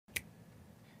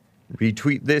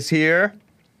retweet this here.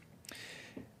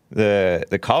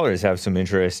 The callers have some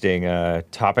interesting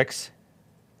topics.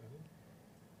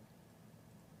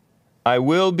 I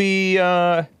will be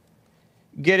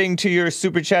getting to your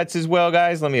super chats as well,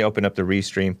 guys. Let me open up the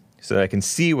restream so that I can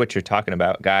see what you're talking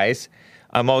about, guys.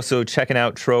 I'm also checking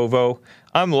out Trovo.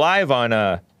 I'm live on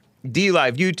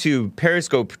DLive, YouTube,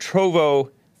 Periscope,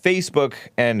 Trovo, Facebook,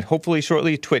 and hopefully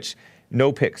shortly Twitch.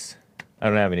 No pics. I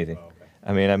don't have anything. Oh, okay.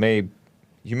 I mean,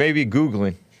 you may be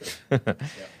Googling. Yeah.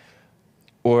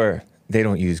 Or they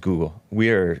don't use Google. We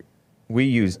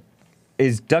use,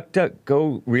 is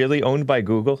DuckDuckGo really owned by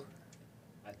Google?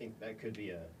 I think that could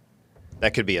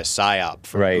be a psyop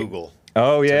from right. Google.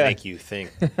 Oh, yeah. To make you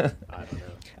think. I don't know.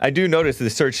 I do notice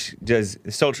the search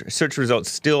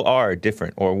results still are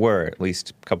different, or were at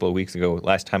least a couple of weeks ago,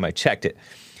 last time I checked it.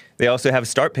 They also have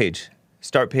Start Page.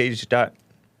 Start Page.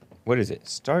 What is it?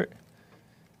 Start?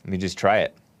 Let me just try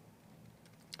it.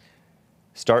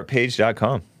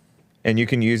 Startpage.com. And you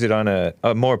can use it on a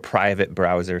more private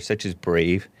browser, such as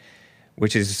Brave,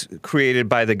 which is created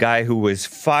by the guy who was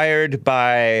fired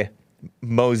by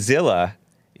Mozilla,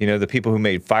 you know, the people who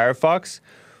made Firefox,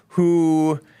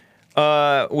 who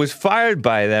was fired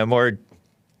by them or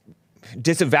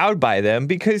disavowed by them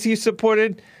because he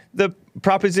supported the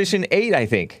Proposition 8, I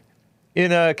think, in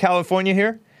California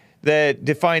here, that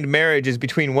defined marriage as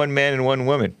between one man and one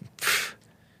woman.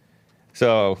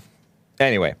 So,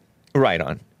 anyway, right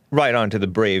on to the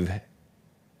Brave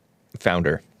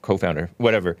founder, co-founder,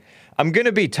 whatever. I'm going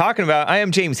to be talking about, I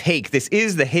am James Hake. This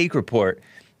is the Hake Report,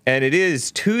 and it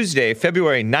is Tuesday,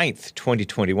 February 9th,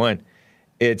 2021.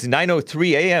 It's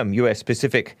 9:03 a.m. U.S.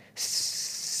 Pacific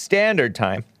Standard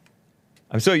Time.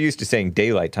 I'm so used to saying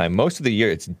daylight time. Most of the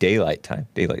year, it's daylight time,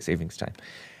 daylight savings time.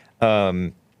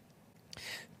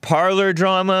 Parler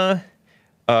drama,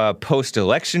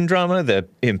 post-election drama. The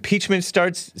impeachment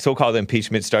starts, so-called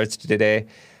impeachment starts today,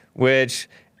 which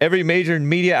every major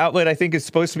media outlet, I think, is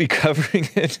supposed to be covering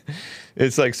it.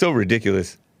 It's like so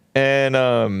ridiculous. And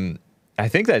I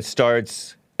think that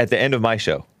starts at the end of my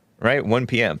show, right? 1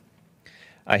 p.m.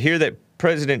 I hear that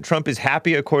President Trump is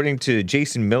happy, according to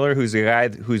Jason Miller, who's a guy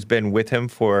who's been with him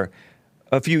for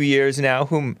a few years now,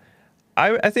 whom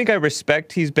I think I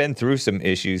respect. He's been through some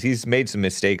issues. He's made some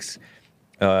mistakes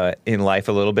in life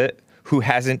a little bit. Who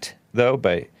hasn't, though?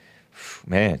 But,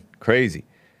 man, crazy.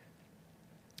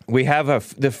 We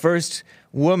have the first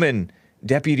woman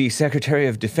Deputy Secretary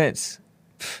of Defense.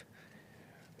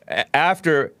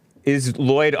 After, is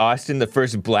Lloyd Austin the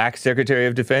first black Secretary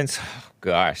of Defense? Oh,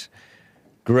 gosh.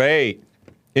 Great.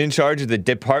 In charge of the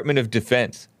Department of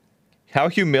Defense. How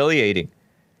humiliating.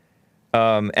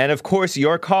 And of course,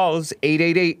 your calls,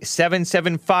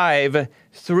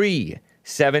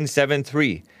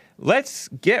 888-775-3773. Let's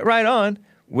get right on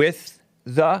with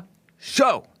the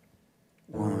show.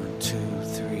 1, 2,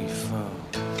 3, 4.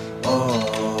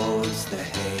 Oh, it's the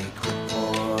Hake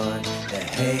Report. The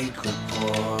Hake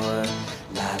Report.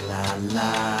 La la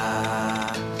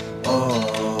la.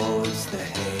 Oh, it's the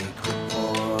Hake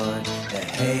Report. The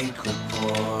Hake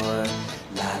Report.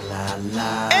 La la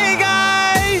la. Hey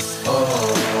guys!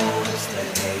 Oh, it's the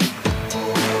Hake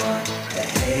Report. The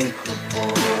Hake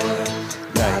Report.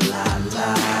 La la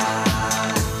la.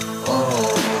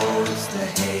 Oh, it's the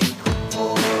Hake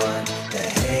Report. The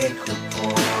Hake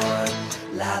Report.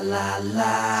 La la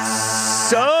la.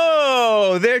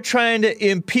 So, they're trying to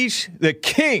impeach the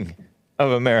king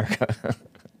of America.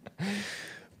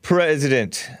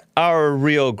 President, our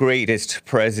real greatest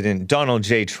president, Donald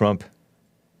J. Trump.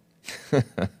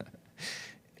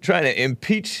 Trying to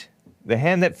impeach the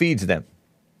hand that feeds them.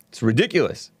 It's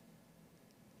ridiculous.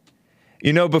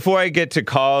 You know, before I get to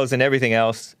calls and everything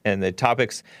else and the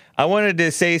topics, I wanted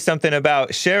to say something about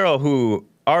Cheryl, who,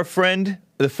 our friend,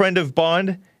 the friend of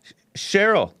Bond,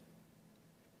 Cheryl,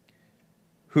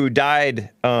 who died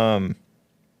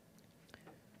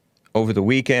over the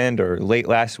weekend or late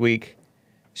last week.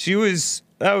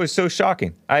 That was so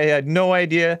shocking. I had no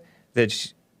idea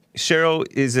that Cheryl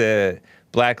is a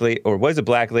black lady, or was a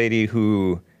black lady,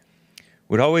 who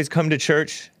would always come to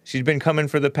church. She's been coming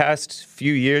for the past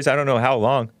few years. I don't know how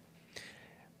long.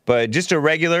 But just a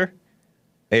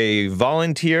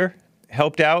volunteer,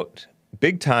 helped out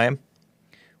big time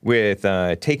with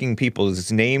taking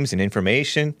people's names and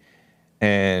information,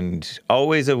 and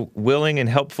always a willing and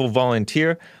helpful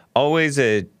volunteer. Always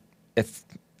as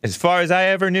far as I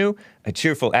ever knew, a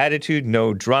cheerful attitude,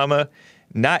 no drama,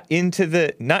 not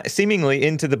seemingly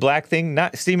into the black thing,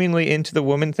 not seemingly into the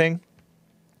woman thing,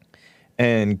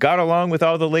 and got along with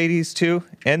all the ladies too,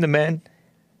 and the men.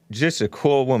 Just a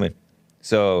cool woman.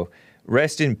 So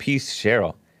rest in peace,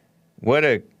 Cheryl. What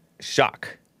a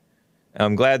shock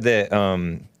I'm glad that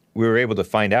we were able to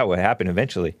find out what happened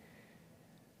eventually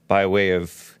by way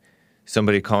of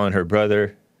somebody calling her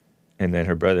brother, and then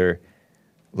her brother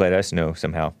let us know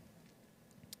somehow.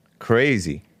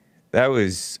 Crazy. That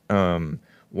was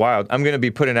wild. I'm going to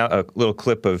be putting out a little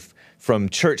clip from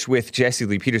Church with Jesse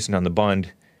Lee Peterson on the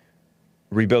Bond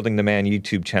Rebuilding the Man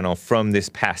YouTube channel from this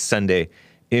past Sunday,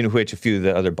 in which a few of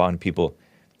the other Bond people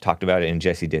talked about it, and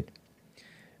Jesse did.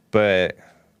 But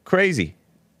crazy.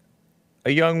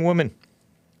 A young woman,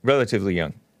 relatively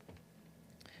young,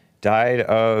 died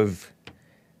of,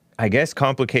 I guess,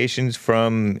 complications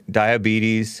from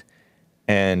diabetes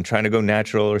and trying to go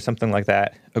natural or something like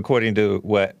that, according to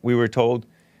what we were told.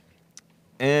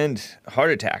 And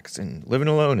heart attacks and living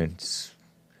alone, and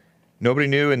nobody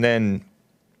knew. And then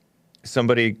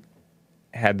somebody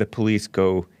had the police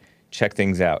go check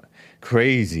things out.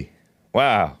 Crazy.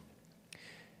 Wow.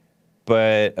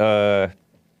 But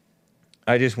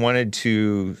I just wanted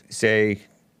to say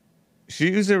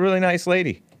she was a really nice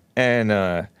lady.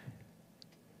 And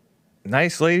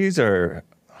nice ladies are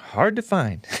hard to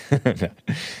find.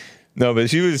 No,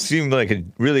 but she seemed like a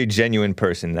really genuine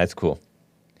person. That's cool.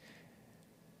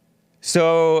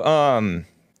 So,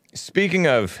 speaking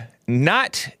of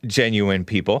not genuine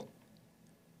people,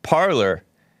 Parler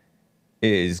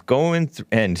is going through,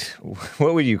 and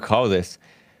what would you call this?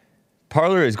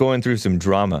 Parler is going through some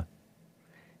drama.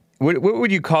 What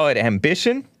would you call it?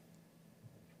 Ambition?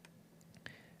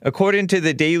 According to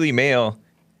the Daily Mail,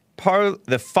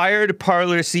 the fired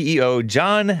Parler CEO,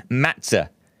 John Matza,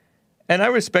 and I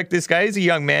respect this guy. He's a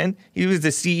young man. He was the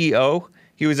CEO.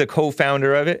 He was a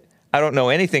co-founder of it. I don't know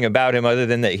anything about him other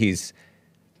than that he's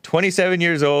 27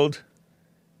 years old.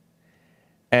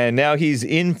 And now he's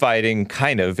infighting,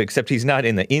 kind of, except he's not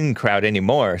in the in crowd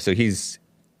anymore. So he's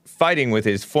fighting with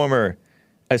his former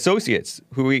associates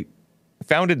who he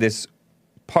founded this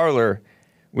Parler,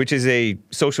 which is a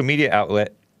social media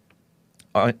outlet,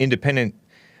 independent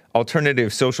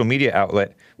alternative social media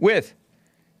outlet with,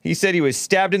 he said he was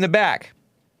stabbed in the back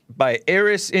by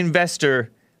heiress investor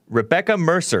Rebecca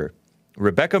Mercer.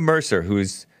 Rebecca Mercer,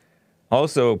 who's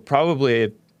also probably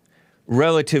a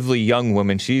relatively young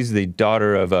woman. She's the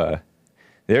daughter of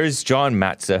there's John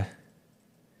Matza.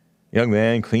 Young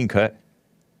man, clean cut.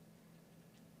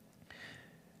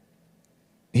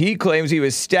 He claims he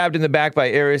was stabbed in the back by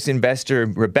heiress investor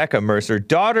Rebecca Mercer,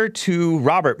 daughter to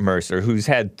Robert Mercer, who's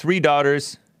had 3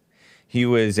 daughters. He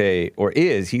was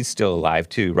he's still alive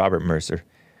too, Robert Mercer.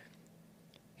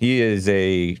 He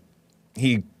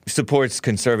supports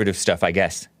conservative stuff, I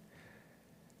guess.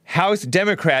 House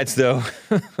Democrats, though,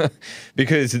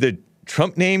 because the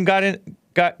Trump name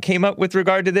came up with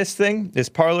regard to this thing, this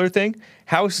Parler thing.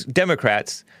 House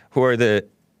Democrats, who are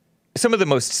some of the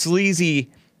most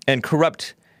sleazy and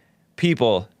corrupt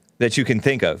people that you can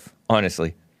think of,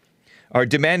 honestly, are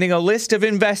demanding a list of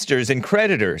investors and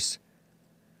creditors.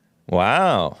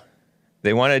 Wow.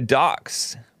 They want to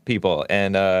dox people,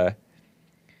 and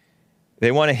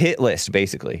they want a hit list,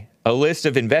 basically. A list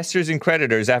of investors and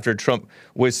creditors after Trump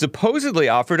was supposedly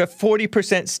offered a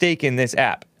 40% stake in this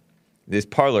app, this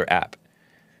Parler app.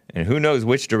 And who knows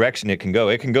which direction it can go.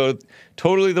 It can go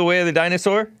totally the way of the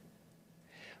dinosaur,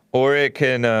 or it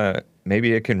can,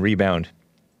 maybe it can rebound.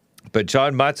 But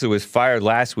John Matza was fired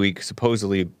last week,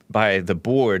 supposedly by the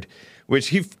board, which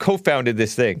he co-founded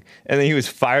this thing. And then he was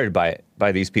fired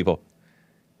by these people.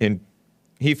 And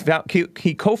he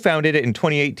co-founded it in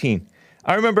 2018.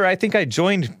 I remember, I think I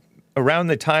joined around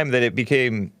the time that it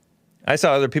became, I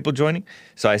saw other people joining,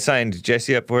 so I signed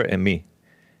Jesse up for it and me.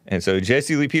 And so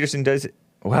Jesse Lee Peterson does it.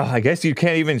 Well, I guess you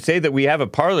can't even say that we have a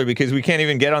Parler because we can't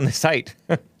even get on the site.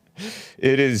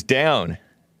 It is down.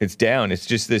 It's down. It's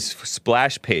just this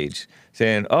splash page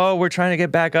saying, oh, we're trying to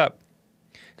get back up.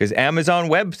 Because Amazon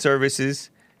Web Services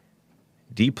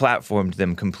deplatformed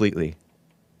them completely.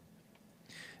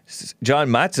 John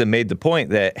Matza made the point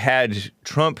that had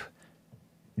Trump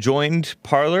joined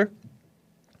Parler,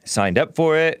 signed up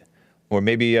for it, or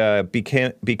maybe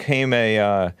became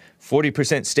a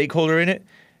 40% stakeholder in it,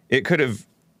 it could have,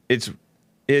 its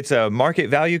market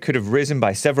value could have risen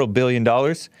by several $1 billion,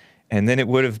 and then it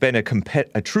would have been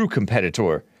a true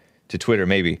competitor to Twitter,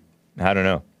 maybe. I don't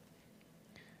know.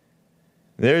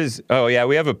 Oh yeah,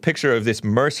 we have a picture of this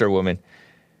Mercer woman.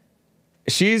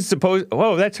 She's supposed,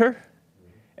 whoa, that's her?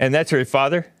 And that's her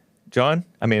father,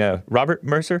 Robert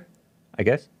Mercer, I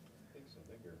guess. I think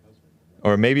her husband.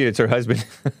 Or maybe it's her husband.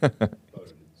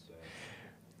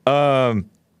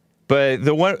 But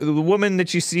the woman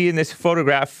that you see in this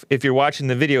photograph, if you're watching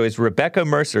the video, is Rebecca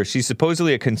Mercer. She's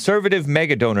supposedly a conservative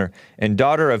mega donor and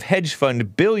daughter of hedge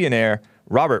fund billionaire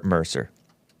Robert Mercer.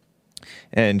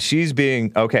 And she's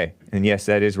being, okay, and yes,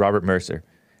 that is Robert Mercer.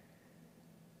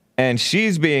 And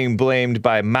she's being blamed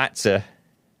by Matza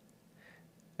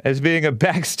as being a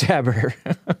backstabber.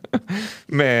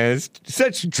 Man, it's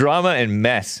such drama and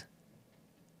mess.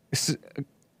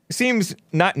 Seems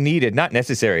not needed, not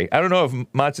necessary. I don't know if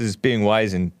Matza's being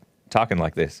wise in talking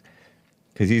like this,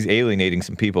 because he's alienating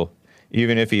some people,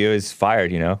 even if he is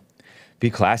fired, you know. Be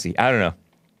classy. I don't know.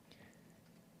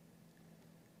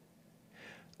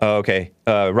 Okay,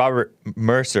 Robert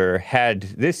Mercer had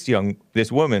this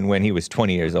woman when he was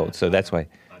 20 years old, so that's why.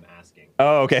 I'm asking.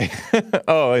 Oh, okay.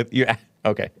 Oh,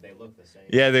 okay. They look the same.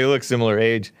 Yeah, they look similar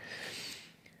age.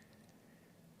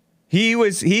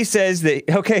 He says that,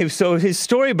 okay, so his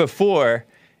story before,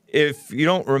 if you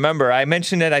don't remember, I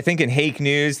mentioned it, I think, in Hake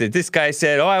News, that this guy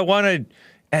said, oh, I want to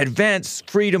advance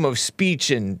freedom of speech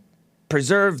and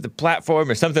preserve the platform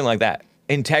or something like that.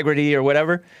 Integrity or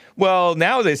whatever. Well,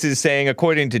 now this is saying,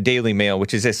 according to Daily Mail,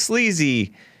 which is a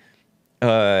sleazy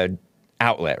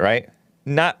outlet, right?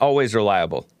 Not always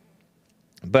reliable.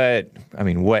 But, I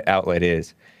mean, what outlet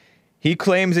is? He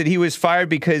claims that he was fired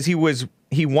because he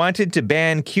wanted to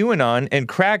ban QAnon and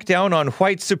crack down on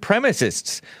white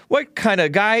supremacists. What kind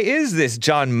of guy is this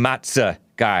John Matze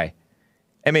guy?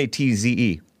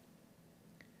 M-A-T-Z-E.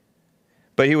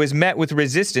 But he was met with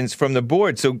resistance from the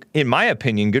board. So, in my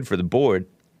opinion, good for the board.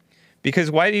 Because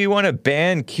why do you want to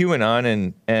ban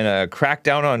QAnon and crack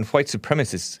down on white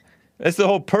supremacists? That's the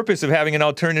whole purpose of having an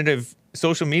alternative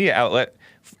social media outlet,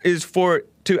 is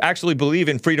to actually believe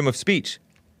in freedom of speech.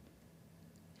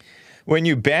 When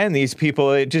you ban these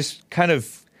people, it just kind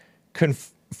of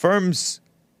confirms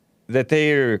that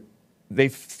they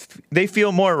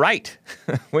feel more right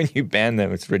when you ban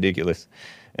them. It's ridiculous.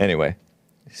 Anyway.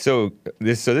 So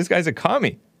this guy's a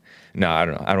commie. No, I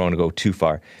don't know. I don't want to go too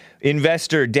far.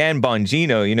 Investor Dan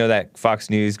Bongino, you know that Fox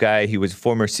News guy? He was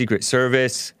former Secret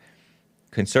Service,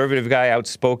 conservative guy,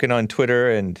 outspoken on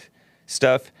Twitter and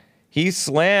stuff. He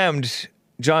slammed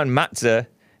John Matze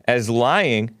as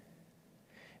lying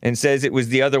and says it was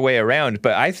the other way around.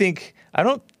 But I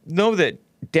don't know that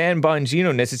Dan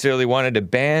Bongino necessarily wanted to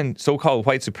ban so-called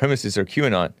white supremacists or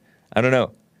QAnon. I don't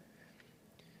know.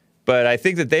 But I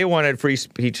think that they wanted free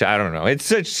speech. I don't know. It's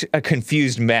such a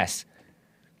confused mess.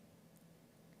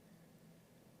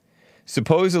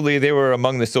 Supposedly, they were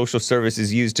among the social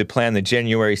services used to plan the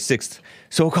January 6th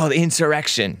so-called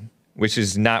insurrection, which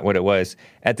is not what it was,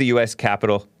 at the U.S.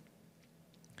 Capitol.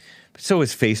 But so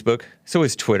is Facebook. So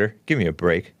is Twitter. Give me a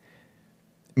break.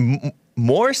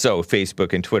 More so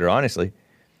Facebook and Twitter, honestly.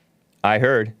 I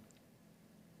heard.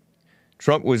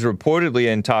 Trump was reportedly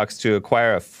in talks to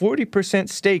acquire a 40%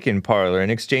 stake in Parler in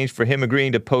exchange for him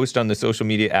agreeing to post on the social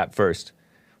media app first.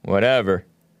 Whatever.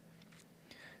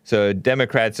 So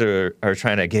Democrats are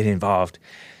trying to get involved.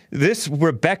 This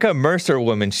Rebecca Mercer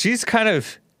woman, she's kind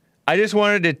of... I just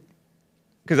wanted to...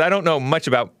 Because I don't know much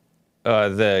about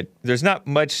there's not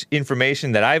much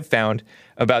information that I've found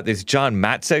about this John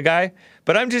Matze guy,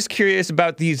 but I'm just curious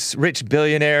about these rich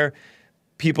billionaire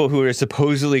people who are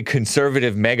supposedly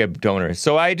conservative mega donors.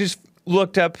 So I just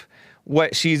looked up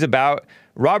what she's about.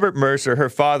 Robert Mercer, her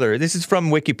father, this is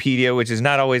from Wikipedia, which is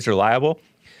not always reliable,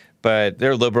 but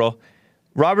they're liberal.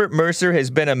 Robert Mercer has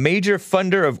been a major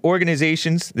funder of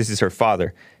organizations, this is her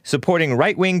father, supporting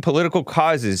right-wing political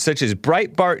causes such as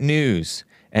Breitbart News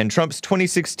and Trump's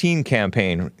 2016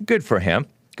 campaign. Good for him.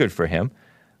 Good for him.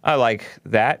 I like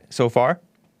that so far.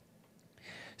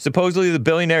 Supposedly, the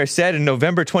billionaire said in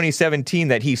November 2017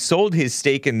 that he sold his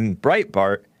stake in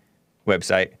Breitbart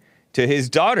website to his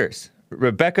daughters.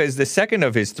 Rebecca is the second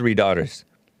of his three daughters.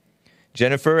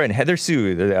 Jennifer and Heather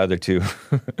Sue, the other two.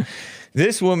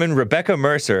 This woman, Rebecca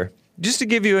Mercer, just to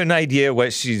give you an idea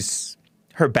what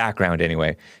her background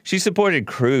anyway. She supported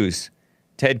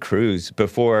Ted Cruz,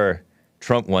 before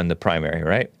Trump won the primary,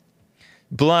 right?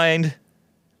 Blind.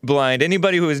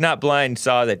 Anybody who was not blind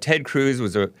saw that Ted Cruz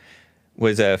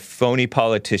was a phony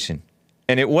politician.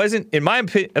 And it wasn't, in my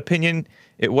opinion,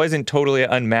 it wasn't totally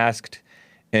unmasked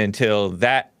until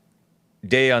that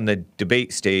day on the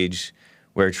debate stage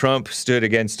where Trump stood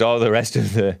against all the rest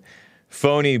of the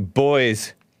phony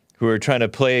boys who were trying to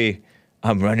play,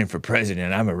 I'm running for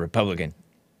president, I'm a Republican.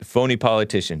 Phony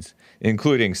politicians,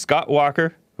 including Scott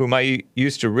Walker, whom I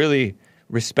used to really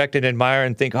respect and admire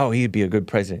and think, oh, he'd be a good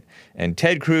president. And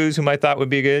Ted Cruz, whom I thought would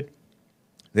be good.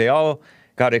 They all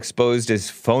got exposed as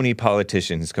phony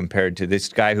politicians compared to this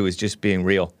guy who was just being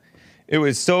real. It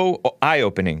was so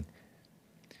eye-opening.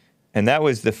 And that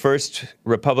was the first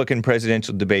Republican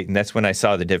presidential debate, and that's when I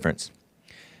saw the difference.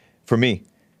 For me.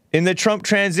 In the Trump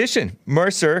transition,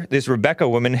 Mercer, this Rebecca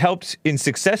woman, helped in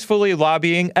successfully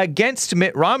lobbying against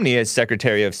Mitt Romney as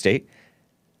Secretary of State.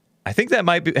 I think that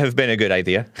might have been a good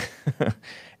idea.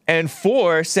 And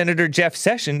for Senator Jeff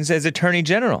Sessions as Attorney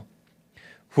General,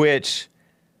 which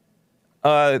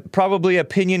probably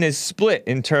opinion is split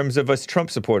in terms of us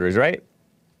Trump supporters, right?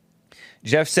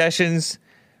 Jeff Sessions,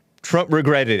 Trump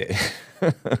regretted it.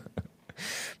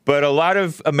 But a lot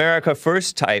of America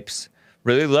First types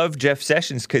really love Jeff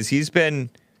Sessions because he's been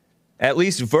at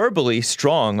least verbally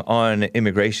strong on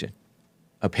immigration.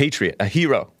 A patriot, a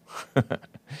hero,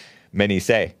 many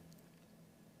say.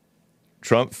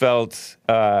 Trump felt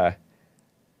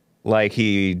like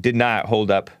he did not hold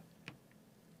up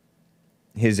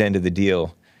his end of the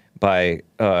deal by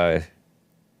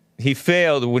he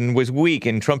failed when was weak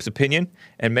in Trump's opinion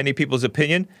and many people's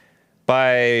opinion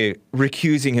by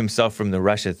recusing himself from the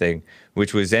Russia thing,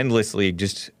 which was endlessly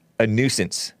just a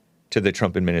nuisance to the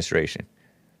Trump administration.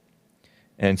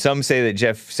 And some say that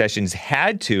Jeff Sessions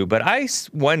had to, but I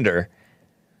wonder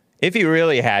if he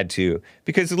really had to,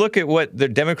 because look at what the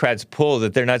Democrats pull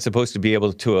that they're not supposed to be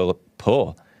able to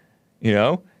pull, you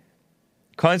know?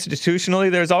 Constitutionally,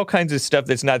 there's all kinds of stuff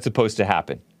that's not supposed to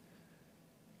happen.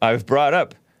 I've brought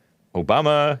up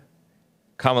Obama,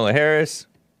 Kamala Harris.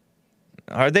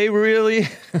 Are they really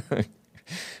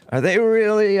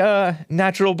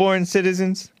natural-born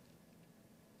citizens?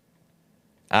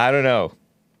 I don't know,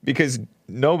 because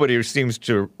nobody seems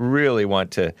to really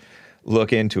want to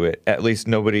look into it, at least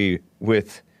nobody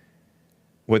with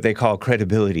what they call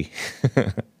credibility.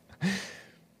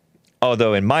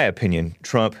 Although, in my opinion,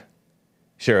 Trump,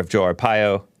 Sheriff Joe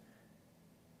Arpaio,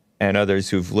 and others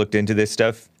who've looked into this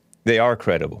stuff, they are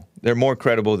credible. They're more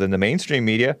credible than the mainstream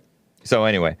media. So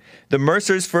anyway, the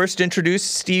Mercers first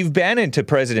introduced Steve Bannon to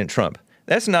President Trump.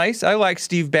 That's nice. I like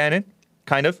Steve Bannon,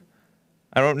 kind of.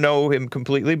 I don't know him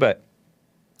completely, but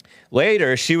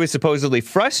later she was supposedly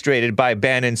frustrated by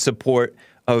Bannon's support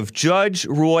of Judge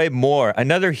Roy Moore,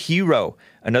 another hero,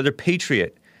 another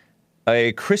patriot,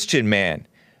 a Christian man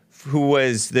who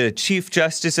was the Chief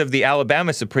Justice of the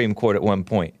Alabama Supreme Court at one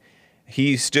point.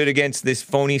 He stood against this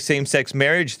phony same-sex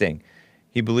marriage thing.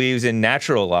 He believes in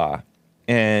natural law.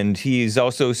 And he's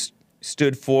also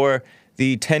stood for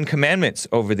the 10 Commandments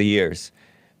over the years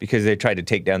because they tried to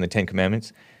take down the 10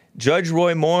 Commandments. Judge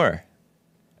Roy Moore,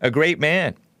 a great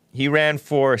man. He ran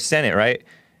for Senate, right?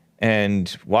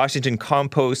 And Washington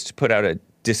Compost put out a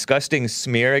disgusting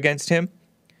smear against him.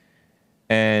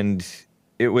 And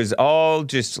it was all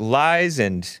just lies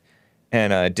and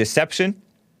deception.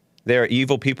 They're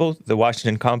evil people, the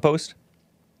Washington Compost.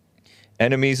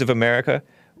 Enemies of America.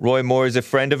 Roy Moore is a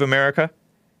friend of America.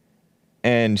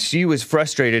 And she was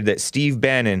frustrated that Steve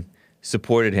Bannon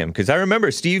supported him. Because I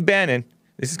remember Steve Bannon,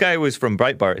 this guy was from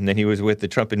Breitbart, and then he was with the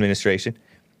Trump administration.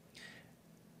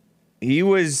 He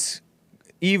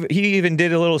even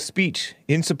did a little speech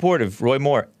in support of Roy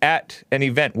Moore at an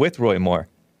event with Roy Moore.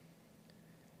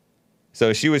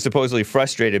 So she was supposedly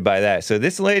frustrated by that. So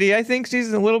this lady, I think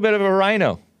she's a little bit of a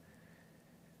rhino.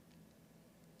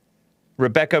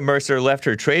 Rebecca Mercer left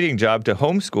her trading job to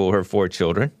homeschool her 4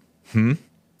 children. In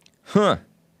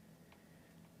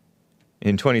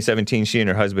 2017, she and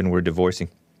her husband were divorcing.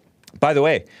 By the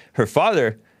way, her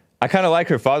father, I kind of like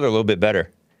her father a little bit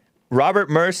better. Robert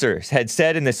Mercer had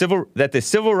said that the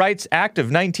Civil Rights Act of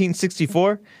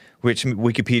 1964, which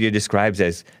Wikipedia describes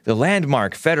as the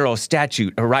landmark federal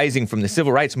statute arising from the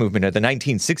civil rights movement of the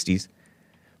 1960s,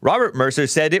 Robert Mercer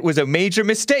said it was a major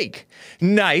mistake.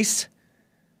 Nice.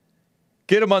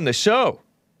 Get him on the show.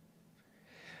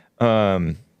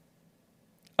 Wouldn't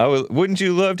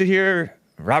you love to hear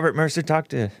Robert Mercer talk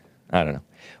to, I don't know,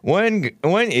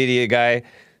 one idiot guy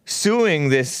suing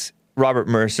this Robert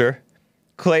Mercer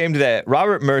claimed that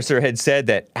Robert Mercer had said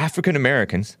that African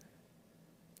Americans,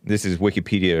 this is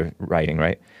Wikipedia writing,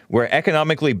 right, were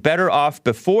economically better off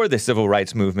before the civil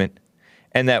rights movement,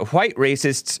 and that white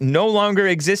racists no longer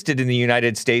existed in the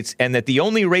United States, and that the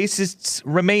only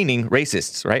remaining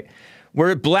racists, right,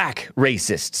 were black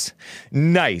racists.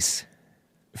 Nice.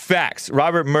 Facts.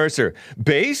 Robert Mercer.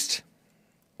 Based?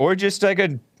 Or just like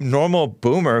a normal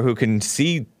boomer who can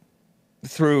see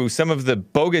through some of the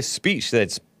bogus speech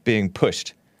that's being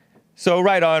pushed. So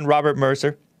right on, Robert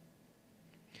Mercer.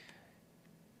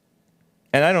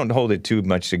 And I don't hold it too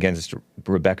much against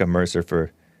Rebecca Mercer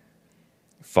for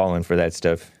falling for that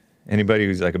stuff. Anybody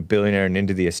who's like a billionaire and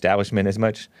into the establishment as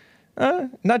much,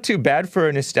 not too bad for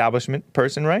an establishment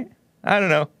person, right? I don't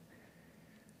know.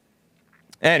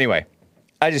 Anyway,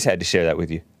 I just had to share that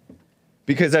with you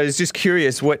because I was just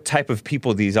curious what type of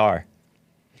people these are.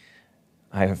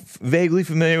 I'm vaguely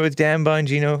familiar with Dan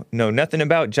Bongino. Know nothing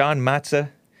about John Matza.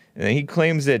 And he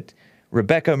claims that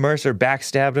Rebecca Mercer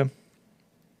backstabbed him.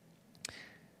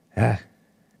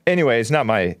 Anyway, it's not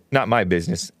my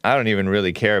business. I don't even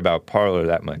really care about Parler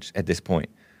that much at this point.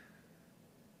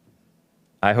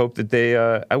 I hope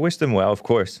that I wish them well, of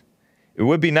course. It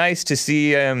would be nice to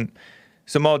see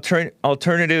some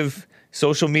alternative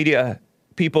social media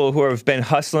people who have been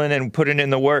hustling and putting in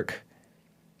the work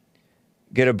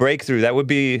get a breakthrough. That would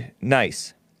be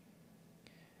nice.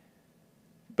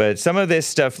 But some of this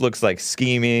stuff looks like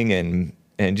scheming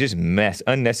and just mess,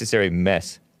 unnecessary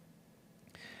mess.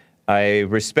 I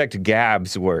respect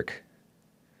Gab's work.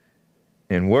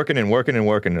 And working,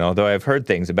 and although I've heard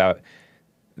things about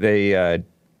the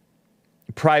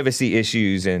privacy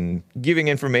issues and giving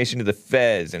information to the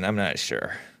feds, and I'm not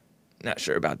sure. Not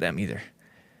sure about them either.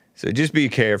 So just be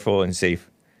careful and safe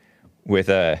with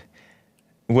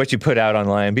what you put out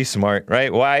online. Be smart,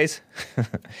 right? Wise.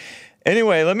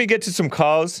 Anyway, let me get to some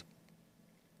calls,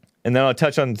 and then I'll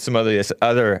touch on some of this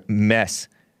other mess.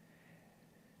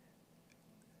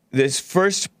 This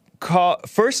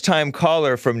first-time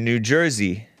caller from New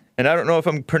Jersey, and I don't know if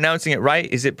I'm pronouncing it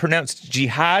right. Is it pronounced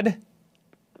Jihad?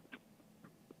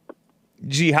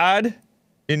 Jihad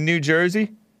in New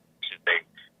Jersey?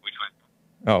 Which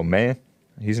one? Oh, man.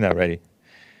 He's not ready.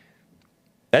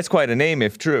 That's quite a name,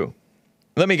 if true.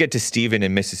 Let me get to Steven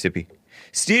in Mississippi.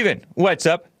 Steven, what's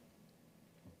up?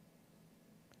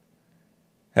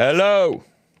 Hello.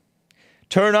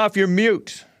 Turn off your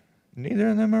mute. Neither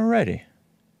of them are ready.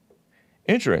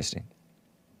 Interesting.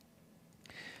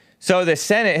 So the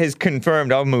Senate has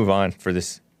confirmed, I'll move on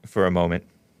for a moment.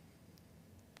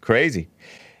 Crazy.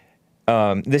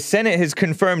 The Senate has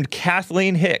confirmed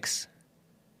Kathleen Hicks.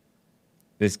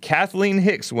 This Kathleen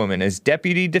Hicks woman as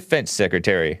Deputy Defense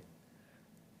Secretary.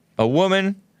 A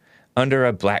woman under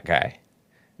a black guy.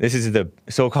 This is the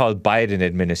so-called Biden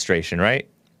administration, right?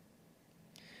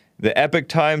 The Epoch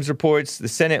Times reports the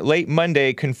Senate late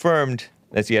Monday confirmed,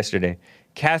 that's yesterday,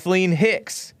 Kathleen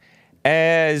Hicks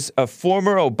as a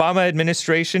former Obama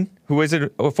administration, who was a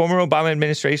former Obama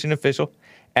administration official,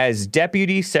 as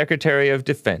Deputy Secretary of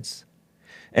Defense.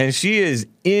 And she is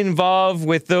involved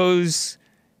with those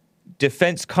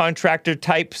defense contractor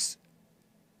types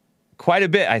quite a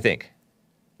bit, I think.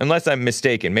 Unless I'm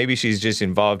mistaken. Maybe she's just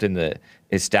involved in the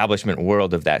establishment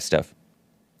world of that stuff.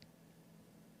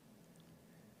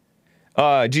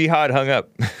 Jihad hung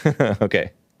up.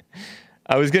 Okay.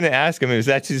 I was going to ask him if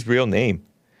that's his real name.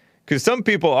 Because some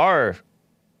people are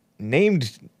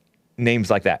named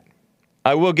names like that.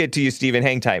 I will get to you, Stephen.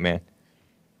 Hang tight, man.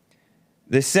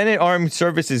 The Senate Armed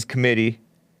Services Committee,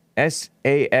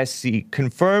 SASC,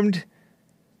 confirmed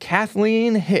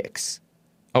Kathleen Hicks,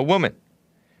 a woman,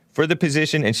 for the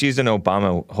position, and she's an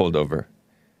Obama holdover.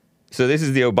 So this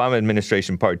is the Obama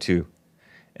administration part 2,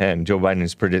 and Joe Biden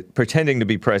is pretending to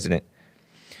be president.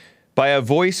 By a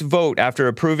voice vote after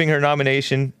approving her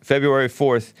nomination February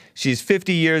 4th, she's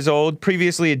 50 years old,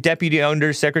 previously a Deputy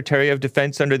Under Secretary of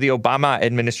Defense under the Obama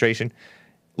administration,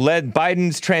 led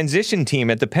Biden's transition team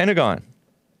at the Pentagon.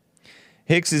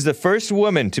 Hicks is the first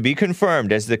woman to be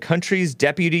confirmed as the country's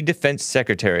Deputy Defense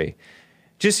Secretary.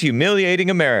 Just humiliating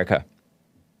America.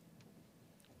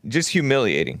 Just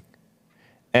humiliating.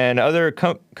 And other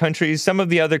countries, some of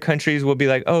the other countries will be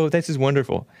like, oh, this is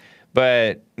wonderful.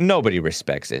 But nobody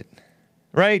respects it.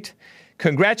 Right?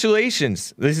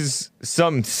 Congratulations. This is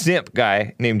some simp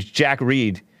guy named Jack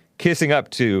Reed kissing up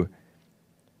to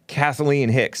Kathleen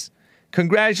Hicks.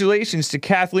 Congratulations to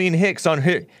Kathleen Hicks on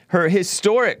her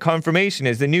historic confirmation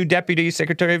as the new Deputy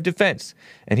Secretary of Defense.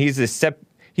 And he's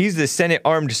the Senate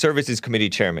Armed Services Committee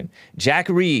chairman. Jack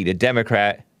Reed, a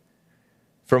Democrat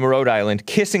from Rhode Island,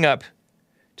 kissing up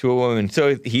to a woman.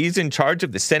 So he's in charge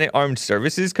of the Senate Armed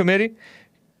Services Committee?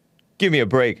 Give me a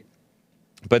break.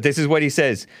 But this is what he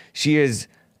says. She is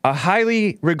a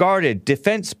highly regarded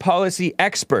defense policy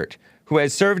expert who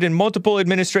has served in multiple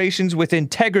administrations with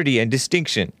integrity and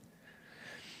distinction.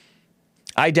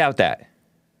 I doubt that.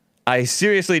 I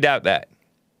seriously doubt that.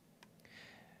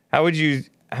 How can you,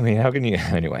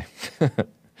 anyway.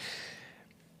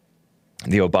 The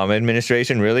Obama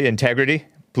administration, really? Integrity?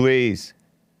 Please.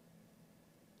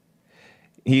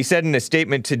 He said in a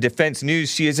statement to Defense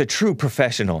News, she is a true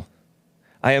professional.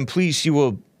 I am pleased she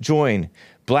will join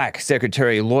Black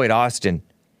Secretary Lloyd Austin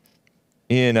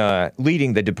in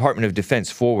leading the Department of Defense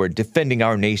forward, defending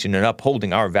our nation and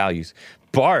upholding our values.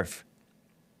 Barf.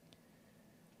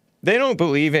 They don't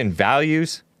believe in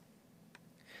values.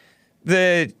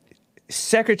 The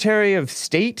Secretary of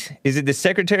State, is it the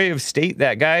Secretary of State,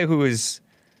 that guy who is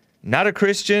not a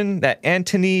Christian, that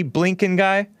Antony Blinken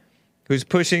guy, who's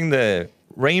pushing the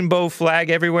rainbow flag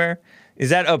everywhere? Is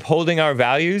that upholding our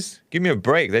values? Give me a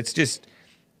break. That's just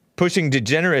pushing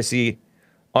degeneracy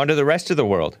onto the rest of the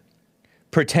world.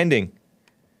 Pretending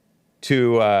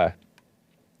to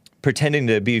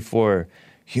be for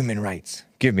human rights.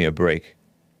 Give me a break.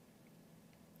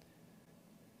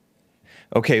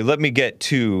 Okay, let me get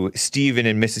to Steven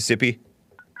in Mississippi.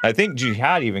 I think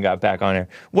Jihad even got back on there.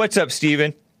 What's up,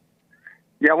 Steven?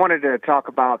 Yeah, I wanted to talk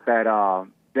about that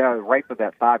the rape of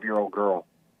that 5-year-old girl.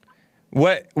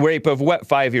 What rape of what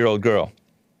 5-year-old girl?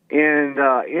 In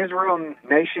Israel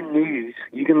Nation News,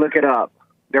 you can look it up.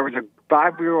 There was a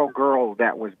 5-year-old girl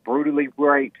that was brutally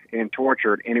raped and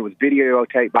tortured, and it was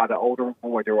videotaped by the older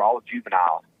boys. They were all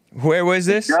juveniles. Where was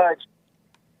this? The judge,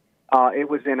 it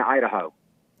was in Idaho.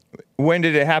 When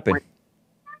did it happen?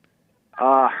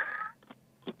 I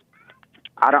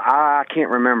can't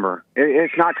remember.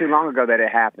 It's not too long ago that it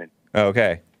happened.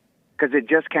 Okay. Because it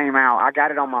just came out. I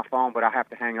got it on my phone, but I have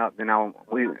to hang up. Then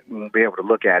we won't be able to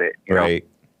look at it. You know?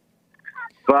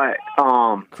 But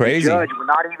crazy. The judge would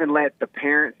not even let the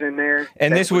parents in there.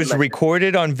 And this was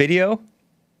recorded on video?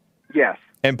 Yes.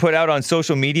 And put out on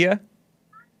social media?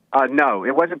 No,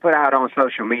 it wasn't put out on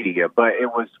social media, but it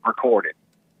was recorded.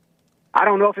 I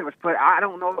don't know if it was put. I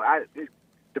don't know.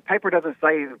 The paper doesn't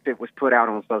say if it was put out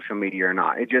on social media or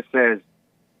not. It just says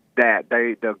that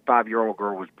the 5-year-old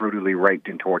girl was brutally raped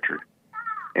and tortured.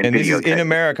 And this is in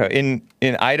America, in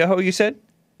Idaho, you said?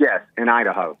 Yes, in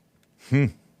Idaho.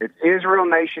 It's Israel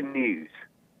Nation News.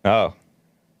 Oh,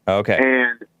 okay.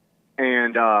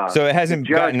 And so it hasn't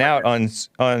gotten out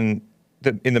in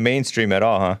the mainstream at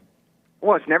all, huh?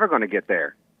 Well, it's never going to get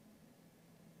there.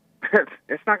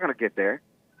 It's not going to get there.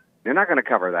 They're not going to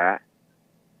cover that.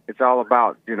 It's all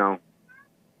about, you know.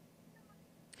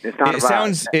 It's not.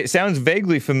 It sounds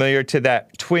vaguely familiar to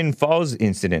that Twin Falls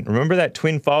incident. Remember that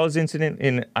Twin Falls incident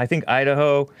in, I think,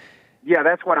 Idaho? Yeah,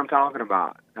 that's what I'm talking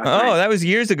about. Oh, that was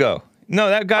years ago. No,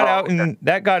 that got out in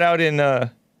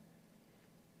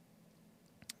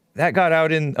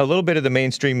a little bit of the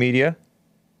mainstream media.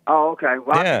 Oh, okay.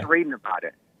 Well, I was reading about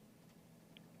it.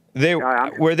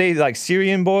 Were they like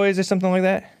Syrian boys or something like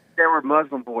that? They were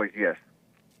Muslim boys, yes.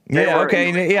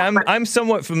 I'm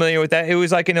somewhat familiar with that. It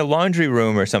was like in a laundry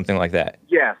room or something like that.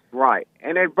 Yes, right.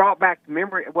 And it brought back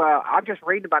memory. Well, I'm just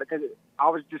reading about it because I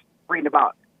was just reading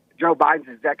about Joe Biden's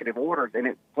executive orders, and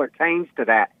it pertains to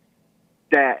that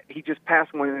he just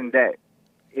passed one in that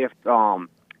if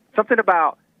something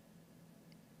about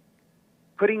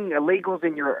putting illegals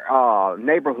in your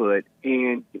neighborhood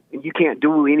and you can't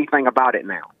do anything about it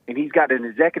now. And he's got an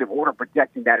executive order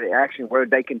protecting that action where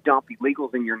they can dump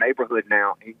illegals in your neighborhood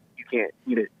now. And you can't,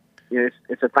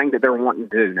 it's a thing that they're wanting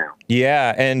to do now.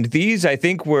 Yeah, and these, I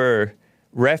think, were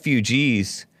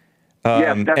refugees.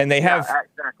 And they have...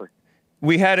 exactly.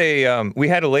 We had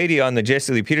a lady on the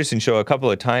Jesse Lee Peterson show a couple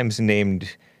of times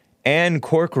named Ann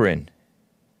Corcoran.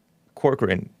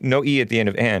 Corcoran, no E at the end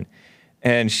of Ann.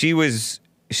 And she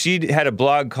had a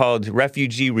blog called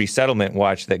Refugee Resettlement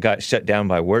Watch that got shut down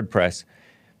by WordPress.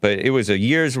 But it was a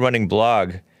years-running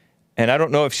blog, and I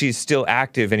don't know if she's still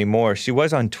active anymore. She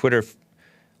was on Twitter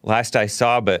last I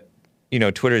saw, but,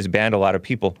 Twitter's banned a lot of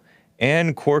people.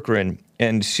 Ann Corcoran,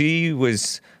 and she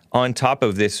was on top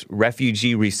of this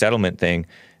refugee resettlement thing.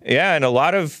 Yeah, and a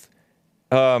lot of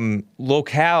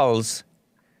locales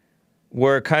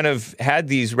were had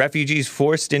these refugees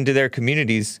forced into their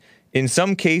communities. In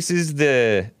some cases,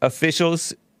 the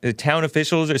town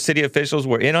officials or city officials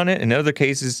were in on it. In other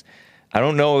cases, I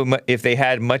don't know if they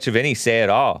had much of any say at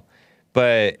all.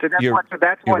 But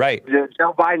that's what right.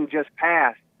 Joe Biden just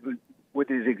passed with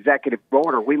his executive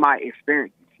order. We might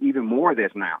experience even more of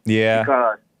this now. Yeah.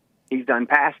 Because he's done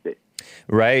passed it.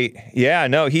 Right. Yeah,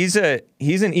 no, he's an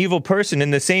evil person.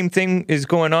 And the same thing is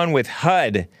going on with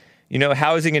HUD,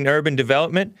 Housing and Urban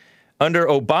Development. Under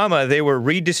Obama, they were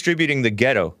redistributing the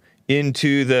ghetto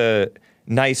into the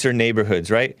nicer neighborhoods,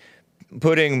 right?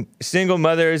 Putting single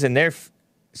mothers and their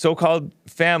so-called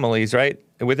families, right,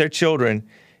 with their children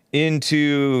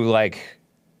into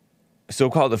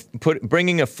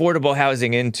bringing affordable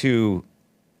housing into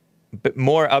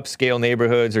more upscale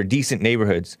neighborhoods or decent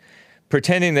neighborhoods,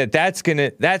 pretending that that's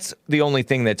the only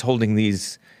thing that's holding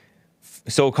these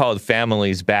so-called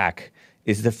families back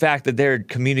is the fact that their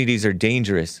communities are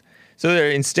dangerous. So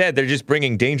they're just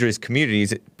bringing dangerous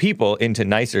people into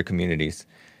nicer communities,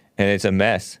 and it's a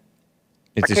mess.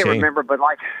 It's a shame. I can't remember, but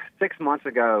 6 months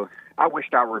ago, I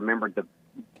wished I remembered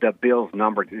the bill's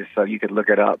number just so you could look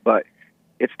it up. But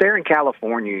it's there in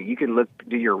California. You can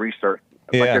do your research.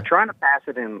 Yeah. But they're trying to pass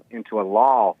it into a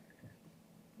law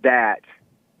that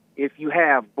if you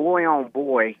have boy on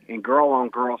boy and girl on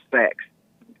girl sex,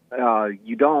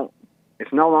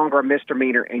 It's no longer a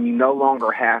misdemeanor, and you no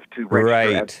longer have to register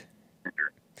as a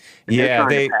misdemeanor. And they're trying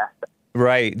to pass that.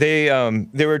 Right.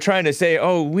 They were trying to say,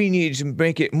 oh, we need to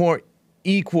make it more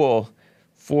equal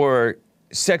for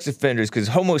sex offenders because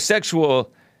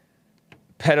homosexual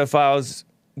pedophiles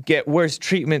get worse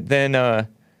treatment than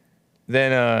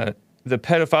the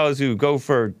pedophiles who go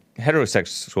for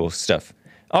heterosexual stuff.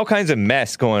 All kinds of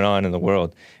mess going on in the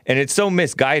world. And it's so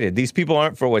misguided. These people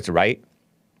aren't for what's right.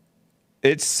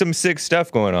 It's some sick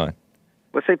stuff going on.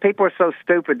 Well, see, people are so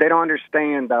stupid. They don't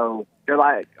understand, though. They're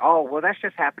like, oh, well, that's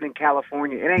just happening in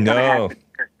California. It ain't going to happen.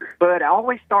 But it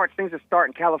always seems to start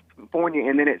in California,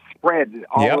 and then it spreads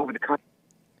all over the country.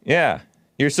 Yeah,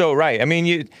 you're so right. I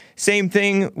mean, same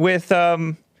thing with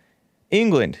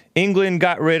England. England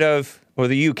got rid of, or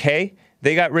the UK,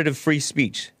 they got rid of free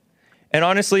speech. And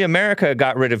honestly, America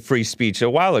got rid of free speech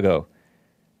a while ago.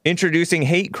 Introducing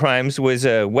hate crimes was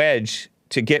a wedge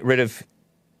to get rid of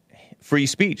free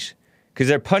speech because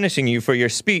they're punishing you for your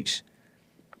speech.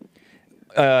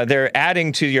 They're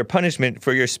adding to your punishment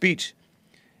for your speech.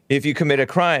 If you commit a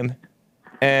crime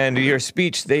and your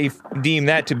speech, they deem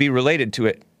that to be related to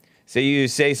it. Say you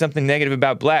say something negative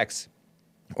about blacks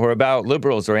or about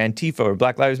liberals or Antifa or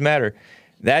Black Lives Matter.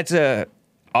 That's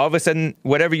all of a sudden,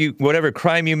 whatever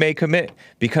crime you may commit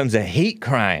becomes a hate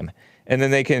crime. And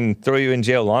then they can throw you in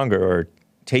jail longer or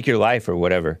take your life or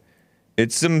whatever.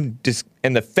 It's and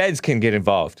the feds can get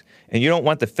involved. And you don't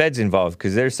want the feds involved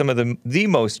because they're some of the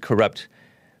most corrupt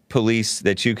police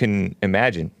that you can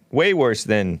imagine. Way worse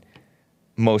than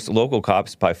most local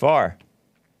cops by far.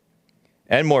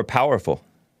 And more powerful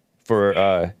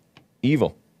for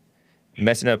evil.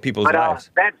 Messing up people's lives.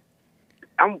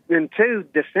 And two,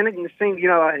 the sentencing, you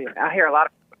know, I hear a lot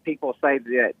of people say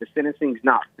that the sentencing's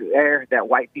not fair, that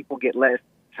white people get less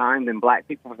time than black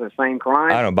people for the same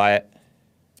crime. I don't buy it.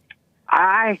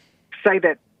 I say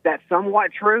that that's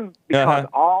somewhat true because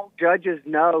all judges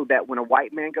know that when a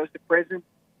white man goes to prison,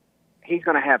 he's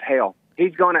going to have hell.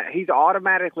 He's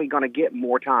automatically going to get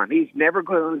more time. He's never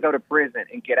going to go to prison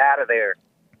and get out of there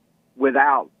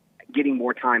without getting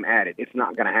more time added. It's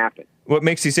not going to happen. What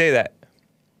makes you say that?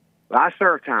 Well, I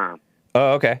served time.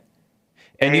 Oh, okay.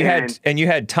 And you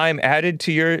had time added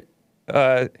to your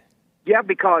Yeah,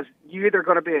 because you're either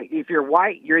going to be, if you're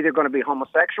white, you're either going to be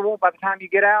homosexual by the time you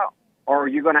get out, or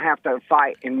you're going to have to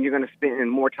fight and you're going to spend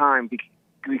more time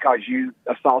because you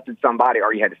assaulted somebody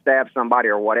or you had to stab somebody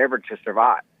or whatever to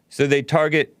survive. So they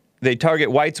target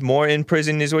whites more in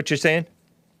prison, is what you're saying?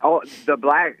 Oh, the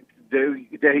blacks do.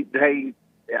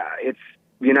 It's,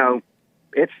 you know,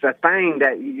 it's a thing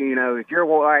that, you know, if you're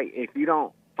white, if you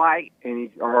don't fight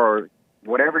or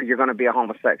whatever, you're going to be a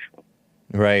homosexual.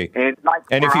 Right. And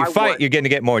if you fight, you're going to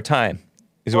get more time,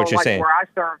 is what you're saying. Where I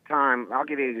served time, I'll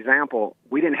give you an example.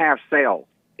 We didn't have cells.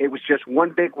 It was just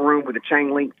one big room with a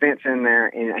chain link fence in there,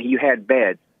 and you had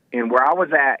beds. And where I was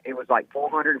at, it was like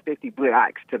 450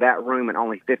 blacks to that room and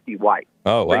only 50 white.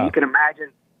 Oh, wow. So you can imagine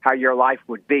how your life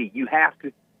would be. You have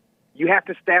to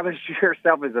establish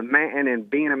yourself as a man, and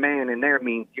being a man in there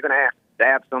means you're going to have to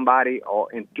stab somebody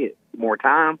and get more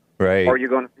time, right? Or you're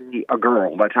going to be a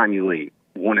girl by the time you leave,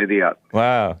 one or the other.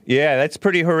 Wow. Yeah, that's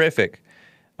pretty horrific.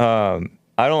 I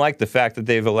don't like the fact that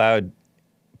they've allowed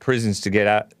prisons to get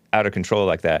out of control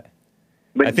like that.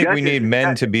 But I think we need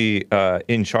men to be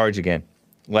in charge again,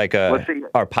 like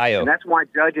Arpaio. And that's why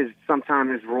judges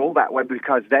sometimes rule that way,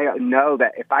 because they know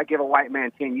that if I give a white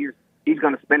man 10 years, he's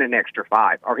going to spend an extra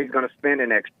 5, or he's going to spend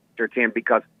an extra 10,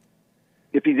 because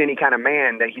if he's any kind of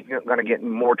man, that he's going to get in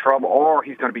more trouble, or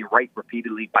he's going to be raped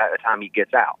repeatedly by the time he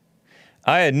gets out.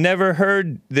 I had never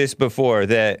heard this before,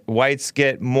 that whites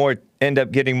end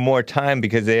up getting more time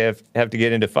because they have to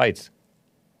get into fights.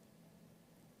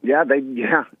 Yeah,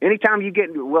 Anytime you get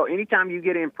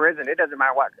in prison, it doesn't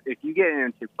matter what. If you get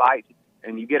into fights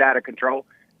and you get out of control,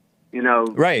 you know,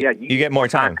 right? Yeah, you get more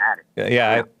time.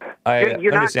 Yeah, I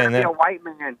understand that. Be a white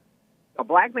man, a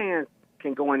black man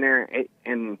can go in there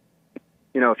and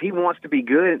you know, if he wants to be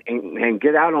good and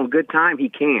get out on good time, he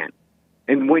can.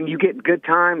 And when you get good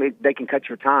time, they can cut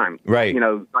your time. Right. You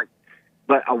know,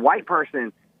 but a white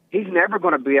person, he's never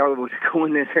going to be able to go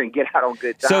in there and get out on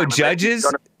good time.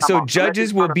 So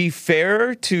judges will be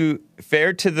fair to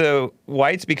the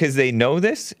whites because they know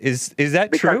this. Is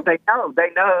that true? Because they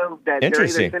know that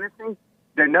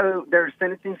they're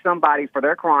sentencing somebody for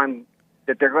their crime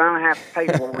that they're going to have to pay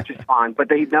for, which is fine. But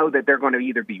they know that they're going to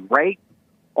either be raped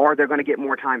or they're going to get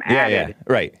more time added. Yeah,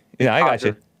 right. Yeah, I got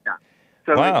you.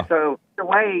 So the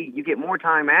way you get more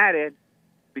time added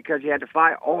because you had to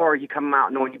fight, or you come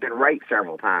out knowing you've been raped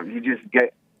several times.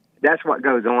 That's what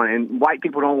goes on, and white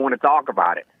people don't want to talk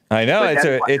about it. I know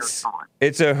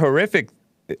it's a horrific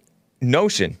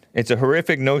notion. It's a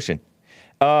horrific notion.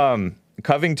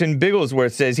 Covington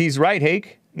Bigglesworth says he's right,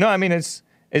 Hake. No, I mean it's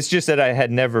just that I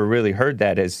had never really heard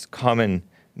that as common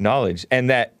knowledge, and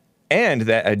that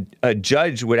a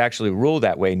judge would actually rule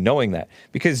that way, knowing that,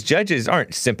 because judges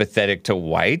aren't sympathetic to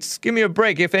whites. Give me a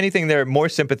break. If anything, they're more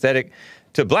sympathetic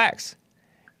to blacks.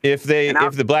 If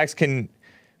the blacks can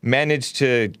manage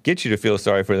to get you to feel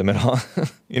sorry for them at all,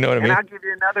 you know what I mean? And I'll give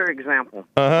you another example.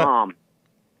 Uh-huh.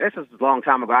 This is a long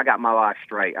time ago. I got my life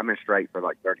straight. I've been straight for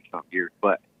like 30-something years.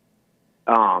 But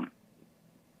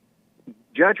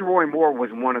Judge Roy Moore was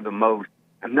one of the most,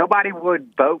 nobody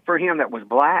would vote for him that was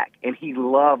black, and he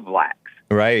loved blacks.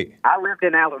 Right. I lived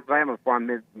in Alabama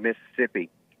from Mississippi,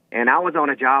 and I was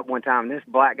on a job one time. This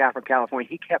black guy from California,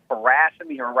 he kept harassing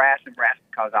me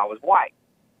because I was white.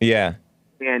 Yeah.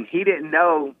 And he didn't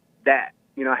know that,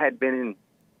 I had been in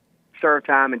serve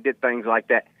time and did things like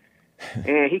that.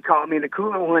 And he called me in the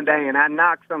cooler one day, and I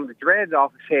knocked some of the dreads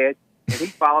off his head, and he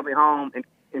followed me home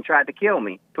and tried to kill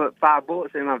me. Put 5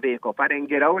 bullets in my vehicle. If I didn't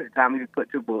get over the time, he would put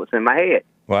 2 bullets in my head.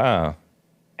 Wow.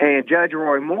 And Judge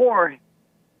Roy Moore,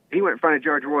 he went in front of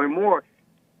Judge Roy Moore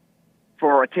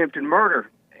for attempted murder,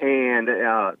 and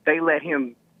they let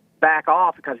him back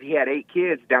off because he had 8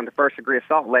 kids down to first-degree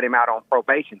assault, let him out on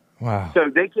probation. Wow.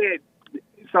 So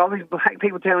all these black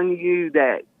people telling you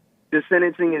that the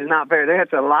sentencing is not fair,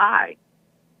 that's a lie.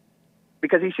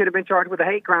 Because he should have been charged with a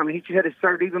hate crime, and he should have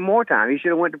served even more time. He should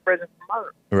have went to prison for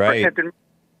murder. Right.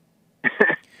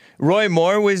 Roy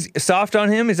Moore was soft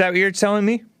on him? Is that what you're telling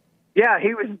me? Yeah,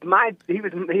 he went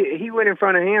in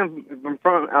front of him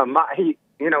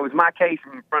it was my case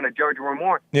in front of Judge Roy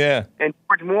Moore. Yeah. And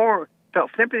George Moore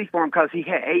felt sympathy for him because he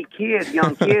had 8 kids,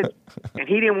 young kids, and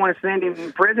he didn't want to send him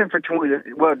in prison for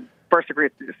 20. Well, first-degree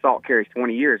assault carries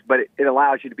 20 years, but it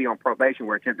allows you to be on probation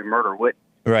where attempted murder wouldn't.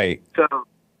 Right.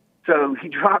 So he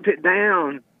dropped it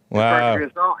down to first-degree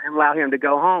assault and allowed him to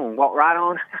go home, walk right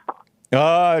on out.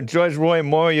 Oh, George Roy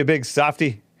Moore, you big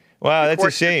softy. Wow, that's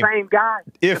a shame. The same guy.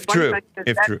 If true.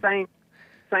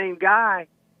 Same guy,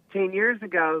 10 years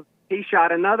ago, he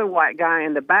shot another white guy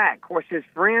in the back. Of course, his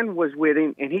friend was with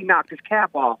him, and he knocked his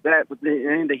cap off. That was the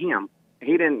end of him.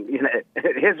 He didn't,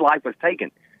 his life was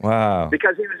taken. Wow.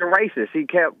 Because he was a racist. He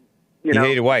kept, He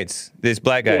hated whites. This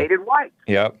black guy. He hated whites.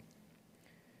 Yep.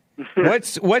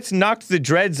 What's knocked the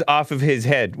dreads off of his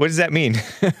head? What does that mean?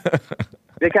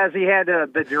 Because he had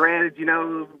the dreads,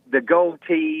 the gold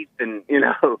teeth, and,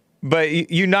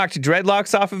 But you knocked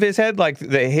dreadlocks off of his head, like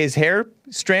his hair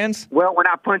strands? Well, when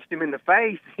I punched him in the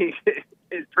face, his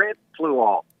dreads flew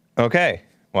off. Okay.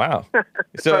 Wow.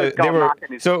 So it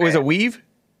was a weave?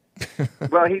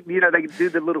 Well, they do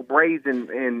the little braids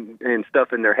and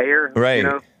stuff in their hair. Right.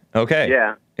 Okay.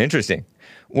 Yeah. Interesting.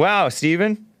 Wow,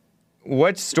 Stephen.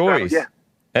 What stories? Yeah.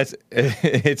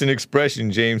 It's an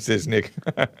expression, James says, Nick.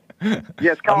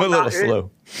 Yes, I'm a little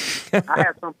slow. I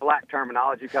have some black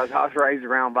terminology because I was raised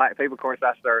around black people. Of course,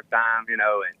 I served time, and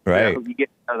right. You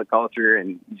get to know the culture,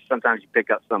 and sometimes you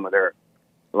pick up some of their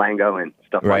lingo and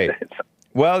stuff right. like that. So.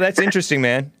 Well, that's interesting,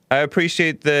 man. I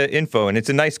appreciate the info, and it's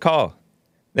a nice call.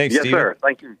 Thanks, yes, Stephen. sir.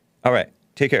 Thank you. All right.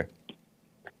 Take care.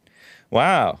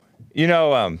 Wow.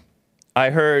 I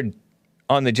heard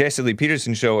on the Jesse Lee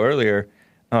Peterson show earlier,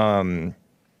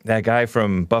 that guy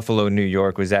from Buffalo, New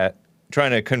York, was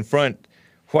trying to confront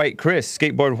White Chris,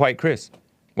 skateboard White Chris.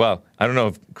 Well, I don't know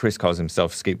if Chris calls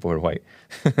himself skateboard white,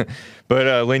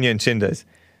 but Lin Yan Chin does.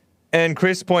 And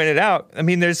Chris pointed out,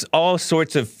 there's all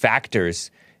sorts of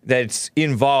factors that's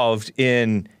involved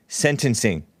in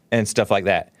sentencing and stuff like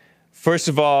that. First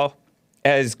of all,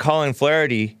 as Colin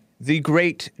Flaherty, the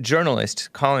great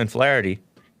journalist, Colin Flaherty,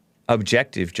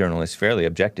 objective journalist, fairly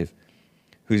objective,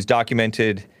 who's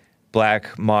documented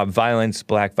black mob violence,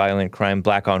 black violent crime,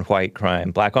 black on white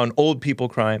crime, black on old people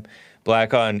crime,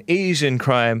 black on Asian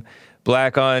crime,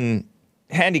 black on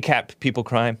handicapped people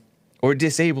crime, or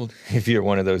disabled, if you're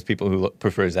one of those people who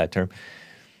prefers that term.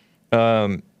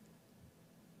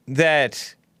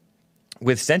 That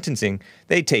with sentencing,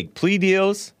 they take plea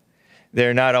deals.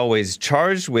 They're not always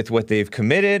charged with what they've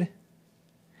committed.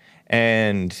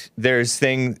 And there's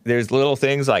little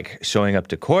things like showing up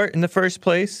to court in the first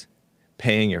place,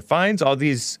 paying your fines, all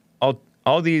these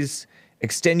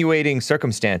extenuating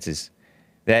circumstances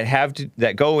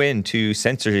that go into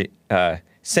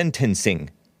sentencing,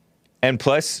 and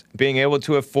plus being able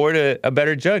to afford a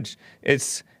better judge.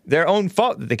 It's their own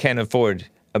fault that they can't afford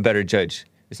a better judge.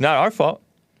 It's not our fault,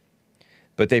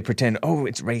 but they pretend,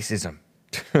 it's racism.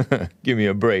 Give me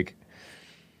a break.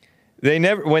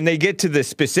 When they get to the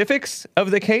specifics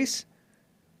of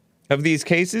these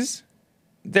cases,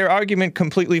 their argument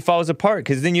completely falls apart,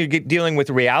 because then you get dealing with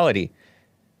reality.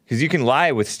 Because you can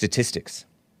lie with statistics.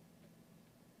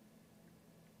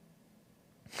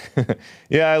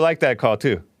 Yeah, I like that call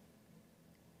too.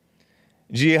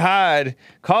 Jihad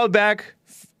called back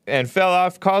and fell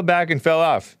off, called back and fell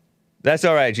off. That's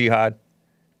all right, Jihad.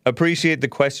 Appreciate the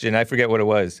question. I forget what it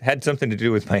was. Had something to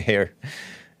do with my hair.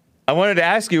 I wanted to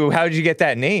ask you, how did you get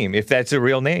that name, if that's a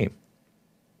real name?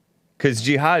 Because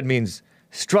jihad means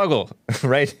struggle,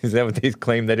 right? Is that what they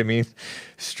claim that it means?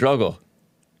 Struggle.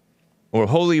 Or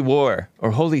holy war,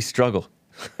 or holy struggle.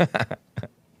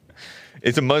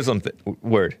 It's a Muslim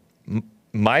word.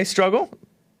 My struggle?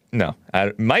 No.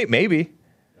 Maybe.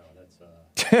 No,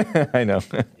 that's I know.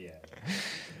 yeah.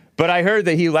 But I heard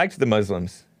that he liked the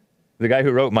Muslims. The guy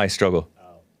who wrote My Struggle.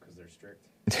 Oh, because they're strict.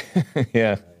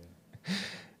 Yeah.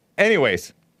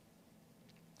 Anyways.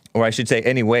 Or I should say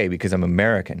anyway, because I'm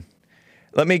American.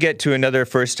 Let me get to another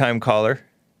first-time caller.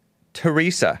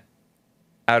 Teresa,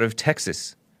 out of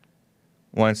Texas,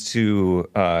 wants to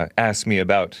ask me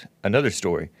about another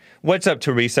story. What's up,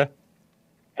 Teresa?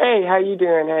 Hey, how you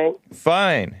doing, Hank?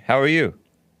 Fine. How are you?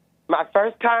 My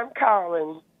first time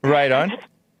calling. Right on.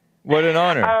 What an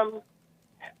honor.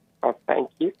 Oh, thank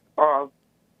you.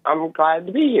 I'm glad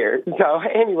to be here. So,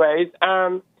 anyways,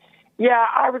 yeah,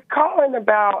 I was calling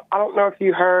about, I don't know if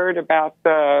you heard about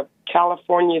the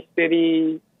California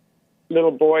City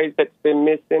little boys that's been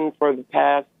missing for the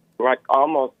past,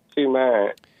 almost 2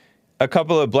 months. A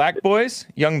couple of black boys?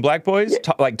 Young black boys?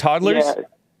 Like toddlers? Yes.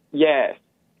 Yes.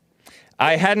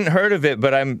 I hadn't heard of it,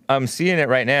 but I'm seeing it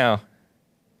right now.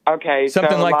 Okay.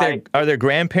 Something so like are their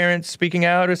grandparents speaking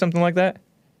out or something like that?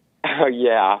 Oh,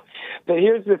 yeah. But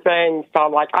here's the thing.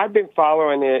 So, I've been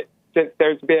following it since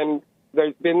there's been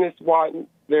this one,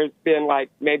 there's been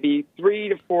maybe 3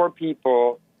 to 4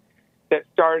 people that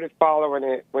started following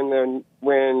it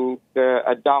when the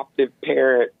adoptive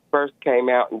parent first came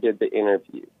out and did the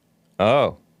interview.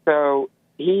 Oh. So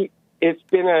it's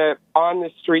been a on the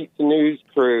streets news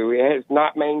crew. It is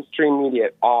not mainstream media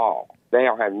at all. They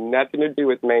don't have nothing to do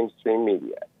with mainstream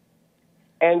media.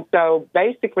 And so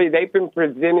basically they've been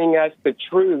presenting us the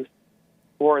truth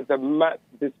for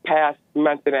this past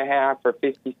month and a half or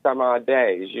 50 some odd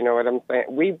days. You know what I'm saying?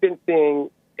 We've been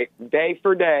seeing day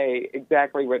for day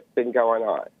exactly what's been going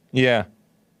on. Yeah.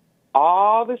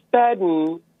 All of a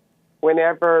sudden,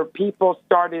 whenever people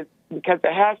started, because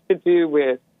it has to do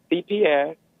with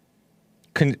CPS,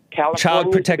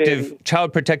 Child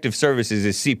Protective Services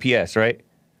is CPS, right?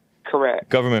 Correct.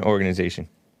 Government organization.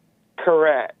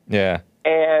 Correct. Yeah.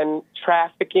 And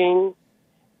trafficking,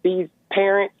 these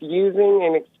parents using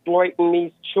and exploiting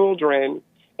these children,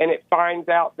 and it finds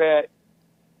out that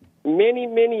many,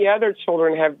 many other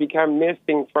children have become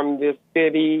missing from this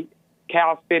city,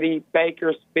 Cal City,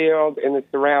 Bakersfield, and the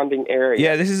surrounding area.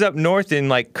 Yeah, this is up north in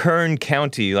Kern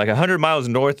County, 100 miles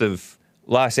north of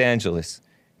Los Angeles.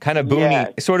 Kind of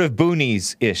boony, sort of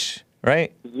boonies-ish,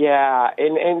 right? Yeah,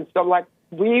 and so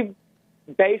we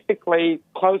basically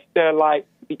close to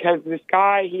because this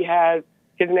guy,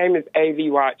 his name is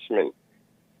A.V. Watchman,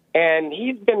 and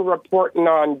he's been reporting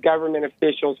on government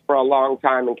officials for a long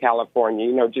time in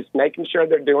California, just making sure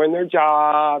they're doing their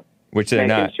job. Which they're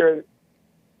not.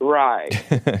 Right.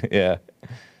 Yeah.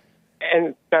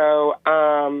 And so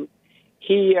but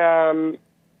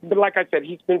like I said,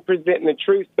 he's been presenting the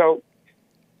truth. So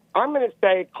I'm going to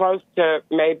say close to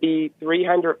maybe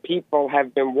 300 people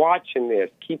have been watching this,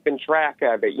 keeping track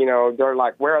of it. They're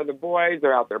like, where are the boys?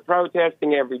 They're out there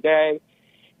protesting every day.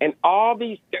 And all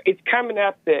these, it's coming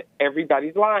up that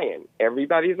everybody's lying.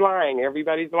 Everybody's lying.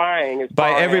 Everybody's lying.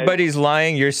 By everybody's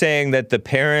lying, you're saying that the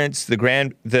parents,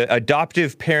 the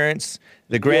adoptive parents,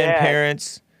 the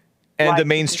grandparents, and the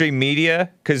mainstream media?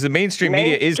 Because the mainstream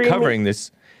media is covering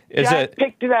this.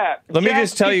 Picked it up. Let me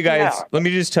just tell you guys.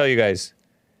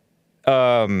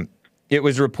 It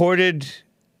was reported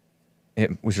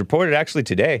actually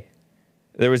today.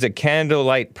 There was a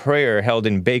candlelight prayer held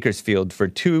in Bakersfield for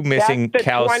 2 missing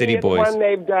Cal City boys. That's the 20th one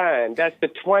they've done. That's the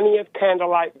 20th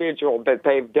candlelight vigil that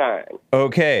they've done.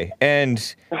 Okay,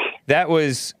 and that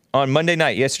was on Monday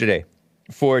night, yesterday,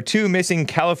 for 2 missing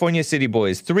California City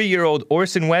boys. 3-year-old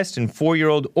Orson West and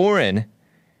 4-year-old Oren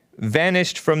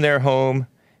vanished from their home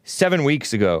 7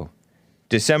 weeks ago.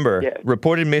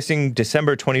 Reported missing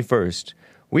December 21st.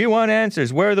 We want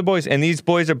answers. Where are the boys? And these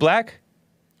boys are black?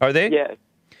 Are they? Yes.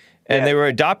 And they were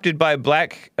adopted by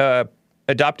black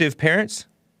adoptive parents?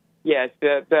 Yes.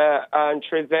 The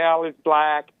Trezell is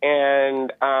black,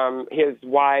 and his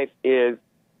wife is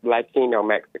Latino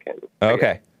Mexican.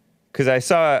 Okay. Because I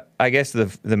saw, I guess,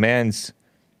 the man's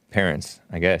parents,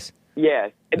 I guess.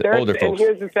 Yes. The older folks. And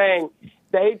here's the thing.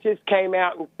 They just came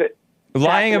out and said...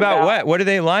 Lying about what? What are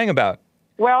they lying about?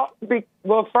 Well,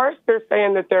 first they're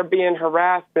saying that they're being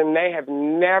harassed, and they have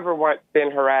never once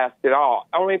been harassed at all.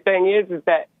 Only thing is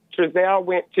that Trezell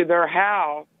went to their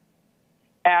house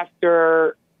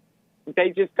after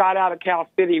they just got out of Cal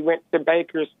City, went to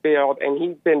Bakersfield, and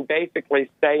he's been basically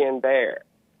staying there.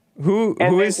 Who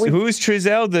is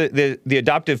Trezell, the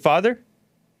adoptive father?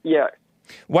 Yes.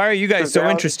 Why are you guys so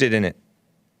Trezell, interested in it?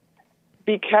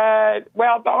 Because,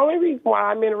 well, the only reason why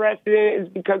I'm interested in it is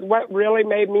because what really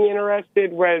made me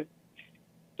interested was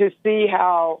to see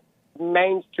how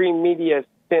mainstream media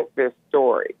sent this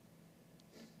story.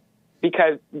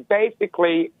 Because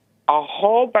basically, a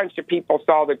whole bunch of people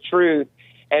saw the truth,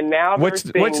 and now what's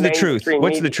the truth?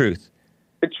 What's the truth?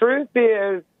 The truth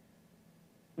is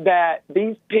that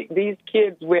these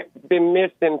kids been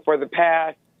missing for the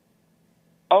past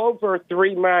over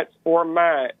 3 months, 4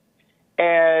 months,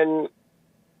 and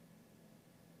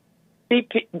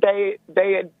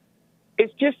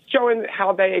it's just showing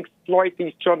how they exploit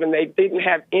these children. They didn't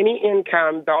have any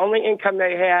income. The only income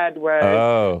they had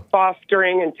was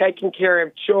fostering and taking care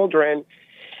of children.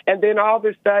 And then all of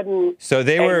a sudden, so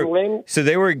they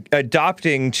were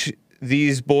adopting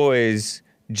these boys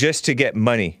just to get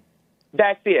money.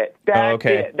 That's it. That's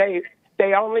it.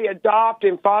 They only adopt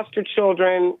and foster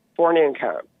children for an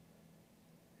income.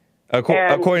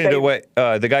 According to what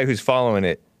the guy who's following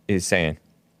it is saying.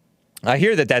 I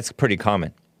hear that that's pretty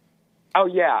common. Oh,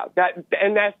 yeah. That's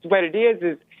what it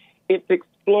is it's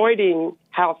exploiting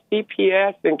how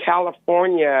CPS in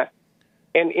California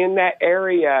and in that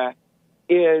area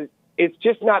it's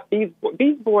just not, these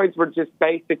boys were just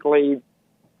basically,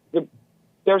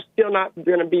 they're still not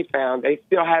going to be found. They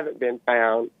still haven't been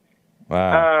found.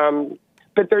 Wow.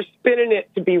 But they're spinning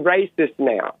it to be racist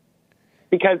now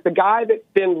because the guy that's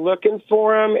been looking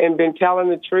for them and been telling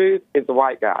the truth is a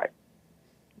white guy.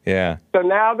 Yeah. So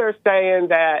now they're saying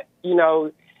that,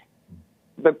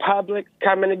 the public's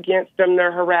coming against them,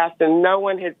 they're harassing. No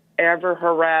one has ever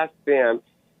harassed them.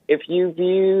 If you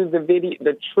view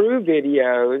the true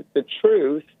videos, the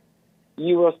truth,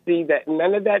 you will see that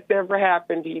none of that's ever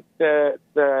happened. The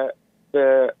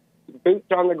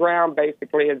boots on the ground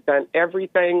basically has done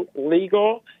everything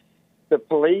legal. The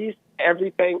police,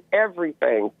 everything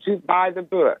to by the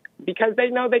book because they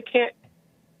know they can't,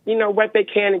 what they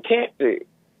can and can't do.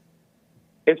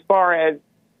 As far as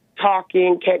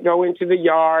talking, can't go into the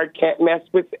yard, can't mess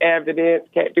with evidence,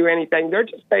 can't do anything. They're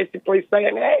just basically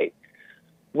saying, hey,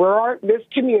 we're in this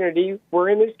community,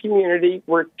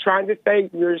 we're trying to say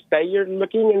you're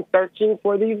looking and searching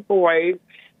for these boys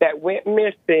that went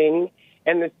missing,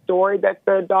 and the story that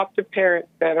the adoptive parents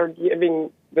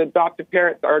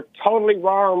are totally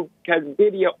wrong because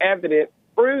video evidence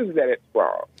proves that it's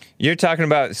wrong. You're talking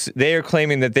about, they are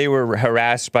claiming that they were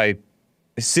harassed by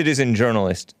this citizen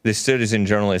journalist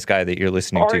guy that you're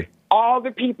listening to. All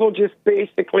the people just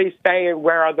basically saying,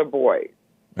 where are the boys?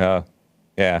 Oh,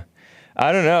 yeah.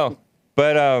 I don't know.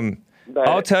 But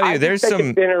I'll tell you, there's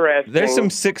some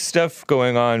sick stuff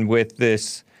going on with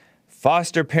this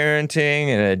foster parenting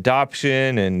and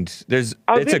adoption, and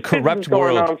it's a corrupt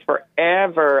world. This has been going on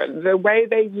forever. The way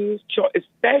they use children,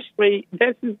 especially,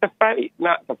 this is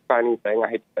not the funny thing, I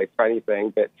hate to say funny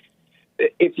thing, but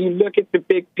if you look at the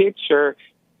big picture,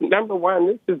 number one,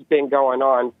 this has been going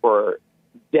on for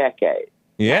decades.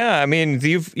 Yeah, I mean,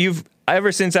 you've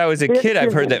ever since I was a kid,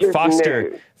 I've heard that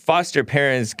foster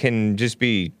parents can just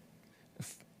be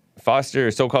foster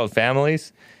so-called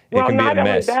families. It can be a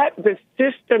mess. Well, not only that, the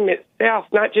system itself,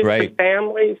 not just the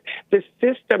families, the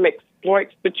system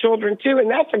exploits the children too, and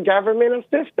that's a governmental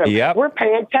system. Yep. We're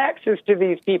paying taxes to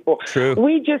these people. True.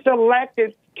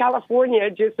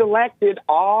 California just elected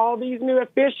all these new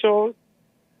officials.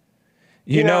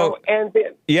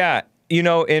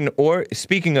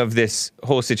 Speaking of this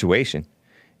whole situation,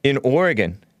 in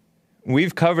Oregon,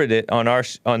 we've covered it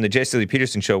on the Jesse Lee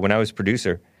Peterson show when I was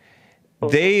producer.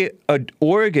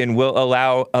 Oregon will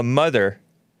allow a mother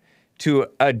to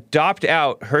adopt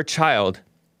out her child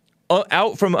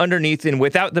out from underneath and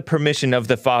without the permission of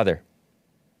the father,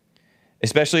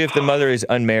 especially if the mother is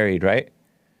unmarried, right?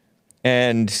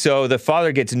 And so the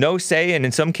father gets no say, and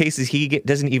in some cases he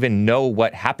doesn't even know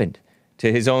what happened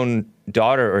to his own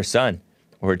daughter or son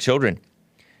or children.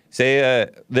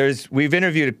 We've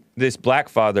interviewed this black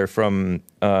father from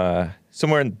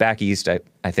somewhere back east, I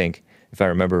think, if I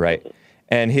remember right,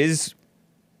 and his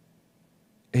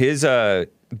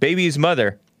baby's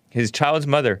mother, his child's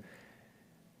mother,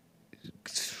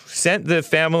 sent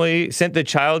the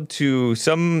child to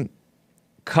some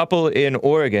couple in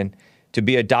Oregon to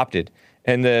be adopted.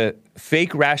 And the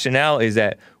fake rationale is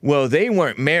that, well, they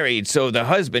weren't married, so the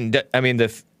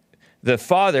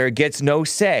father gets no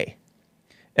say.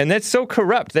 And that's so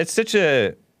corrupt. That's such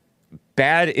a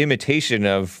bad imitation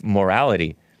of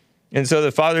morality. And so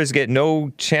the fathers get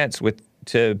no chance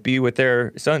to be with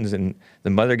their sons, and the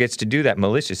mother gets to do that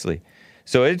maliciously.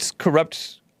 So it's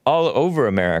corrupt all over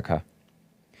America.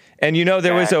 And you know,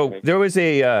 there was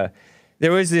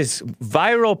this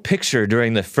viral picture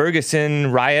during the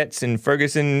Ferguson riots and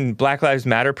Ferguson Black Lives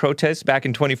Matter protests back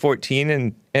in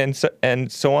 2014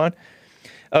 and so on,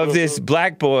 of this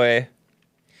black boy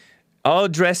all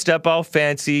dressed up, all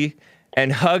fancy,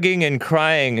 and hugging and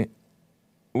crying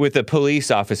with a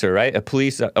police officer, right?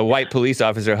 A white police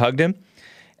officer hugged him.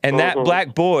 And that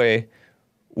black boy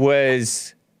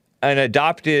was an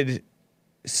adopted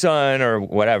son or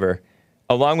whatever,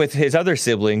 along with his other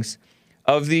siblings,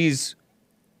 of these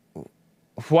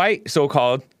white,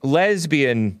 so-called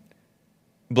lesbian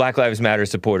Black Lives Matter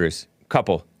supporters,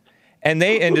 couple. And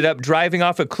they ended up driving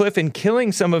off a cliff and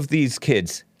killing some of these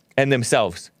kids and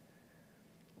themselves.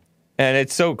 And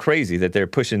it's so crazy that they're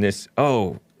pushing this,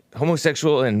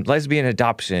 homosexual and lesbian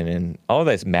adoption and all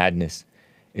this madness.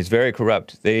 It's very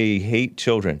corrupt. They hate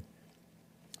children,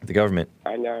 the government.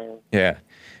 I know. Yeah.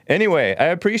 Anyway, I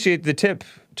appreciate the tip,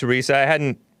 Teresa. I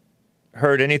hadn't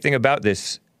heard anything about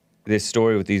this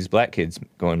story with these black kids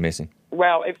going missing.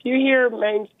 Well, if you hear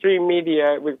mainstream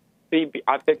media,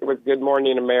 I think it was Good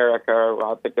Morning America, or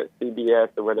I think it's CBS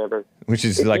or whatever. Which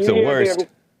is like the worst.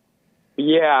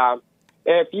 Yeah.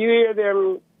 If you hear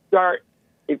them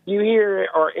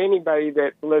or anybody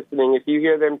that's listening, if you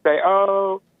hear them say,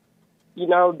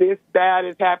 this bad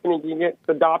is happening against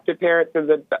adoptive parents,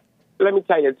 let me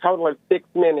tell you, a total of 6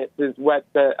 minutes is what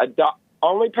the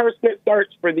only person that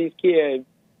searched for these kids,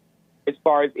 as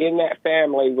far as in that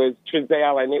family, was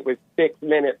Trezell, and it was 6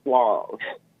 minutes long.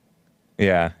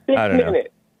 Yeah, 6 I don't know.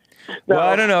 minutes. Well,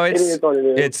 I don't know. It is what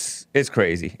it is. It's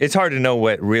crazy. It's hard to know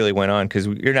what really went on because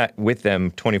you're not with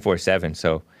them 24/7.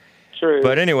 So, true.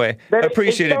 But anyway, I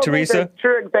appreciate it, Teresa. It's a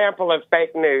true example of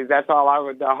fake news. That's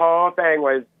all the whole thing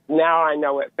was. Now I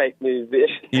know what fake news is.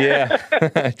 Yeah,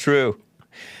 true.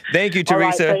 Thank you,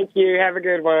 Teresa. All right, thank you. Have a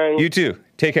good one. You too.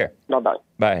 Take care. Bye-bye.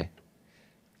 Bye.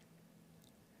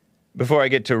 Before I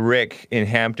get to Rick in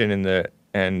Hampton and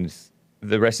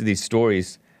the rest of these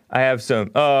stories, I have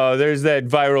some. Oh, there's that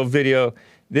viral video.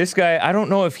 This guy, I don't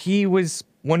know if he was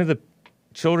one of the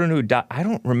children who died. I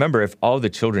don't remember if all the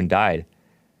children died.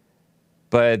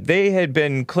 But they had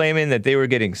been claiming that they were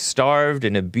getting starved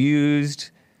and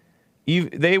abused.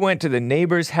 They went to the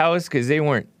neighbor's house because they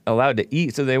weren't allowed to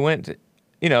eat. So they went to,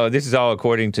 this is all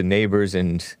according to neighbors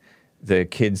and the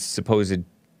kids' supposed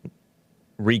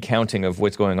recounting of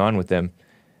what's going on with them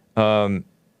from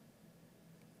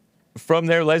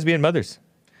their lesbian mothers.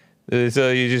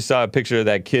 So you just saw a picture of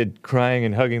that kid crying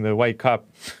and hugging the white cop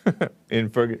in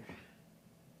Ferguson.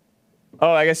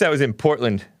 Oh, I guess that was in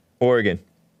Portland, Oregon.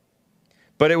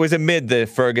 But it was amid the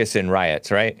Ferguson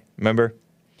riots, right? Remember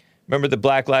the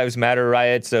Black Lives Matter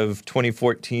riots of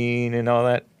 2014 and all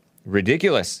that?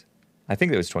 Ridiculous. I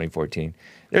think it was 2014.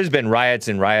 There's been riots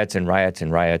and riots and riots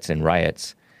and riots and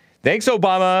riots. Thanks,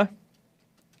 Obama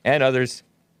and others.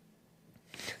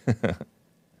 Yeah,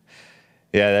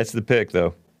 that's the pick,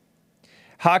 though.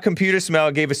 Hot Computer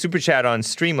Smell gave a super chat on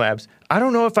Streamlabs. I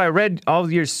don't know if I read all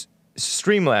of your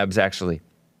Streamlabs, actually.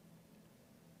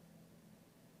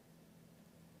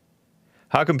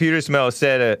 Hot Computer Smell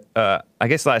said, I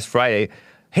guess last Friday,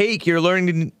 Hake, you're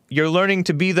learning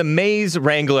to be the maze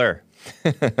wrangler.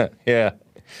 Yeah,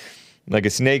 like a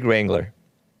snake wrangler.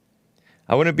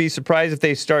 I wouldn't be surprised if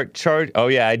they start charge. Oh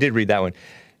yeah, I did read that one.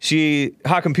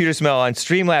 Hot Computer Smell on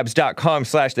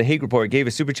streamlabs.com/The Hake Report gave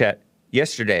a super chat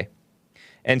yesterday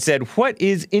and said, what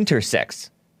is intersex?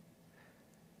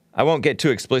 I won't get too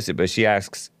explicit, but she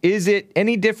asks, is it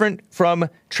any different from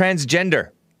transgender?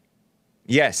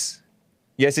 Yes.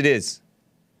 Yes, it is.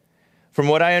 From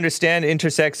what I understand,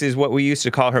 intersex is what we used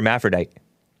to call hermaphrodite.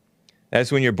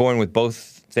 That's when you're born with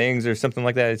both things or something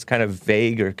like that. It's kind of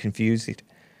vague or confused.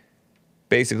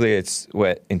 Basically, it's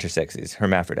what intersex is,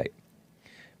 hermaphrodite.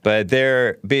 But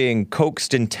they're being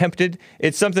coaxed and tempted.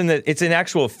 It's something it's an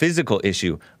actual physical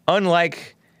issue.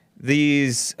 Unlike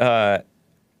these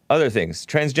other things.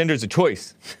 Transgender is a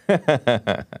choice.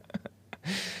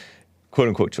 Quote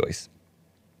unquote choice.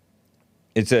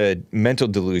 It's a mental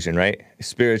delusion, right?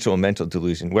 Spiritual mental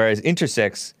delusion. Whereas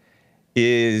intersex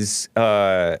is,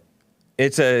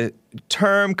 it's a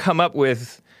term come up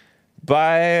with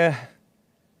by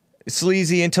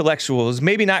sleazy intellectuals,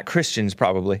 maybe not Christians,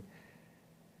 probably.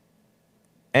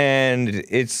 And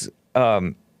it's,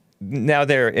 now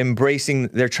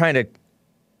they're trying to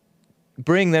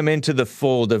bring them into the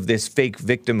fold of this fake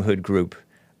victimhood group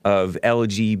of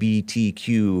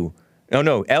LGBTQ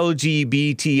No,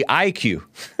 LGBTIQ.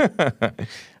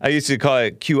 I used to call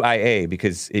it QIA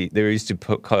because they used to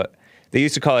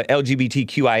call it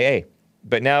LGBTQIA.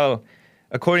 But now,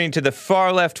 according to the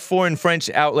far-left foreign French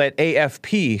outlet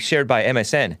AFP, shared by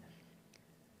MSN,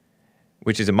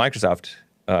 which is a Microsoft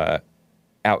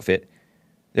outfit,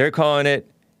 they're calling it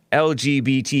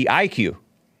LGBTIQ.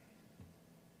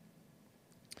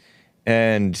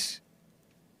 And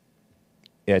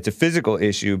yeah, it's a physical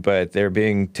issue, but they're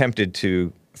being tempted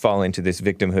to fall into this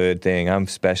victimhood thing. I'm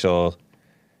special,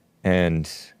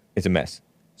 and it's a mess.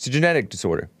 It's a genetic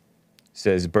disorder,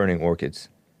 says Burning Orchids.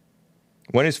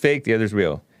 One is fake, the other is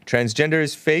real. Transgender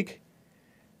is fake,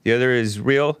 the other is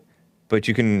real, but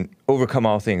you can overcome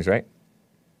all things, right?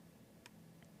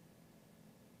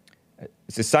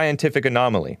 It's a scientific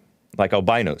anomaly, like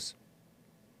albinos,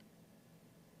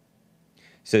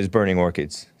 says Burning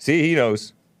Orchids. See, he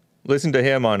knows. Listen to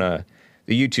him on the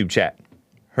YouTube chat.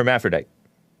 Hermaphrodite.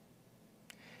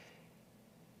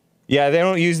 Yeah, they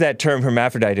don't use that term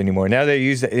hermaphrodite anymore. Now they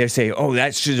use that. They say, oh,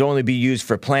 that should only be used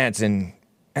for plants and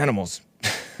animals.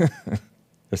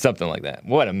 Or something like that.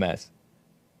 What a mess.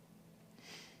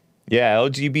 Yeah,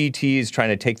 LGBT is trying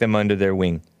to take them under their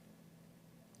wing.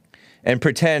 And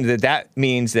pretend that that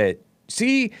means that,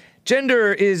 see,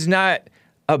 gender is not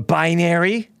a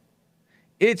binary.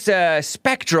 It's a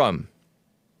spectrum.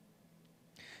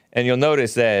 And you'll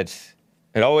notice that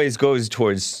it always goes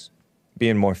towards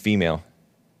being more female.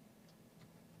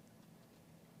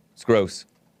 It's gross.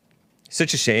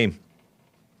 Such a shame.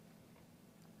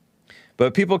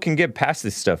 But people can get past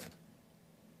this stuff.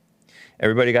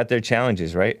 Everybody got their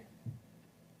challenges, right?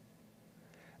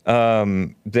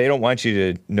 They don't want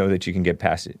you to know that you can get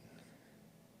past it.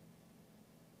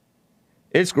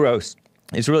 It's gross.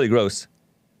 It's really gross.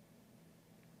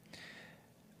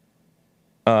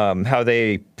 How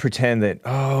they pretend that,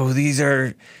 oh, these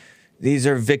are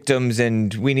victims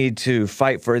and we need to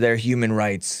fight for their human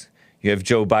rights. You have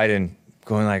Joe Biden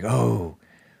going like, oh,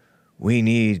 we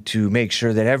need to make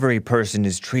sure that every person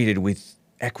is treated with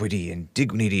equity and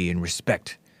dignity and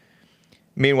respect.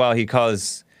 Meanwhile,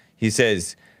 he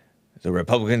says, the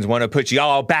Republicans want to put you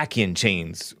all back in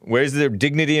chains. Where's their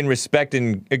dignity and respect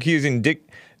in accusing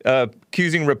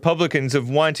Republicans of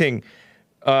wanting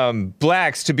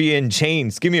blacks to be in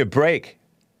chains? Give me a break.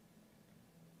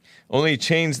 Only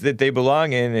chains that they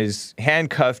belong in is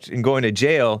handcuffed and going to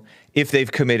jail if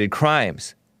they've committed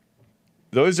crimes.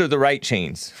 Those are the right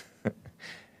chains.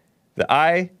 The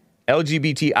I,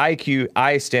 LGBTIQ,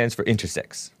 I stands for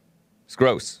intersex. It's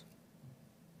gross.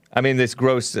 I mean, this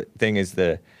gross thing is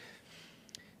the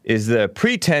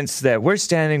pretense that we're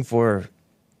standing for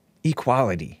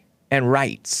equality and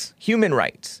rights, human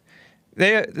rights.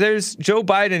 There's Joe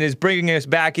Biden is bringing us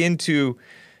back into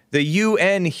the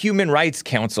UN Human Rights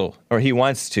Council, or he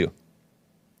wants to.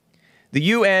 The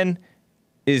UN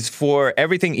is for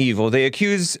everything evil. They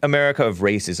accuse America of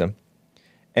racism,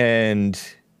 and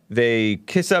they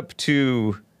kiss up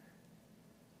to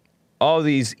all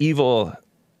these evil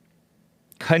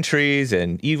countries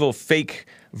and evil fake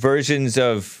versions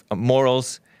of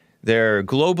morals. They're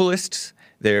globalists.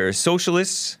 They're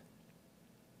socialists.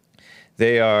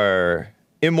 They are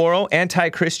immoral,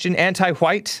 anti-Christian,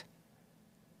 anti-white.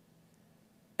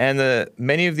 And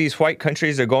many of these white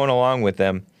countries are going along with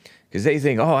them because they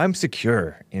think, oh, I'm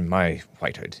secure in my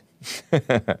whitehood.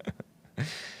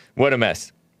 What a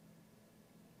mess.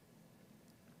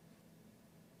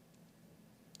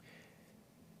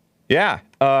 Yeah.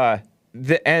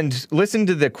 And listen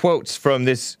to the quotes from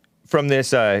this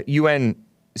UN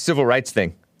civil rights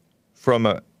thing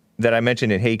that I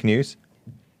mentioned in Hake News.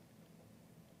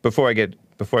 Before I go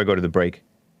to the break.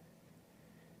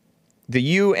 The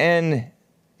UN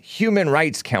Human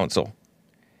Rights Council.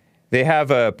 They have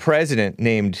a president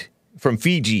named from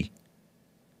Fiji.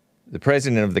 The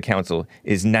president of the council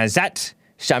is Nazat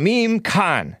Shamim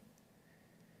Khan.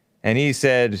 And he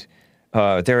said,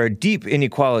 there are deep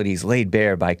inequalities laid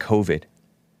bare by COVID.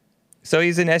 So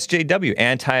he's an SJW,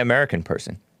 anti-American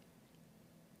person.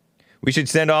 We should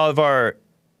send all of our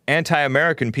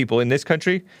anti-American people in this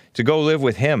country to go live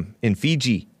with him in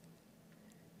Fiji.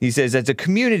 He says, as a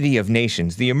community of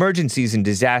nations, the emergencies and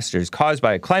disasters caused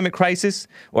by a climate crisis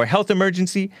or health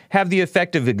emergency have the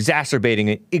effect of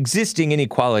exacerbating existing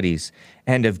inequalities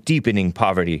and of deepening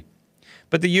poverty.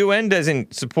 But the UN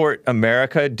doesn't support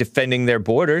America defending their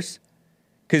borders,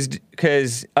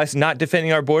 because us not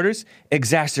defending our borders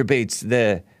exacerbates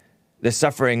the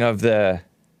suffering of the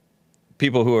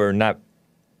people who are not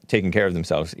taking care of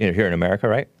themselves here in America,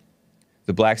 right?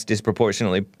 The blacks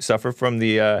disproportionately suffer from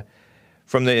the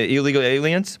illegal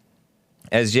aliens,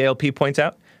 as JLP points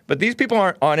out. But these people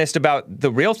aren't honest about the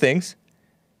real things.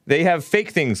 They have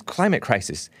fake things, climate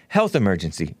crisis, health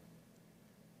emergency,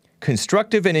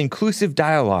 constructive and inclusive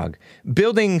dialogue,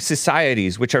 building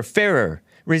societies which are fairer,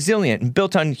 resilient, and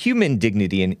built on human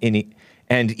dignity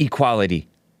and equality.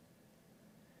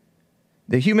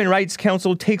 The Human Rights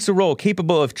Council takes a role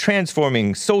capable of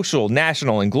transforming social,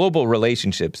 national, and global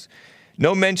relationships.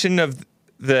 No mention of,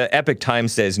 the Epoch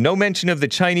Times says, no mention of the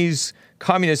Chinese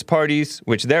Communist parties,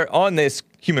 which they're on this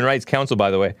Human Rights Council,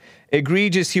 by the way,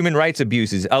 egregious human rights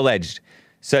abuses alleged,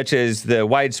 such as the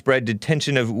widespread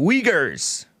detention of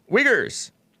Uyghurs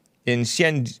in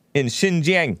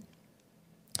Xinjiang,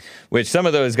 which some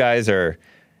of those guys are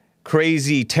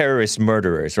crazy terrorist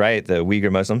murderers, right? The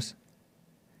Uyghur Muslims.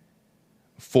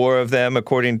 4 of them,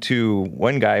 according to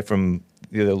one guy from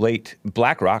the late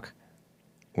BlackRock,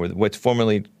 or what's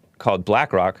formerly called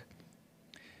BlackRock,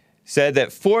 said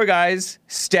that 4 guys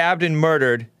stabbed and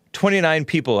murdered 29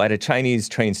 people at a Chinese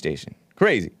train station.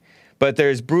 Crazy. But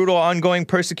there's brutal ongoing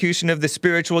persecution of the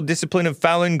spiritual discipline of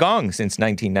Falun Gong since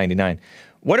 1999.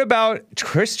 What about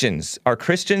Christians? Are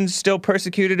Christians still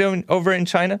persecuted over in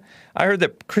China? I heard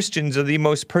that Christians are the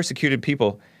most persecuted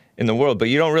people in the world, but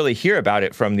you don't really hear about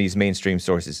it from these mainstream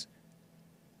sources.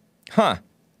 Huh.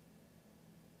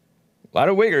 A lot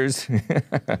of Uyghurs.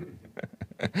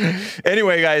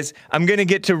 Anyway, guys, I'm going to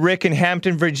get to Rick in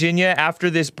Hampton, Virginia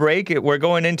after this break. We're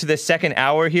going into the second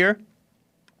hour here.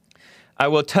 I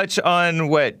will touch on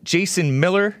what Jason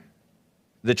Miller,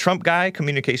 the Trump guy,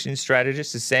 communications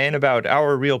strategist, is saying about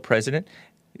our real president.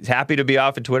 He's happy to be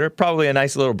off of Twitter. Probably a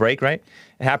nice little break, right?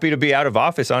 Happy to be out of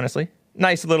office, honestly.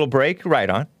 Nice little break, right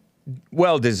on.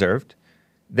 Well deserved.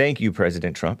 Thank you,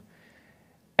 President Trump.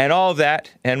 And all of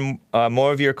that and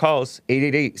more of your calls,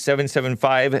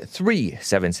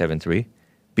 888-775-3773.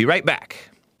 Be right back.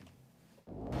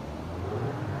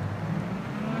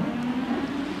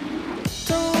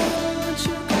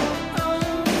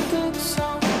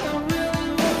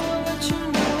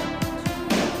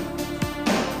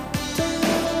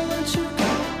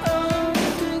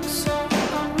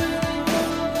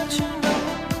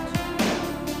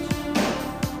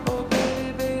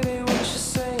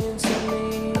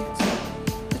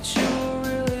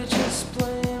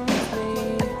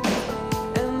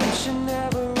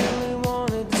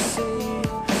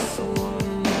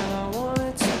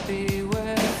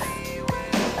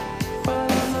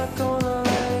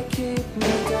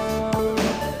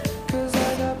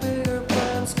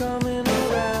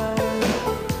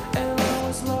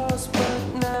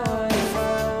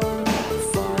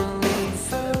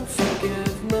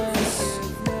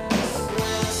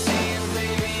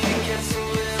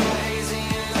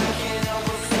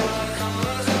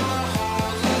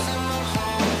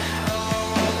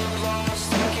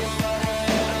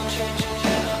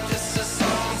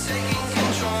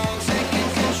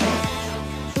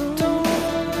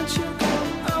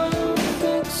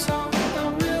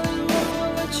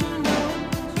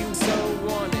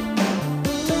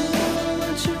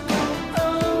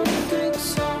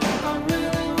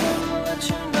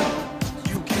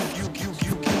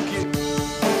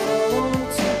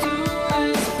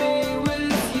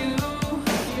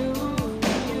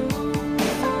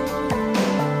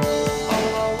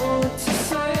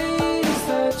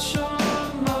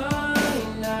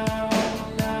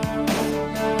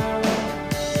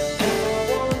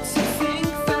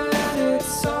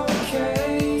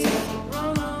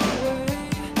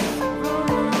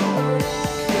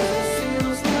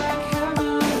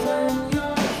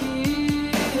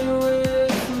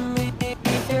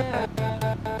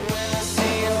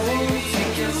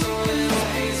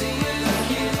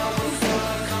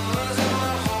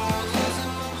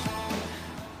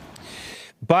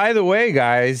 By the way,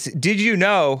 guys, did you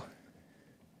know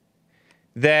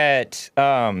that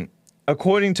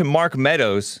according to Mark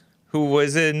Meadows, who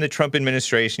was in the Trump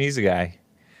administration, he's a guy,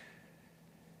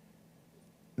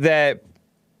 that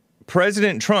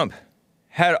President Trump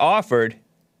had offered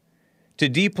to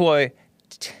deploy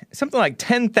something like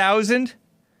 10,000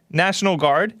 National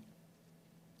Guard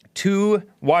to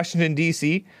Washington,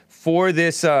 D.C. for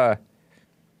this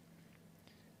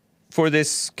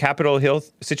Capitol Hill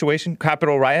situation,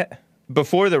 Capitol riot.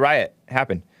 Before the riot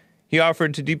happened, he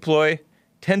offered to deploy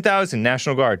 10,000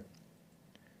 National Guard.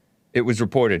 It was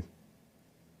reported.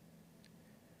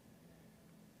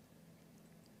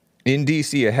 In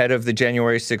D.C. ahead of the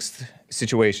January 6th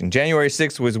situation. January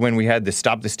 6th was when we had the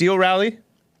Stop the Steal rally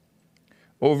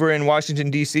over in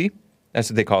Washington, D.C. That's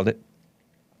what they called it.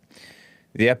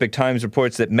 The Epoch Times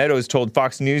reports that Meadows told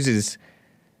Fox News'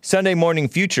 Sunday Morning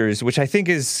Futures, which I think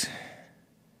is,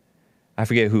 I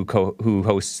forget who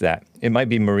hosts that. It might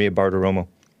be Maria Bartiromo.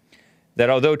 that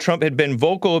although Trump had been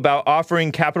vocal about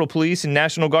offering Capitol Police and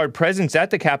National Guard presence at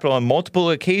the Capitol on multiple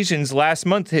occasions last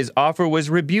month, his offer was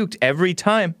rebuked every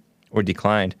time or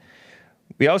declined.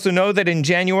 We also know that in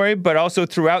January, but also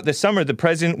throughout the summer, the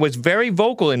president was very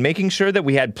vocal in making sure that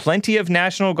we had plenty of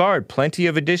National Guard, plenty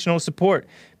of additional support,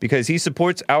 because he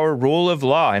supports our rule of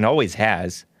law and always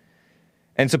has,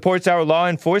 and supports our law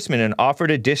enforcement and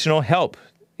offered additional help.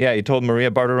 Yeah, he told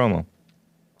Maria Bartiromo.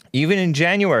 Even in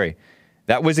January,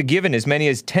 that was a given. As many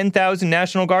as 10,000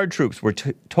 National Guard troops were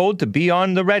told to be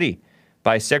on the ready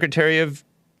by the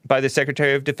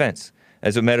Secretary of Defense,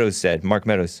 as what Meadows said, Mark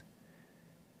Meadows.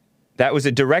 That was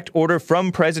a direct order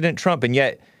from President Trump, and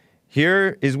yet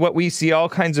here is what we see: all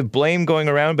kinds of blame going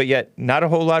around, but yet not a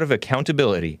whole lot of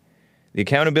accountability. The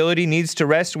accountability needs to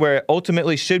rest where it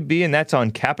ultimately should be, and that's on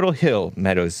Capitol Hill,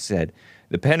 Meadows said.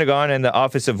 The Pentagon and the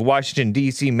Office of Washington,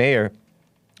 D.C. Mayor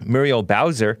Muriel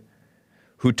Bowser,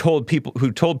 who told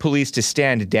police to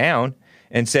stand down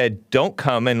and said, don't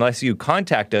come unless you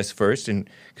contact us first, and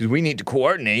because we need to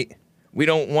coordinate. We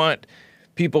don't want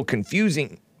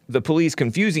the police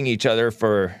confusing each other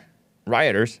for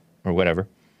rioters or whatever,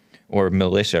 or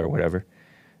militia or whatever.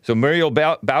 So Muriel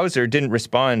Bowser didn't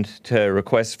respond to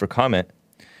requests for comment,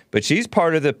 but she's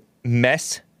part of the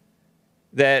mess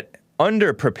that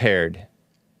underprepared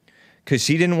because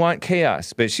she didn't want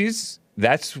chaos. But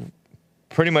that's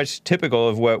pretty much typical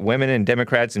of what women and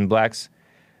Democrats and blacks,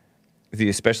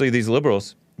 especially these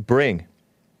liberals, bring.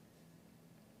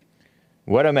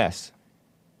 What a mess.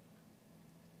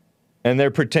 And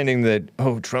they're pretending that,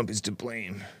 oh, Trump is to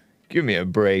blame. Give me a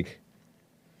break.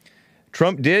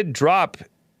 Trump did drop,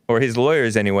 or his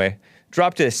lawyers anyway,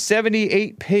 dropped a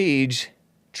 78-page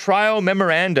trial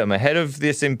memorandum ahead of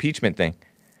this impeachment thing.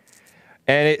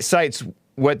 And it cites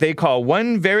what they call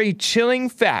one very chilling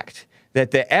fact,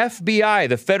 that the FBI,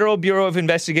 the Federal Bureau of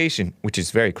Investigation, which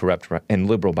is very corrupt and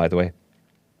liberal, by the way,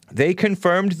 they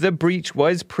confirmed the breach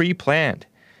was pre-planned.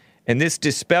 And this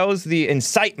dispels the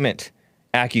incitement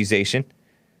accusation.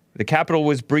 The Capitol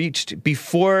was breached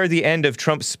before the end of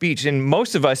Trump's speech, and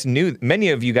many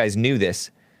of you guys knew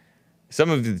this. Some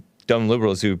of the dumb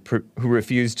liberals who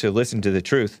refuse to listen to the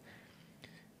truth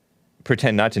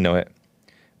pretend not to know it.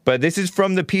 But this is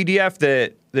from the PDF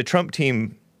that the Trump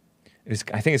team,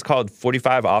 I think it's called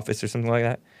 45 Office or something like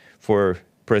that, for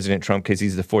President Trump, because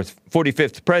he's the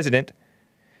 45th president.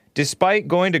 Despite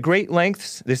going to great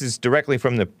lengths, this is directly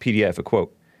from the PDF, a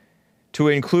quote, to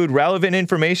include relevant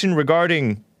information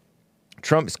regarding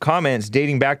Trump's comments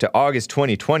dating back to August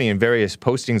 2020 and various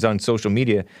postings on social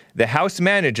media, the House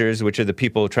managers, which are the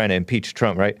people trying to impeach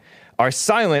Trump, right, are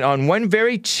silent on one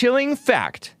very chilling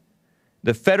fact.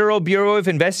 The Federal Bureau of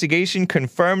Investigation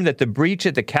confirmed that the breach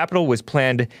at the Capitol was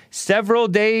planned several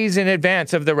days in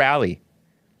advance of the rally,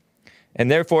 and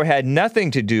therefore had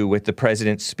nothing to do with the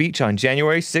president's speech on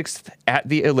January 6th at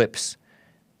the Ellipse.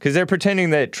 Because they're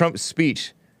pretending that Trump's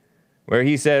speech, where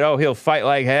he said, oh, he'll fight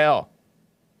like hell,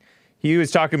 he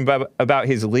was talking about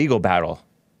his legal battle.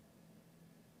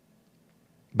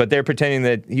 But they're pretending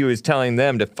that he was telling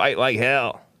them to fight like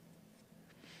hell.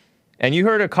 And you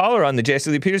heard a caller on the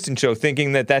Jesse Lee Peterson show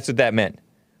thinking that that's what that meant.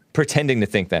 Pretending to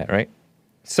think that, right?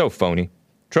 So phony.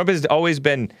 Trump has always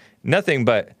been nothing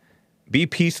but be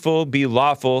peaceful, be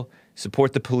lawful,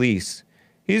 support the police.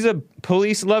 He's a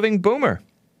police-loving boomer.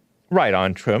 Right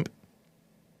on, Trump.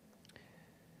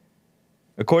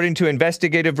 According to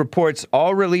investigative reports,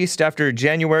 all released after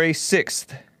January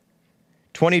 6th,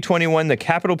 2021, the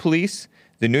Capitol Police,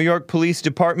 the New York Police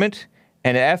Department,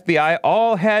 and the FBI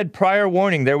all had prior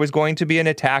warning there was going to be an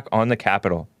attack on the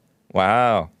Capitol.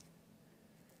 Wow.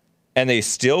 And they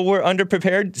still were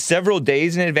underprepared several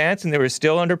days in advance, and they were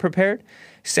still underprepared?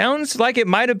 Sounds like it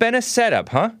might have been a setup,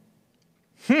 huh?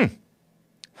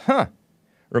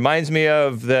 Reminds me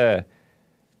of the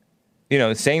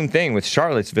same thing with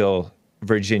Charlottesville,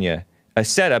 Virginia. A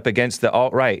setup against the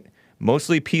alt-right.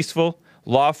 Mostly peaceful,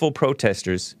 lawful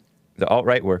protesters. The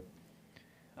alt-right were.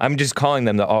 I'm just calling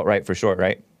them the alt-right for short,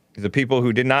 right? The people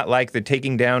who did not like the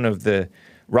taking down of the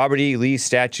Robert E. Lee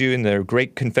statue and the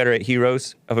great Confederate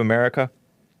heroes of America.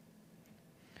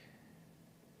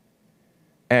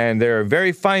 And there are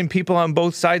very fine people on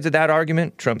both sides of that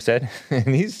argument, Trump said.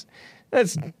 And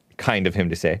that's kind of him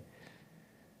to say.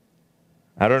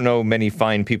 I don't know many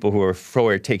fine people who are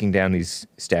for taking down these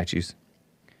statues.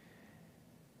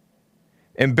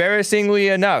 Embarrassingly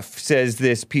enough, says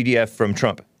this PDF from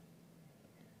Trump,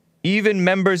 even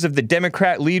members of the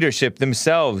Democrat leadership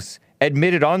themselves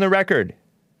admitted on the record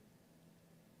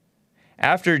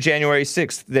after January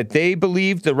 6th that they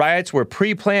believed the riots were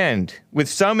pre-planned, with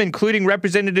some including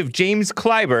Representative James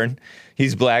Clyburn.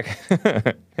 He's black.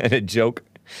 And a joke.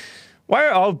 Why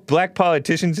are all black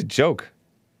politicians a joke?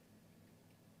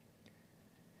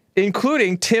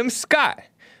 Including Tim Scott.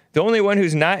 The only one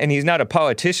who's not, and he's not a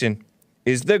politician,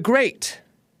 is the great.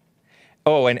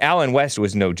 Oh, and Alan West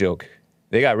was no joke.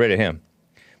 They got rid of him.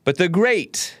 But the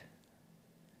great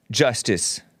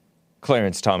Justice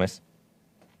Clarence Thomas.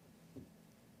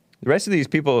 The rest of these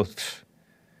people,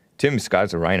 Tim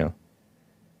Scott's a rhino.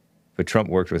 But Trump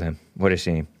worked with him. What a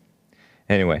shame.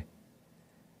 Anyway.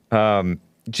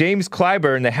 James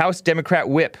Clyburn, the House Democrat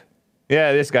whip.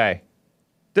 Yeah, this guy.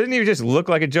 Doesn't he just look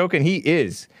like a joke? And he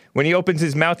is. When he opens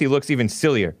his mouth, he looks even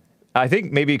sillier. I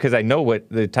think maybe because I know what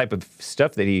the type of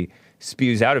stuff that he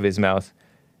spews out of his mouth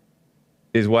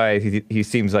is why he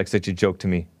seems like such a joke to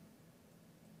me.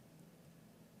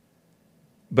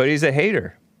 But he's a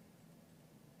hater.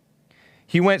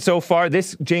 He went so far,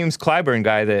 this James Clyburn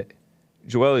guy that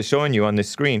Joel is showing you on this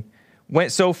screen,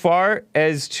 went so far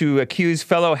as to accuse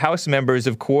fellow House members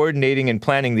of coordinating and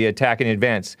planning the attack in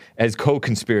advance as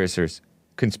co-conspirators.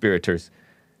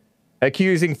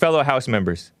 Accusing fellow House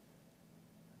members.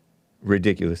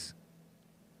 Ridiculous.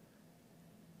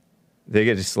 They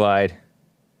get to slide.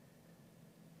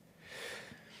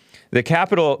 The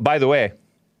Capitol, by the way,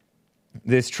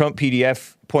 this Trump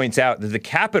PDF points out that the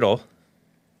Capitol,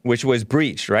 which was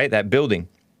breached, right, that building,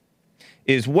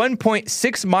 is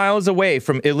 1.6 miles away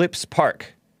from Ellipse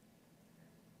Park,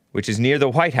 which is near the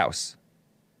White House.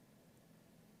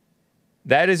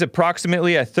 That is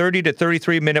approximately a 30 to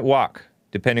 33-minute walk,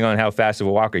 depending on how fast of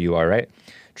a walker you are, right?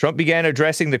 Trump began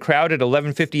addressing the crowd at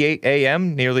 11:58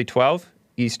 a.m., nearly 12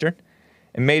 Eastern,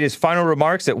 and made his final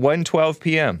remarks at 1:12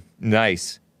 p.m.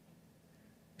 Nice.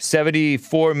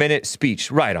 74-minute speech.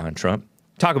 Right on, Trump.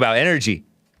 Talk about energy.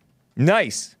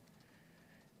 Nice.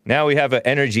 Now we have an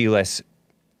energyless,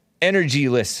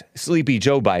 sleepy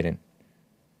Joe Biden.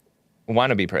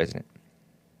 Wannabe president.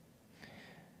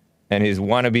 And his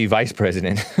wannabe vice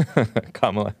president,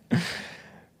 Kamala.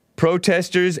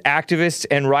 Protesters, activists,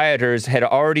 and rioters had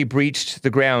already breached the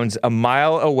grounds a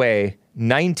mile away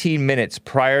 19 minutes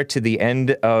prior to the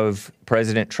end of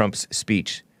President Trump's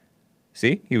speech.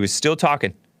 See? He was still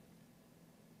talking.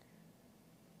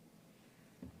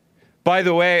 By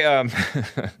the way,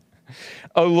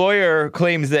 a lawyer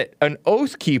claims that an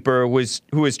oath keeper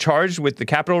who was charged with the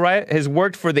Capitol riot has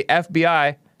worked for the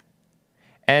FBI,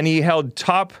 and he held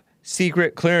top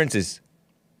secret clearances.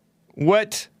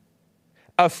 What?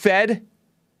 A Fed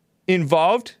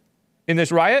involved in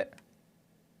this riot?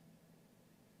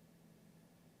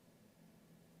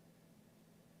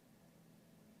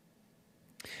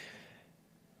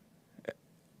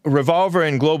 Revolver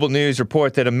and Global News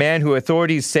report that a man who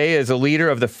authorities say is a leader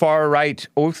of the far-right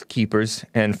Oath Keepers,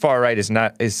 and far-right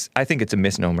I think it's a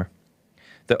misnomer.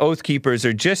 The Oath Keepers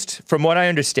are just, from what I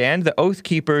understand, the Oath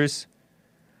Keepers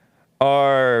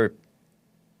are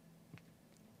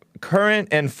current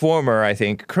and former, I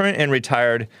think, current and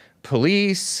retired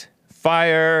police,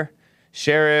 fire,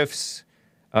 sheriffs,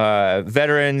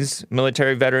 veterans,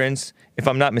 military veterans, if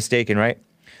I'm not mistaken, right?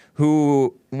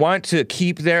 Who want to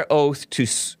keep their oath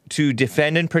to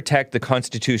defend and protect the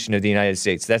Constitution of the United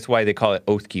States. That's why they call it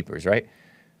Oath Keepers, right?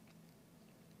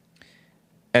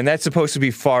 And that's supposed to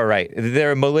be far right.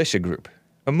 They're a militia group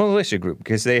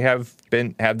because they have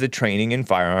the training in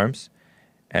firearms,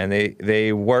 and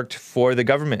they worked for the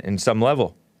government in some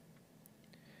level.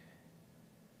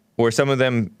 Or some of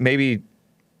them maybe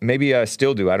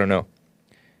still do, I don't know.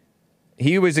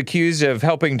 He was accused of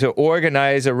helping to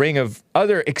organize a ring of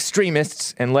other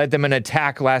extremists and led them an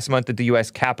attack last month at the U.S.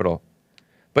 Capitol.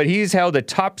 But he's held a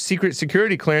top secret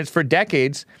security clearance for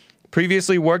decades,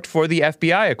 previously worked for the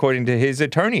FBI, according to his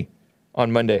attorney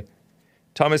on Monday,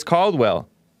 Thomas Caldwell.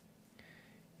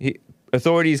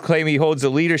 Authorities claim he holds a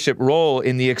leadership role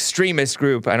in the extremist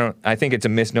group. I think it's a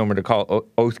misnomer to call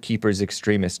Oath Keepers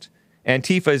extremist.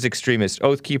 Antifa is extremist.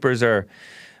 Oath Keepers are,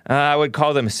 I would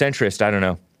call them centrist. I don't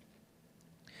know.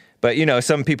 But, you know,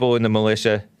 some people in the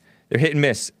militia, they're hit and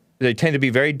miss. They tend to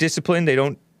be very disciplined. They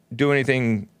don't do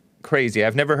anything crazy.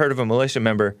 I've never heard of a militia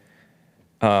member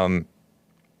doing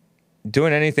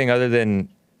anything other than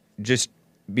just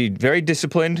be very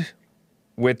disciplined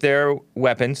with their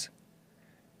weapons,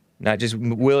 not just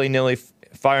willy-nilly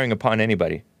firing upon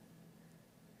anybody.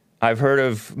 I've heard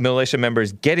of militia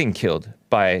members getting killed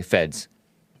by feds,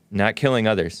 not killing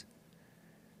others.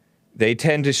 They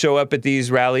tend to show up at these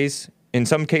rallies. In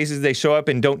some cases, they show up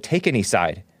and don't take any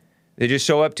side. They just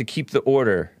show up to keep the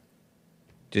order.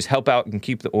 Just help out and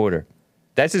keep the order.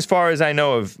 That's as far as I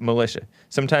know of militia.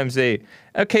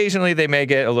 Occasionally they may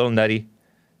get a little nutty.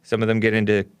 Some of them get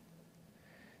into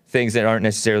things that aren't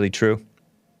necessarily true.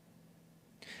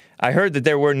 I heard that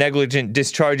there were negligent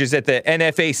discharges at the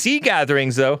NFAC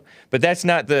gatherings, though, but that's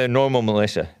not the normal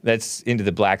militia. That's into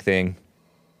the black thing.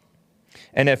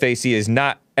 NFAC is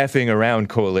not effing around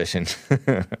coalition.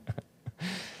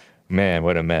 Man,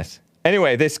 what a mess.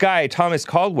 Anyway, this guy, Thomas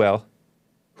Caldwell,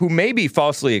 who may be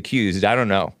falsely accused, I don't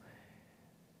know.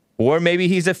 Or maybe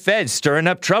he's a Fed stirring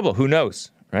up trouble. Who knows,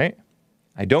 right?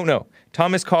 I don't know.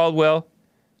 Thomas Caldwell,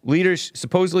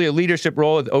 supposedly a leadership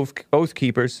role with Oath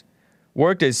Keepers,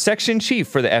 worked as section chief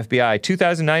for the FBI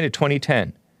 2009 to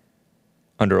 2010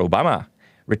 under Obama.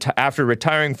 After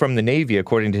retiring from the Navy,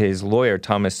 according to his lawyer,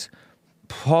 Thomas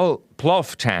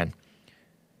Ploftan,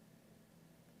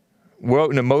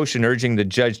 wrote a motion urging the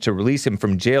judge to release him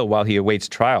from jail while he awaits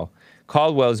trial.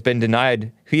 Caldwell has been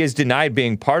denied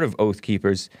being part of Oath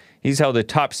Keepers. He's held a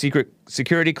top secret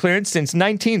security clearance since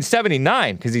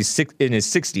 1979 because he's in his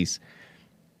 60s.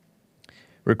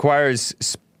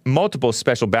 Requires multiple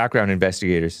special background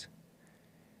investigators.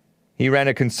 He ran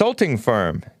a consulting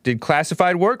firm, did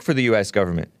classified work for the U.S.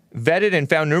 government, vetted and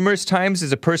found numerous times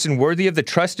as a person worthy of the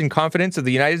trust and confidence of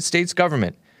the United States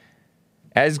government,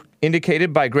 as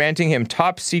indicated by granting him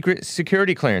top secret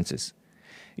security clearances.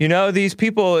 You know, these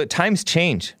people, times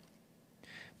change.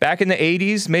 Back in the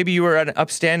 80s, maybe you were an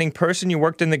upstanding person, you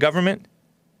worked in the government,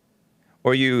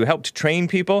 or you helped train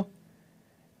people,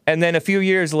 and then a few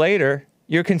years later,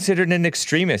 you're considered an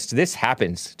extremist. This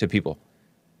happens to people.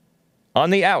 On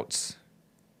the outs.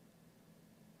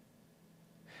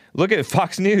 Look at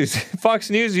Fox News. Fox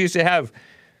News used to have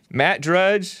Matt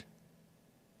Drudge,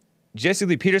 Jesse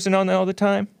Lee Peterson on there all the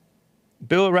time,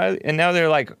 Bill O'Reilly, and now they're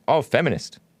like all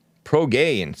feminist,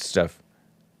 pro-gay and stuff.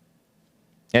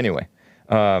 Anyway,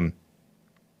 FBI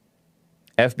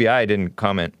didn't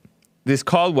comment. This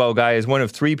Caldwell guy is one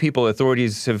of 3 people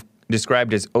authorities have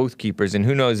described as Oath Keepers, and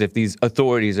who knows if these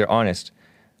authorities are honest.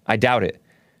 I doubt it.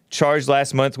 Charged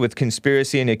last month with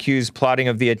conspiracy and accused plotting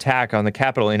of the attack on the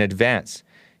Capitol in advance.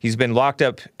 He's been locked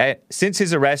up since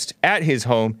his arrest at his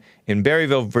home in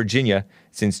Berryville, Virginia,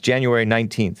 since January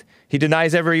 19th. He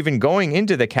denies ever even going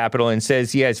into the Capitol and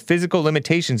says he has physical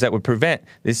limitations that would prevent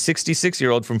this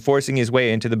 66-year-old from forcing his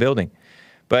way into the building.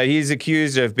 But he's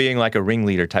accused of being like a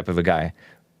ringleader type of a guy.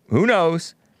 Who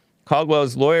knows?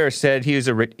 Caldwell's lawyer said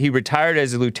he retired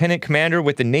as a lieutenant commander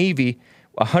with the Navy,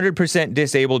 100%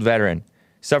 disabled veteran.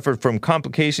 Suffered from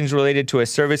complications related to a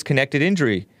service-connected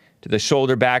injury to the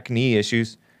shoulder, back, knee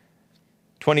issues.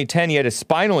 2010, he had a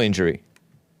spinal injury,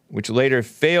 which later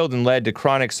failed and led to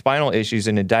chronic spinal issues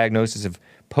and a diagnosis of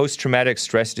post-traumatic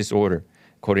stress disorder,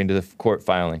 according to the court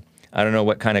filing. I don't know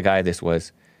what kind of guy this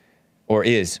was, or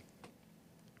is.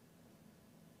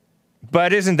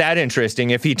 But isn't that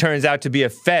interesting if he turns out to be a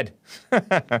Fed?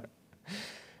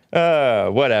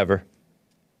 Whatever.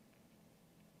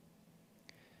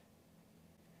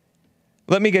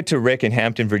 Let me get to Rick in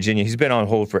Hampton, Virginia. He's been on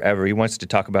hold forever. He wants to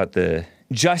talk about the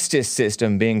justice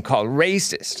system being called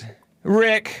racist.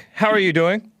 Rick, how are you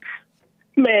doing?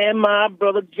 Man, my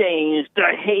brother James, the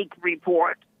Hake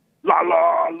Report. La,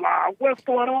 la, la. What's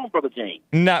going on, brother James?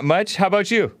 Not much. How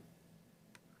about you?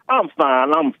 I'm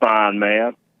fine,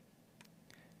 man.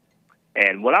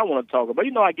 And what I want to talk about,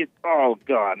 oh,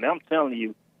 God, man, I'm telling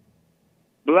you,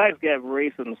 blacks get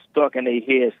racism stuck in their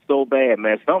heads so bad,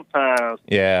 man. Sometimes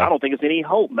I don't think it's any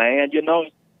hope, man, you know.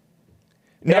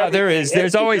 No, there is.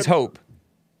 There's always hope.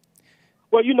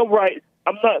 Well, right.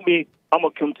 I'm going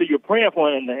to continue praying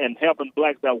for and helping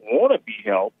blacks that want to be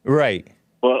helped. Right.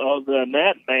 But other than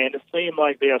that, man, it seems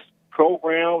like they're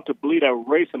programmed to believe that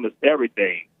racism is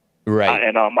everything.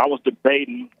 Right. I was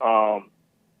debating,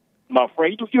 my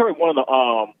friend, you heard one of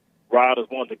the riders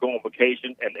wanted to go on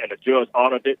vacation, and the judge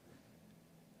honored it.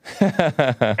 And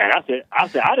I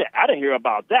said, I didn't hear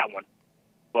about that one.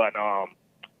 But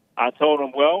I told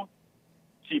him, well,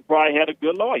 she probably had a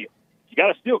good lawyer. You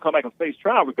got to still come back and face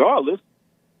trial regardless.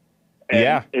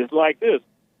 And it's like this.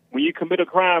 When you commit a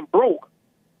crime broke,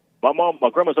 my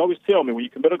grandma's always tell me, when you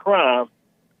commit a crime,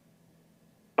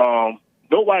 no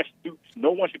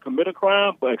one should commit a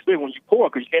crime, but especially when you're poor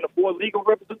because you can't afford legal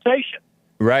representation.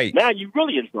 Right. Now you're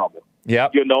really in trouble.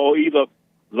 Yep. Either a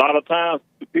lot of times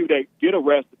the people that get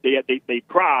arrested, they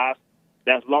prize.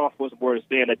 That's law enforcement word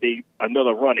saying that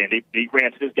another run-in. They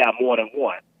ran to this guy more than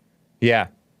one. Yeah.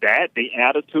 That, the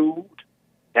attitude,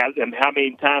 and how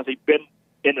many times they've been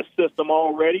in the system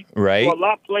already. Right. So a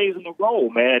lot plays in the role,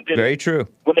 man. Then very true.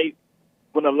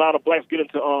 When a lot of blacks get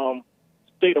into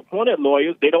state-appointed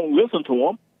lawyers, they don't listen to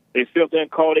them. They sit there and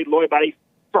call their lawyer by their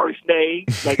first name.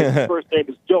 Like his first name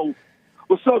is Joe.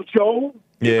 What's up, Joe?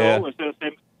 Instead of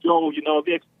saying Joe,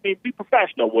 be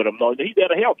professional with him. He's there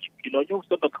to help you. You don't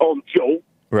sit there call him Joe.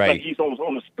 Right. Like he's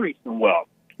on the streets and well.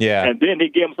 Yeah. And then they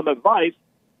gave him some advice.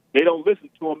 They don't listen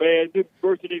to him, man. This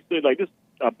person, they said, like, this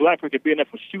black person being there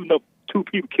for shooting up 2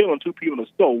 people, killing 2 people in the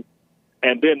store.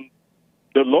 And then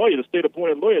the lawyer, the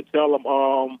state-appointed lawyer, tell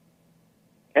him,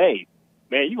 hey,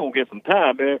 man, you going to get some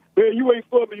time, man. Man, you ain't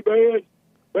for me, man.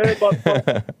 Man,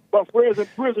 my friends in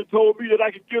prison told me that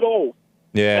I could get off.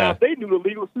 Yeah. Now, if they knew the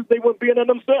legal system, they wouldn't be in it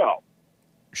themselves.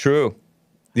 True.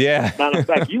 Yeah. Matter of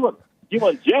fact, you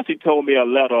and Jesse told me a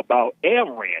letter about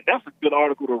Amran. That's a good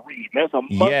article to read. That's a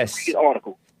must-read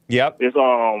article. Yep. It's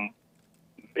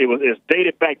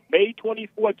dated back May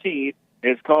 2014.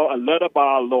 It's called A Letter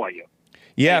by a Lawyer.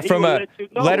 Yeah, from a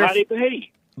letter, how they behave.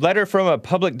 Letter from a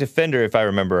public defender, if I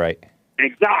remember right.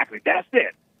 Exactly. That's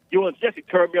it. You and Jesse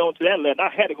turned me on to that letter. I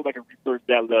had to go back and research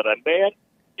that letter. And, man,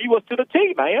 he was to the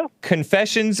T, man.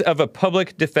 Confessions of a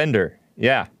Public Defender.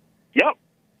 Yeah. Yep.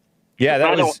 Yeah,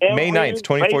 that was May 9th,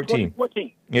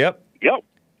 2014. Yep. Yep.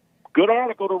 Good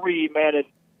article to read, man. And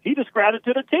he described it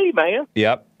to the T, man.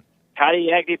 Yep. How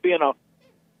they actually be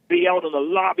out in the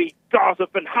lobby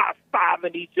gossiping,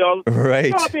 high-fiving each other. Right.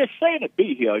 You gotta be ashamed to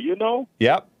be here, you know?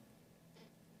 Yep.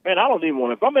 Man, I don't even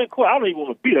want to, if I'm in court, I don't even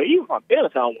want to be there. Even if I'm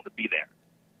innocent, I don't want to be there.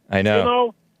 I know. You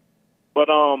know? But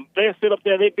they sit up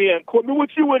there, they be in court. Man, what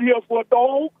you in here for,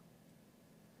 dog?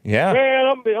 Yeah. Man,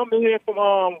 I'm in here from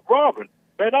robbing.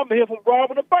 Man, I'm here from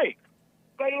robbing a bank.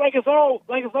 Like it's all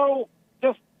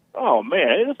just, oh,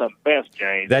 man, it's a mess,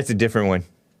 James. That's a different one.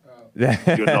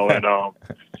 You know, and I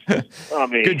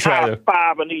mean, good try, though.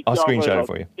 high-fiving each I'll other, screenshot it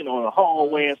for you. You know, in the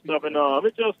hallway and stuff, and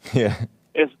it just, Yeah.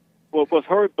 it's what's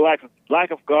hurt blacks,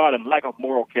 lack of God and lack of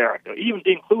moral character. Even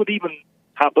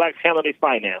how blacks handle their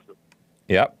finances.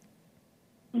 Yep.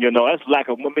 You know, that's lack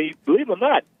of. I mean, believe it or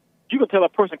not, you can tell a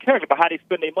person's character by how they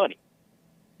spend their money.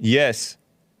 Yes.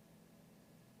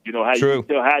 You know, how True. you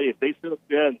can tell how if they sit up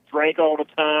there and drink all the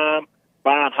time,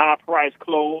 buying high-priced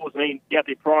clothes, and ain't got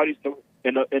their priorities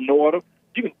in order.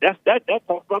 You can that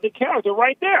talks about their character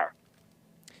right there.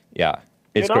 Yeah,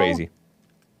 it's crazy.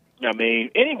 I mean,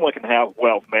 anyone can have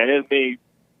wealth, man. I mean,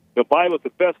 the Bible is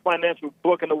the best financial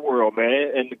book in the world,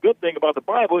 man. And the good thing about the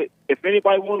Bible, if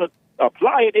anybody want to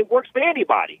apply it, it works for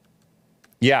anybody.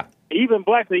 Yeah. Even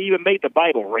blacks, they even made the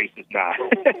Bible racist now.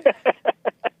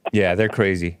 Yeah, they're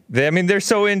crazy. They're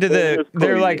so into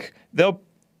they're like, they'll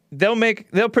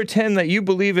pretend that you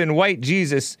believe in white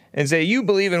Jesus and say, you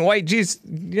believe in white Jesus.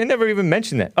 You never even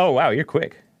mention that. Oh, wow, you're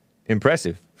quick.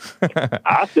 Impressive.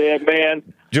 I said, man.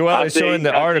 Joel is showing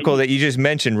the article that you just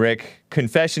mentioned, Rick.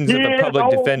 Confessions of a Public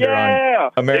Defender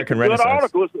on American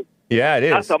Renaissance. Yeah, it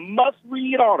is. That's a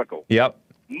must-read article. Yep.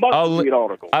 Must-read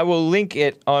article. I will link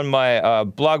it on my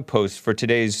blog post for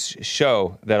today's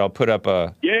show that I'll put up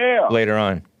later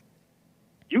on.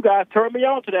 You guys turned me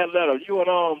on to that letter. You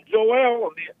and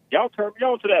Joel, y'all turned me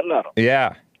on to that letter.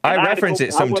 Yeah. I reference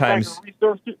it sometimes. I went back and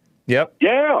researched it. Yep.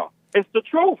 Yeah. It's the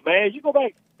truth, man. You go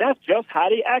back. That's just how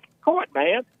they act in court,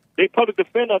 man. They public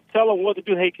defender tell them what to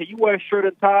do. Hey, can you wear a shirt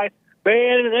and tie?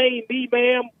 Man, it ain't me,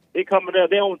 ma'am. They come in there,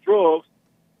 they on drugs.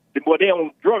 Boy, they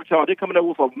on drug charge. They come in there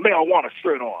with a marijuana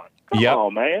shirt on. Come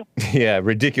on, man. Yeah,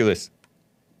 ridiculous.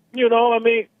 You know, I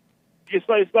mean, it's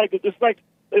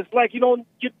like you know,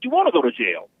 you want to go to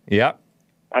jail. Yep.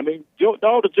 I mean,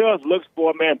 all the judge looks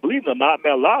for, man, believe it or not,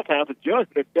 man, a lot of times the judge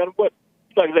has done what,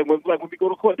 like when we go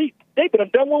to court, they've been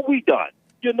done what we done.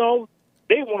 You know,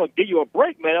 they want to give you a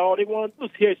break, man. All they want to do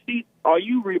is hear, see, are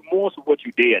you remorseful for what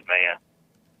you did, man?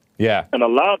 Yeah. And a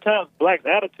lot of times, blacks'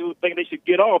 attitude think they should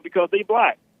get off because they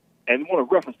black and want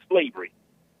to reference slavery.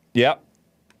 Yep.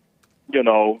 You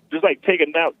know, just like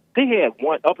taking down, they had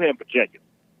one up here in Virginia.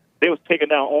 They was taking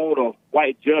down all the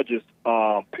white judges'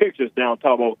 pictures down,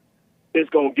 talking about it's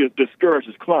going to discourage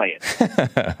his client.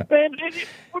 Man,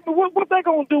 what that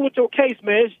going to do with your case,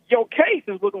 man? Your case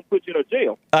is what's going to put you in a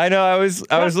jail. I know. I was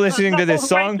listening to this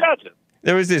song.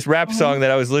 There was this rap song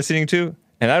that I was listening to,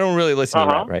 and I don't really listen to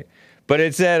rap, right? But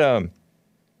it said,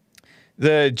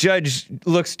 the judge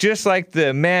looks just like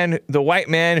the white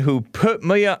man who put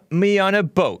me on a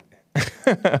boat,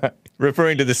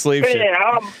 referring to the slave ship.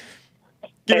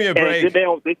 Give me a break.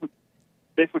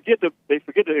 They forget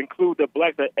to include the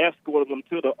blacks that escorted them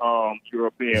to the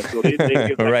Europeans. So they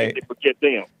right. They forget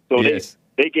them. So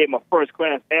they gave them a first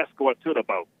class escort to the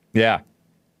boat. Yeah.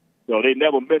 So they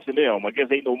never mentioned them. I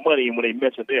guess ain't no money when they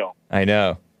mention them. I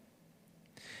know.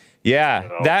 Yeah,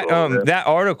 that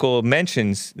article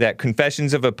mentions that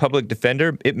Confessions of a Public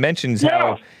Defender. It mentions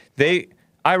how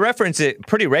I reference it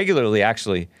pretty regularly,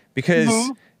 actually,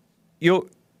 because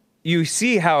you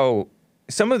see how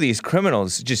some of these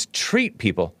criminals just treat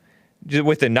people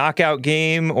with the knockout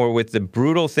game or with the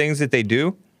brutal things that they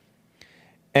do,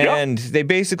 and they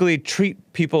basically treat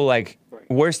people like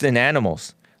worse than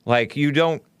animals. Like,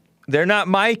 they're not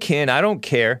my kin. I don't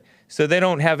care. So they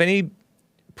don't have any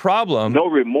problem. No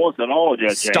remorse at all,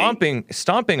 James.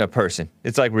 Stomping a person.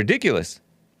 It's like ridiculous.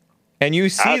 And you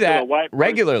see that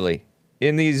regularly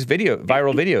in these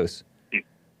viral videos.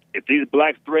 If these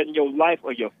blacks threaten your life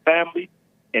or your family,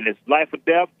 and it's life or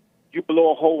death, you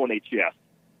blow a hole in their chest.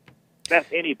 That's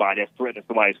anybody that's threatening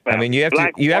somebody's family. I mean, you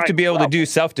have to be able to do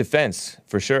self-defense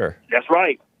for sure. That's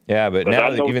right. Yeah, but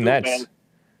now even that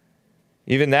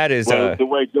is the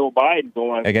way Joe Biden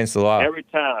going against the law every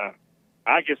time.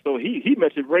 I guess so. He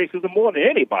mentioned racism more than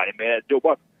anybody, man. Joe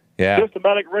Biden. Yeah.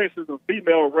 Systematic racism,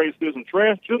 female racism,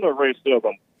 transgender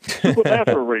racism,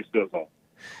 supernatural racism,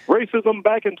 racism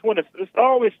back in 20. It's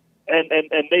always and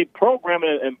they program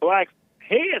it in blacks'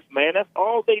 heads, man. That's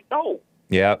all they know.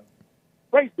 Yeah.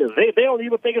 Racism. They don't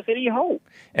even think it's any hope.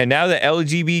 And now the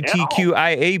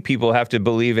LGBTQIA people have to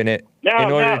believe in it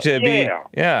in order to be.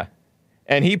 Yeah.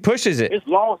 And he pushes it. It's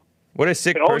lost. What a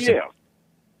sick person. Yeah.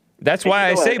 That's why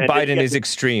I say Biden is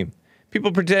extreme.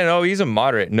 People pretend, he's a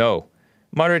moderate. No.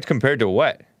 Moderate compared to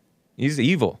what? He's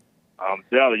evil. I'm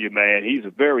telling you, man, he's a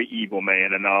very evil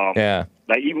man. And yeah.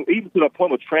 Like even to the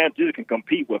point where transgender can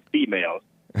compete with females.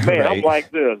 Man, Right. I'm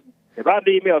like this. If I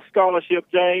need me a scholarship,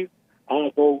 James,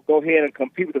 I'm going to go ahead and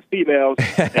compete with the females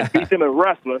and beat them in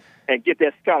wrestling and get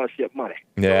that scholarship money.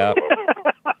 Yeah.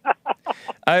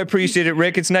 I appreciate it,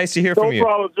 Rick. It's nice to hear from you. No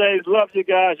problem, James. Love you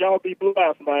guys. Y'all be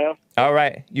blessed, man. All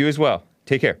right. You as well.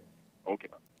 Take care. Okay.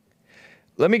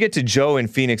 Let me get to Joe in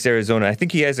Phoenix, Arizona. I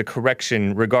think he has a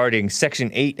correction regarding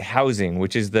Section 8 housing,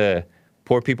 which is the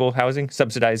poor people housing,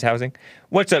 subsidized housing.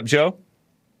 What's up, Joe?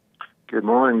 Good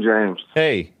morning, James.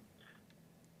 Hey.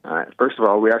 All right. First of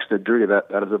all, we actually agree that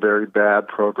that is a very bad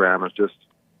program.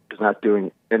 It's not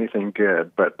doing anything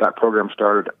good. But that program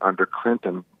started under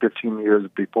Clinton 15 years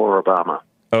before Obama.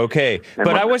 Okay.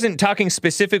 But I wasn't talking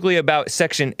specifically about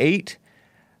Section 8.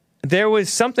 There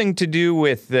was something to do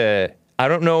with the, I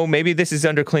don't know, maybe this is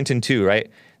under Clinton too,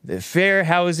 right? The fair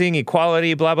housing,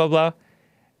 equality, blah, blah, blah.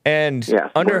 And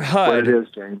under HUD, what it is,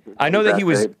 James, I know that he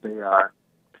was...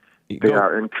 They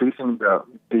are increasing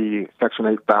the Section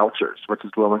 8 vouchers, which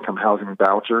is low-income housing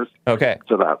vouchers, okay,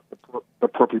 so that the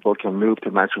poor people can move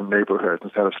to nicer neighborhoods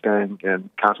instead of staying in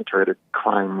concentrated,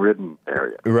 crime-ridden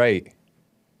areas. Right.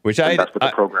 That's what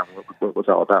the program was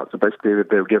all about. So basically,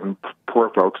 they were giving poor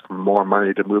folks more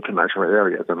money to move to nicer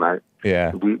areas, and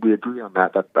we agree on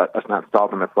that. That's not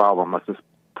solving the problem. That's just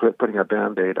putting a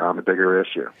Band-Aid on the bigger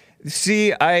issue.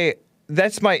 See,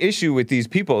 that's my issue with these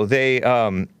people. They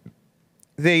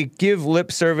give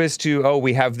lip service to,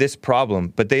 we have this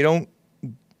problem, but they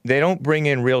don't bring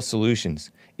in real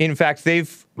solutions. In fact,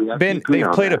 they've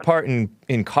played a part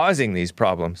in causing these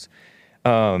problems.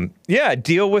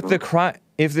 Deal with the crime.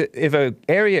 If an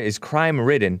area is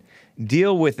crime-ridden,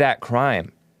 deal with that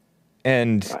crime,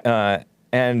 and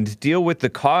deal with the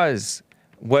cause,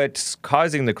 what's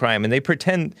causing the crime. And they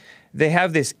pretend they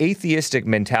have this atheistic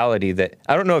mentality that,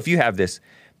 I don't know if you have this,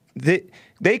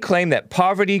 they claim that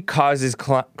poverty causes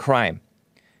crime.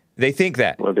 They think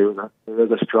that. Well, there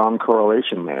is a strong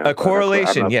correlation there. A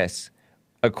correlation, yes.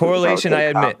 A correlation, I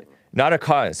admit. Not a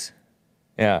cause.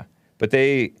 Yeah. But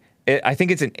I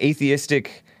think it's an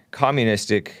atheistic,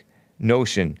 communistic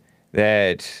notion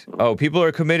that, people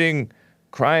are committing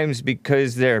crimes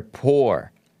because they're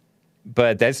poor.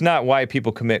 But that's not why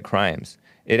people commit crimes.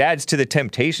 It adds to the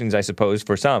temptations, I suppose,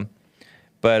 for some.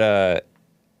 But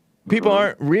people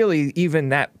aren't really even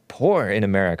that poor in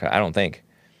America, I don't think.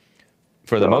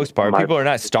 For the most part, people are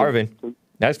not starving.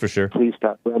 That's for sure. Please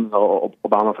stop blaming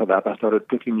Obama for that. That started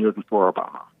 15 years before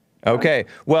Obama. Okay.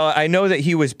 Well, I know that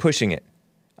he was pushing it.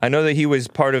 I know that he was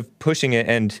part of pushing it,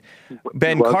 and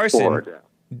Ben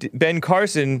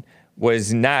Carson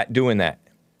was not doing that,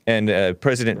 and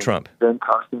President Trump. Ben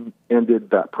Carson ended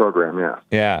that program, yeah.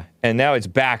 Yeah, and now it's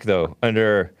back, though,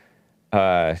 under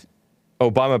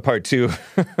Obama Part 2. No,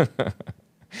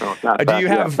 it's not back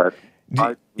yet, but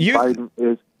Biden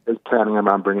is planning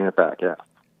on bringing it back,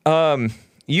 yeah.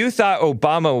 You thought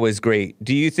Obama was great.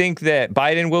 Do you think that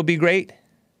Biden will be great?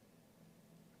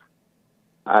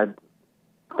 I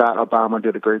thought Obama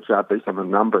did a great job based on the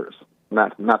numbers,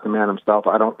 not the man himself.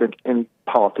 I don't think any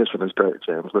politician is great,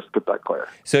 James. Let's get that clear.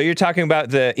 So you're talking about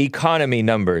the economy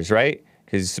numbers, right?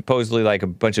 Because supposedly like a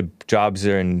bunch of jobs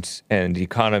and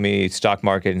economy, stock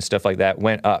market and stuff like that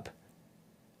went up.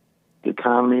 The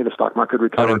economy, the stock market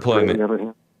recovered. Unemployment.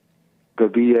 Everything. The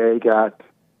VA got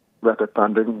record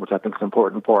funding, which I think is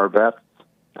important for our vets.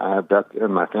 I have vets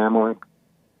in my family.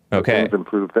 Okay. Things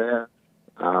improved there.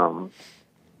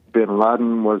 Bin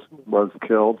Laden was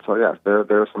killed. So yes,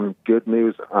 there's some good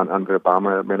news under the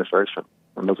Obama administration,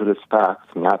 and those are just facts,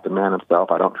 not the man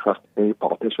himself. I don't trust any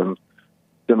politician,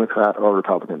 Democrat or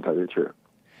Republican, to tell you the truth.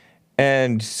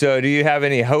 And so, do you have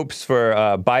any hopes for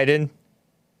Biden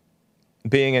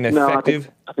being an effective?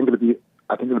 No, I think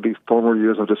it'll be 4 more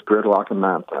years of just gridlock and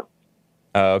nonsense.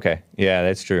 Oh, okay. Yeah,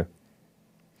 that's true.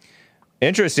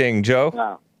 Interesting, Joe.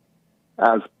 Now,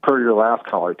 as per your last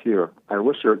caller too, I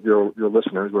wish your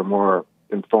listeners were more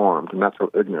informed and not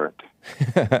so ignorant.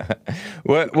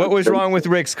 What was wrong with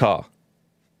Rick's call?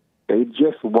 They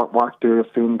just want to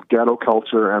assume ghetto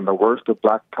culture and the worst of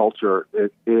black culture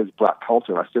is black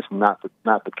culture. That's just not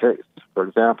the case. For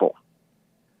example,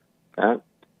 okay,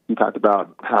 you talked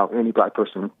about how any black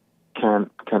person can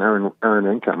earn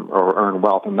income or earn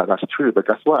wealth, and that's true. But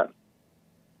guess what?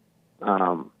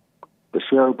 The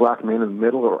share of black men in the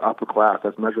middle or upper class,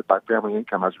 as measured by family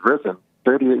income, has risen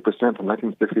 38% from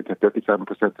 1960 to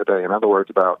 57% today. In other words,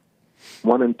 about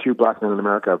 1 in 2 black men in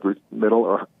America have reached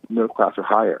middle class or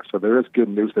higher. So there is good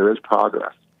news. There is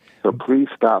progress. So please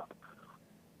stop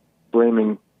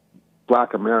blaming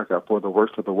black America for the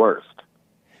worst of the worst.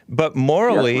 But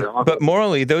morally,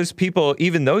 those people,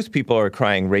 even those people, are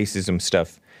crying racism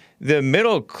stuff. The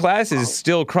middle class is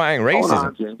still crying racism. Hold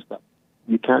on, James.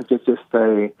 You can't just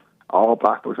say all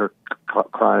black folks are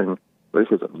crying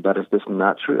racism. That is just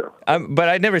not true. But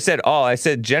I never said all. I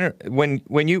said when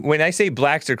I say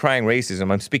blacks are crying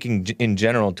racism, I'm speaking in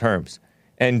general terms.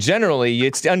 And generally,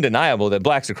 it's undeniable that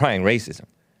blacks are crying racism.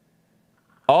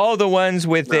 All the ones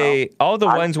with a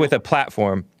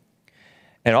platform,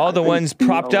 and all the ones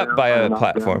propped up by a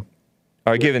platform,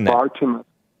 are given that. Far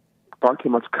too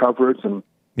much coverage and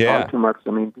far too much.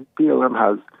 I mean,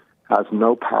 BLM has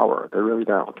no power. They really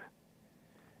don't.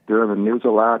 They're in the news a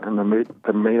lot, and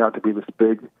they're made out to be this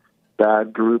big,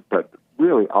 bad group, but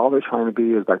really all they're trying to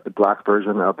be is like the black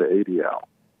version of the ADL.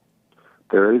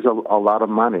 There is a lot of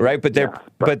money. Right, but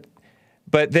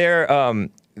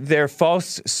their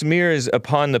false smears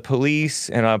upon the police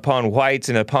and upon whites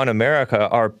and upon America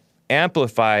are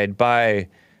amplified by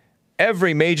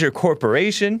every major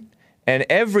corporation and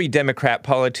every Democrat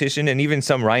politician and even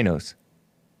some rhinos.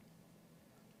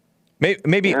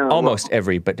 Maybe almost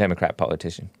every Democrat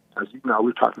politician. As you know,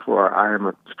 we've talked before, I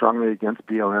am strongly against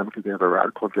BLM because they have a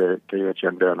radical gay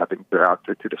agenda, and I think they're out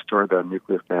there to destroy the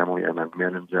nuclear family and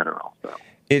men in general. So.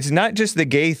 It's not just the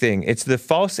gay thing. It's the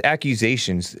false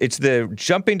accusations. It's the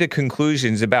jumping to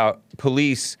conclusions about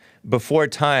police before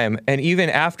time, and even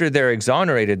after they're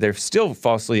exonerated, they're still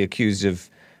falsely accused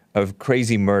of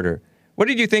crazy murder. What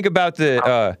did you think about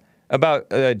former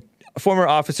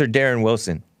officer Darren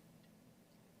Wilson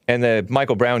and the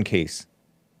Michael Brown case?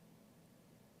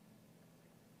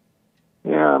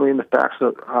 Yeah, I mean, the facts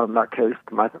of that case,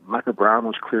 Michael Brown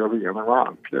was clearly in the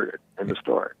wrong, period, in the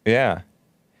story. Yeah.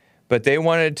 But they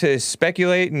wanted to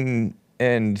speculate and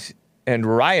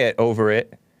riot over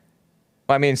it.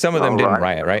 I mean, some of them didn't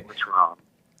riot, right? What's wrong?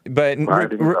 But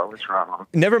what's wrong?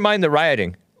 Never mind the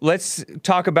rioting. Let's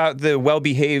talk about the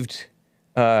well-behaved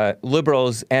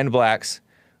liberals and blacks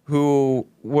who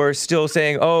were still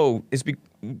saying, "Oh,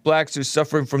 blacks are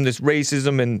suffering from this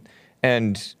racism,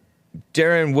 and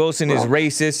Darren Wilson is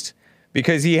racist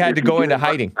because he had to go into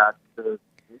hiding."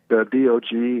 The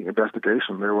DOD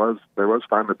investigation, there was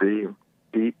found to be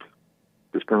deep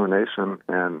discrimination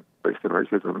and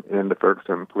racism in the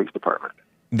Ferguson Police Department.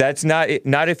 That's not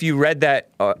if you read that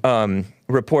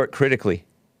report critically.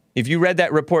 If you read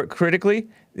that report critically,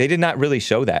 they did not really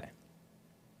show that.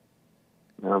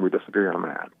 No, we disagree on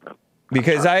that.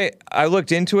 Because I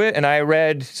looked into it and I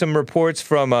read some reports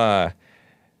from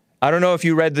I don't know if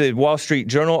you read the Wall Street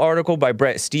Journal article by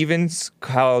Brett Stevens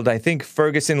called, I think,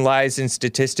 Ferguson Lies and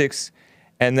Statistics.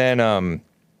 And then in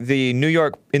the New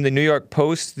York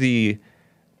Post, the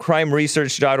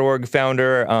crimeresearch.org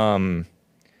founder,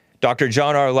 Dr.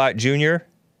 John R. Lott Jr.,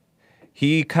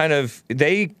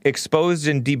 they exposed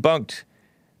and debunked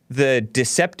the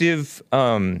deceptive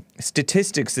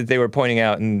statistics that they were pointing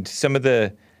out, and some of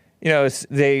the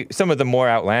more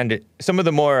outlandish, some of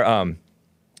the more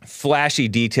flashy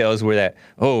details were that,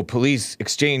 police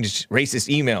exchanged racist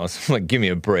emails. I'm like, give me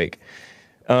a break.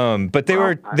 But they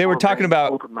were talking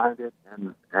about open-minded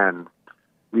and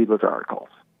read those articles.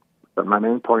 But my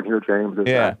main point here, James, is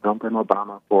that don't blame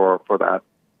Obama for that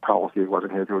policy. It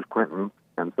wasn't his, it was Clinton.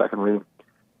 And secondly,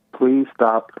 please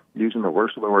stop using the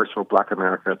worst of the worst for Black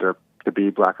America to be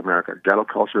Black America. Ghetto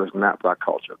culture is not Black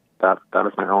culture. That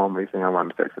is my only thing I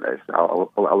wanted to say today.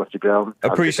 So I'll let you go.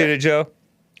 Appreciate it, Joe.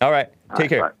 All right. Take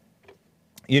care. Bye.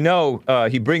 You know,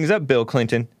 he brings up Bill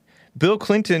Clinton. Bill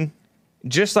Clinton,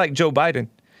 just like Joe Biden,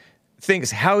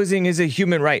 thinks housing is a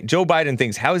human right. Joe Biden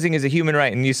thinks housing is a human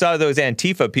right. And you saw those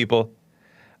Antifa people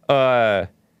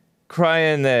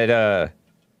crying that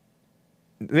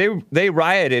they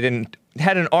rioted and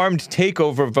had an armed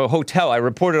takeover of a hotel. I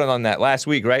reported on that last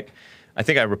week, right? I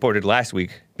think I reported last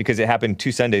week because it happened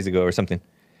 2 Sundays ago or something.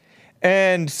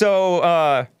 And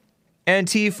so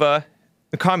Antifa,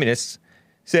 the communists,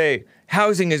 say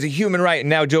housing is a human right. And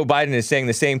now Joe Biden is saying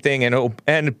the same thing.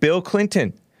 And Bill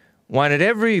Clinton wanted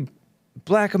every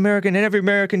black American and every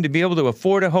American to be able to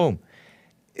afford a home.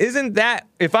 Isn't that,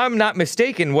 if I'm not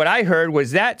mistaken, what I heard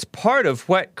was that's part of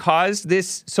what caused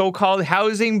this so-called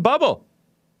housing bubble.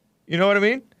 You know what I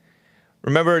mean?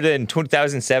 Remember in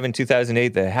 2007,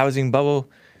 2008, the housing bubble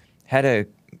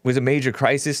was a major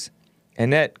crisis,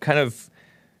 and that kind of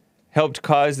helped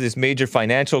cause this major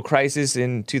financial crisis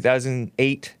in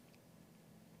 2008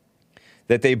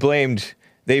 that they blamed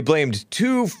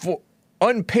two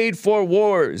unpaid for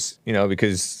wars,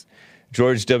 because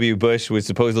George W. Bush was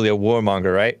supposedly a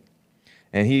warmonger, right?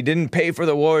 And he didn't pay for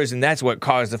the wars, and that's what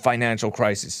caused the financial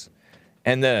crisis.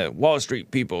 And the Wall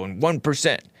Street people and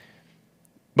 1%.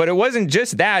 But it wasn't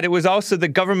just that. It was also the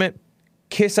government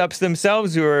kiss-ups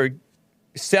themselves who are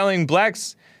selling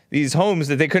blacks these homes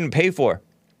that they couldn't pay for.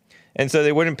 And so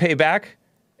they wouldn't pay back.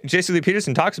 Jesse Lee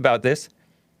Peterson talks about this.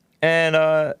 And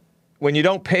when you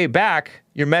don't pay back,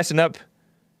 you're messing up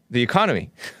the economy.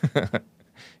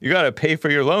 You got to pay for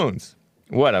your loans.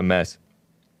 What a mess.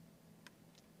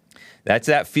 That's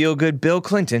that feel-good Bill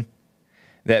Clinton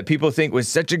that people think was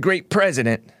such a great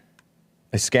president.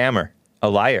 A scammer. A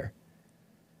liar.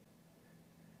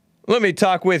 Let me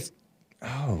talk with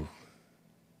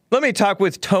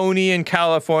Tony in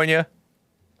California.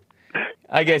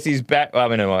 I guess he's back. Well,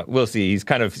 I mean, we'll see.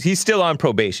 He's still on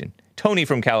probation. Tony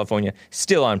from California,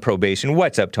 still on probation.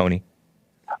 What's up, Tony?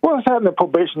 What's happening,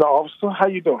 probation officer? How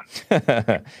you doing?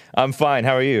 I'm fine.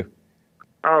 How are you?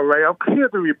 All right. I'm here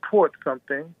to report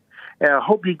something, and I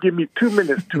hope you give me 2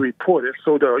 minutes to report it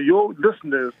so that your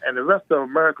listeners and the rest of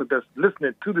America that's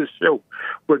listening to this show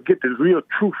will get the real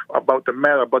truth about the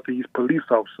matter about these police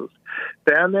officers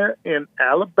down there in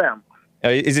Alabama.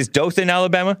 Is this Dothan,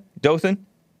 Alabama? Dothan?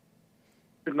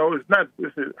 No, it's not.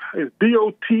 It's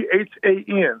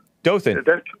D-O-T-H-A-N. Dothan.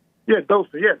 Yeah,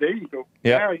 Dothan. Yeah, there you go.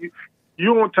 Yeah. Now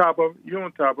you're on top of it. You're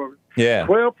on top of it. Yeah.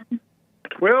 12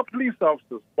 police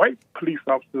officers, white police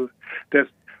officers, that's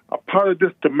a part of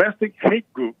this domestic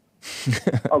hate group,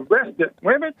 arrested.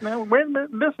 Wait a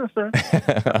minute. Listen, sir.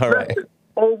 All right.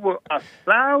 Over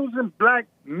 1,000 black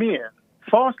men,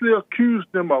 falsely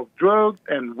accused them of drug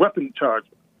and weapon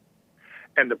charges.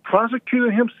 And the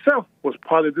prosecutor himself was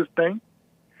part of this thing.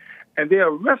 And they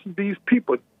arrested these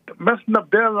people, messing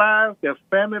up their lives, their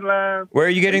family lives. Where are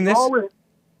you getting this?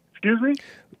 Excuse me?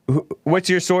 What's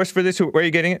your source for this? Where are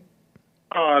you getting it?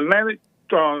 The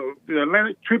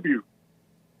Atlantic Tribune.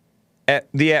 At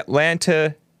the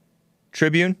Atlanta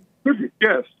Tribune?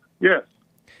 Yes.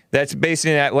 That's based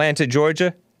in Atlanta,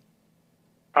 Georgia?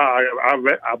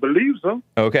 I believe so.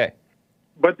 Okay.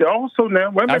 But they're also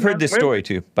now... I've heard this story,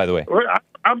 too, by the way.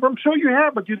 I'm sure you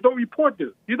have, but you don't report this.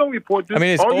 I mean,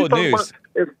 it's old news.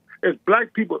 It's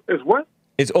black people. It's what?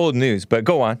 It's old news, but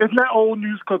go on. It's not old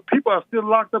news because people are still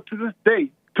locked up to this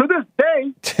day.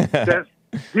 That's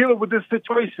dealing with this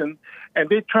situation, and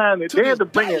they had to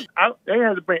bring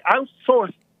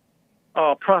outsourced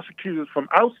prosecutors from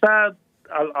outside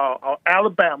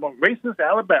Alabama, racist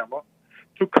Alabama,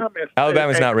 to come and...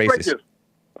 Alabama's not racist. This.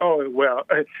 Oh, well,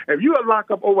 if you lock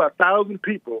up over 1,000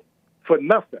 people for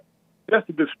nothing, just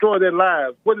to destroy their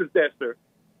lives, what is that, sir?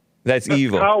 That's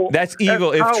evil. That's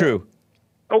evil if true.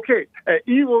 Okay,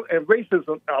 evil and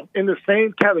racism are in the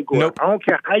same category. Nope. I don't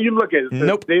care how you look at it.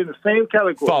 Nope. They're in the same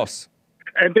category. False.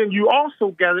 And then you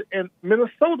also got it in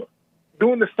Minnesota.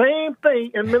 Doing the same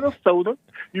thing in Minnesota.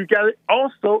 You got it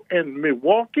also in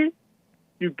Milwaukee.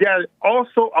 You got it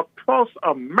also across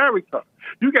America.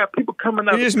 You got people coming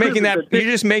out. You're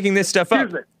just making this stuff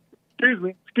up. Excuse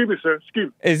me, sir. Excuse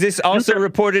me. Is this also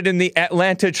reported in the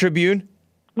Atlanta Tribune?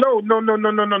 No.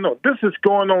 This is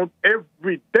going on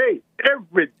every day.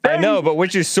 I know, but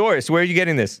what's your source? Where are you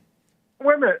getting this?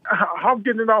 Wait a minute. I'm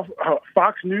getting it off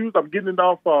Fox News. I'm getting it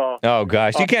off... oh,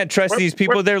 gosh. You can't trust these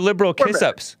people. They're liberal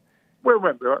kiss-ups. Wait a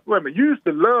minute. You used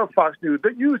to love Fox News.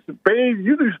 You used to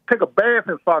take a bath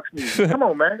in Fox News. Come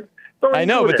on, man. I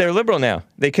know, but they're liberal now.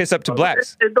 They kiss up to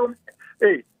blacks.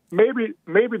 Hey, maybe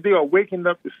they are waking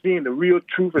up to seeing the real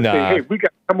truth and say, hey, we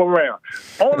got to come around.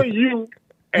 Only you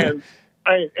and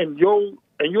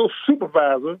your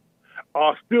supervisor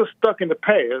are still stuck in the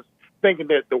past, thinking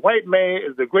that the white man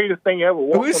is the greatest thing ever.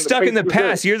 Who's stuck in the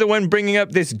past? You're the one bringing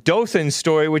up this Dothan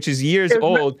story, which is years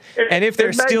old. And if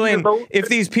they're still in, if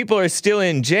these people are still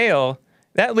in jail,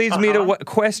 that leads me to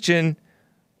question: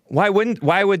 why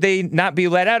would they not be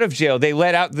let out of jail? They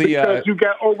let out the because you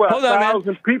got over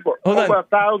 1,000 people. Over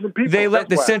 1,000 people. They let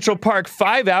the Central Park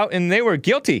 5 out, and they were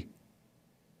guilty.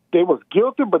 They was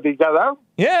guilty, but they got out.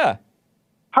 Yeah.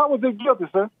 How was they guilty,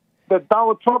 sir? That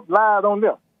Donald Trump lied on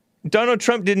them. Donald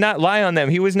Trump did not lie on them.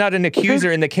 He was not an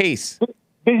accuser in the case.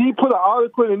 Did he put an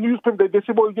article in the newspaper that they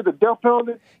said, well, you get the death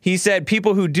penalty? He said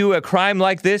people who do a crime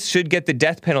like this should get the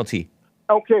death penalty.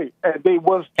 Okay, and they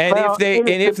was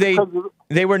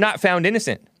they were not found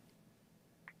innocent.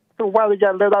 So why they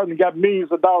got let out and got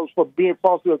millions of dollars for being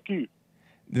falsely accused?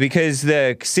 Because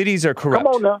the cities are corrupt.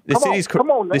 Come on now.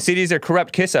 The cities are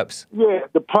corrupt kiss-ups. Yeah,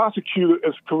 the prosecutor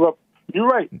is corrupt. You're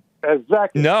right.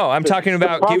 Exactly. No, I'm talking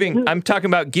about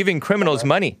giving criminals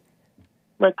money.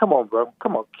 Man, come on, bro.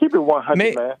 Come on. Keep it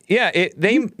 100, man. Yeah,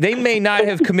 they may not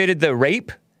have committed the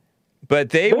rape,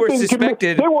 but they were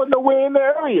suspected. They weren't nowhere in the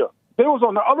area. They was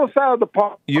on the other side of the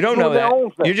park. You don't know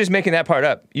that. You're just making that part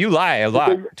up. You lie a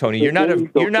lot, Tony. You're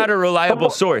not a reliable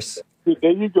source.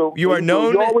 There you go. You are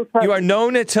known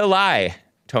to lie,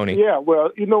 Tony. Yeah,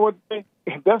 well, you know what?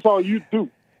 That's all you do.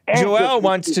 Joel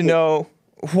wants to know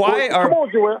why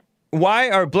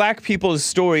are black people's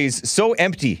stories so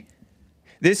empty?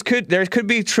 There could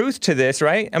be truth to this,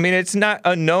 right? I mean, it's not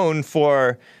unknown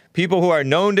for people who are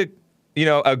known to,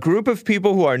 a group of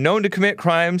people who are known to commit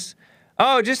crimes.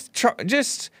 Oh,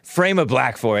 just frame a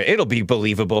black for it. It'll be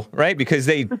believable, right? Because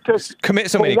they commit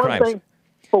so many crimes.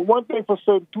 For one thing for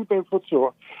certain, two things for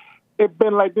sure. It's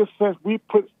been like this since we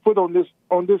put foot on this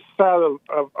side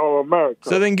of America.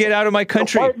 So then get out of my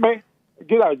country. White man,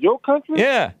 get out of your country?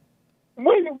 Yeah.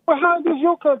 Wait, how is this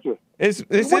your country? This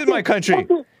is my country.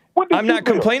 I'm not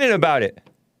complaining about it.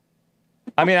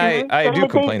 I mean, I do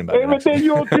complain about it. Every day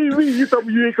you're on TV, you tell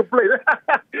me you ain't complaining.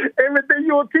 Every day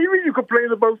you're on TV, you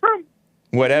complain about something.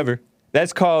 Whatever.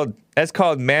 That's called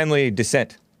manly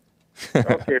dissent.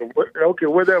 Okay,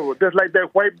 whatever. Just like that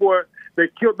white boy that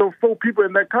killed those 4 people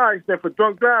in that car accident for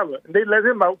drunk driving, and they let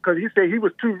him out because he said he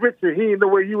was too rich and he didn't know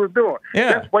what he was doing.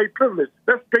 Yeah. That's white privilege.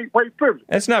 That's straight white privilege.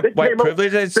 That's not white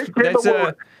privilege.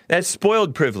 That's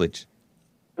spoiled privilege.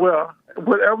 Well,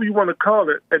 whatever you want to call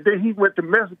it. And then he went to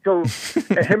Mexico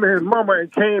and him and his mama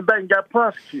and came back and got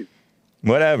prosecuted.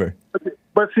 Whatever.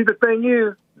 But see, the thing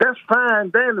is, that's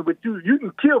fine, Danny, with you. You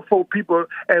can kill 4 people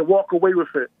and walk away with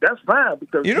it. That's fine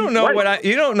because you don't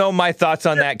know my thoughts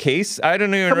on that case. I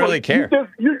don't even really care.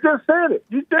 You just said it.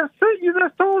 You just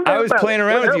told me. I was playing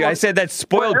around with you. I said that's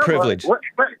spoiled privilege.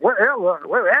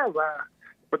 Whatever.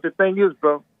 But the thing is,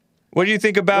 bro. What do you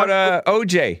think about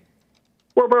OJ?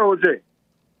 What about OJ?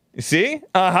 See?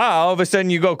 All of a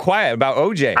sudden you go quiet about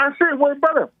OJ. I said, what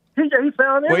about him? He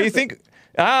found innocent. What do you think?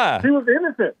 He was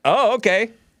innocent. Oh,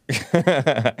 okay.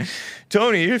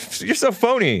 Tony, you're so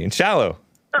phony and shallow.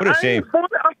 What a shame.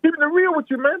 I'm keeping it real with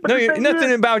you, man. But no,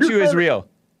 nothing about you is real.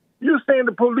 You're saying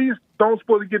the police don't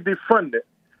supposed to get defunded.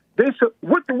 They should.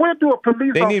 Where do a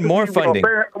police? They need more funding.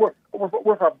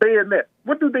 With a bayonet.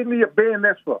 What do they need a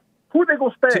bayonet for? Who they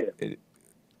gonna stab?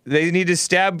 They need to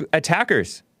stab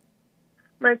attackers.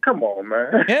 Man, come on,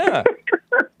 man. Yeah.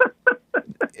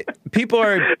 People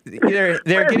are they're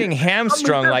getting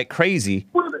hamstrung like crazy.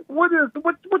 What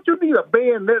you need a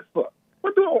bayonet for?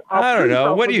 I don't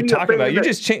know. What are you talking about?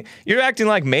 You're acting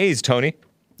like Maze, Tony.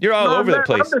 You're all over the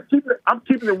place. I'm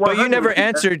keeping it 100. But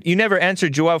you never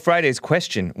answered Joel Friday's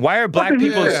question. Why are black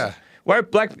people? Why are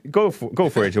black? Go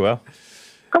for it, Joel.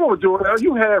 Come on, Joel.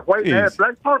 You have white and half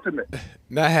black. Talk to me.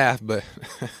 Not half, but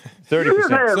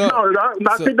 30%.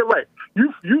 I think they're right.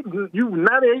 You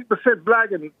 98%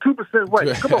 black and 2%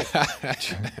 white. Come on.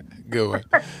 Good one.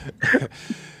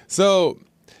 So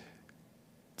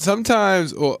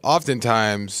sometimes, or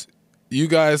oftentimes, you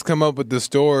guys come up with the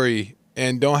story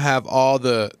and don't have all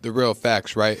the real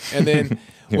facts, right? And then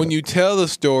when you tell the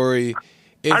story,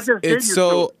 it's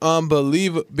so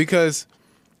unbelievable because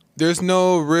there's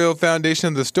no real foundation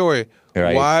of the story.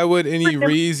 Right. Why would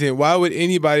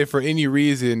anybody for any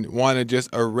reason want to just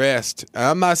arrest?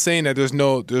 I'm not saying that there's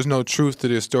no truth to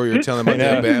this story you're telling about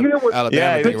the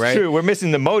Alabama thing, right? True. We're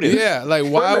missing the motive. Yeah, like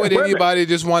why would anybody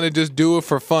just want to just do it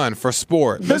for fun, for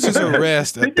sport? Let's just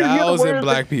arrest 1,000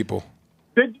 black people.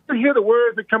 Did you hear the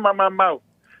words that come out of my mouth?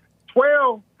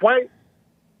 12 white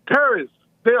terrorists.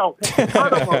 They are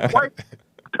part of a white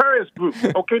terrorist group.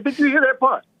 Okay, did you hear that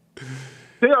part?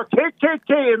 They are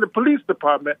KKK in the police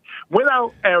department, went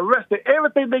out and arrested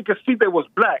everything they could see that was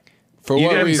black. For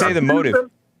what reason? Say the motive.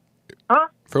 Huh?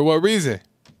 For what reason?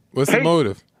 What's the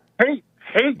motive? Hate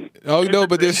hate. Oh no,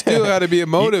 but there still got to be a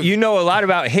motive. You know a lot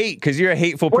about hate because you're a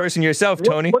hateful person yourself,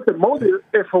 Tony. What the motive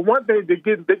is? For one thing, they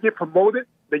get promoted.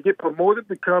 They get promoted,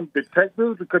 become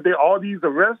detectives because they all these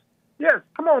arrests. Yes,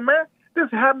 come on, man. This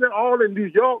is happening all in New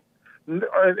York,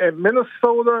 and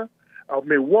Minnesota,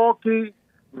 Milwaukee,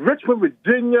 Richmond,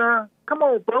 Virginia. Come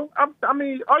on, bro. I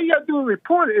mean, all you got to do is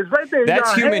report it. It's right there.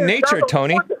 That's human nature,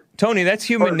 Tony. Tony, that's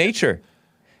human nature.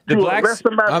 The blacks.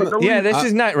 Yeah, this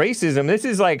is not racism. This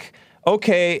is like,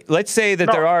 okay, let's say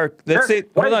that there are.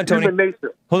 Hold on, Tony.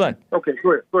 Hold on. Okay,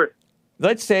 go ahead.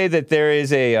 Let's say that there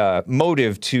is a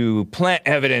motive to plant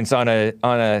evidence on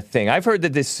a thing. I've heard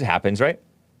that this happens, right?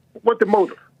 What's the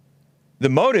motive? The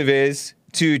motive is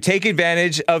to take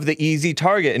advantage of the easy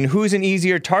target. And who's an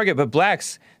easier target but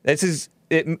blacks?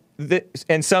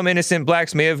 And some innocent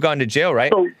blacks may have gone to jail,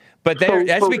 right? But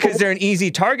that's because they're an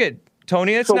easy target,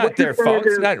 Tony. It's not their fault.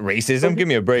 It's not racism. Give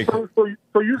me a break. So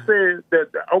you said that,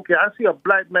 okay, I see a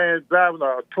black man driving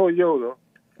a Toyota,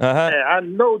 and I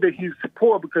know that he's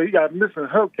poor because he got a missing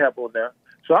hubcap on there.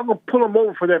 So I'm going to pull him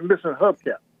over for that missing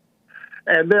hubcap.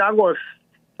 And then I'm going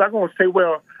to say,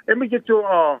 well, let me get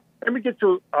your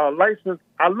license.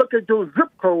 I look at your zip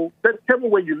code. That tell me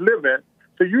where you live at.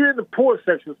 So you're in the poor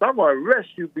section. So I'm going to arrest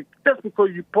you just because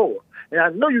you're poor. And I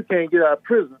know you can't get out of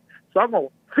prison. So I'm going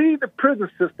to feed the prison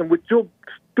system with your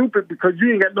stupid because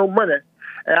you ain't got no money.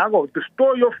 And I'm going to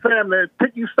destroy your family and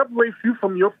take you separate you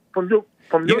from your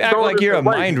You act like you're a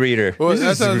mind reader. Well,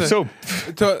 this is so.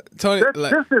 Tony,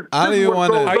 I don't even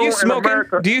want to. Are you smoking?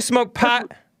 Do you smoke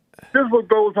pot? This is what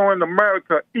goes on in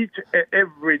America each and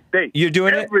every day. You're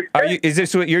doing it? Is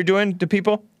this what you're doing to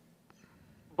people?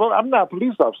 Well, I'm not a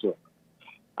police officer.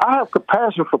 I have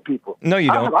compassion for people. No,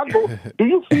 you don't. Do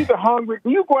you feed the hungry? Do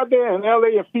you go out there in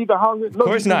L.A. and feed the hungry? No, of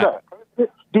course not.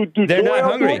 They're not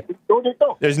hungry. No, they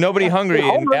don't. There's nobody hungry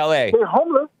in L.A. They're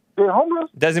homeless.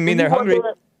 Doesn't mean they're hungry.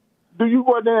 Do you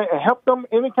go out there and help them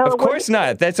any kind of way? Of course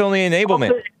not. That's only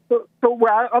enablement. Okay. So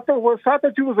I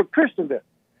thought you was a Christian then.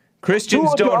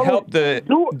 Christians don't help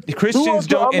Christians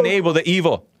don't enable the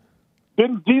evil.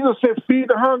 Didn't Jesus say feed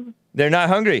the hungry? They're not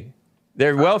hungry.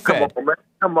 They're well fed.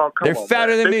 Come on, They're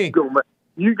fatter than me.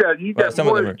 You got some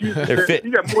more of them are. They're fit.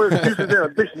 You got more excuses than a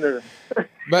dictionary.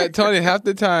 But Tony, half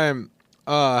the time,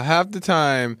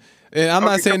 and I'm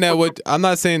not saying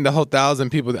the whole 1,000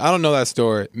 people. I don't know that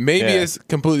story. Maybe it's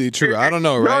completely true. I don't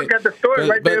know, right? You got the story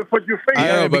right there in front of your face. I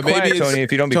know, but maybe Tony,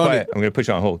 if you don't be quiet, I'm going to put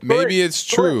you on hold. Maybe it's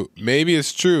true. Maybe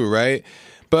it's true, right?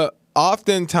 But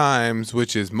oftentimes,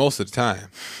 which is most of the time,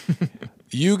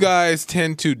 you guys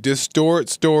tend to distort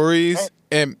stories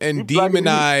and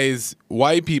demonize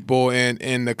white people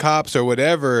and the cops or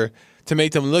whatever to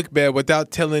make them look bad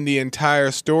without telling the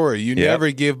entire story. You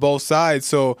never give both sides.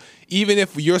 So even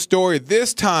if your story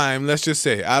this time, let's just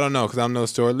say, I don't know because I'm no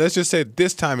story, let's just say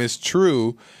this time is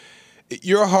true,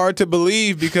 you're hard to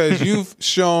believe because you've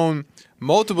shown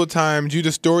multiple times you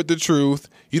distort the truth.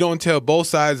 You don't tell both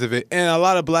sides of it. And a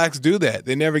lot of blacks do that.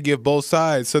 They never give both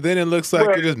sides. So then it looks like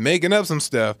you're just making up some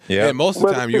stuff. Yeah. And most of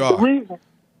the time you are.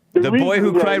 The boy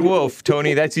who cried wolf,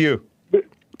 Tony, that's you.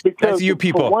 That's you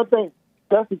people. For one thing,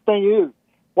 that's the thing is,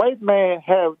 white men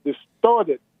have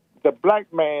distorted the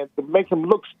black man to make him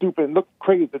look stupid and look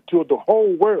crazy to the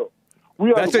whole world.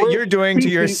 That's what you're doing to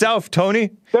yourself,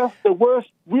 Tony. That's the worst.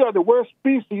 We are the worst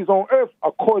species on earth,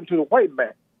 according to the white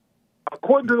man.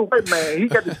 According to the white man, he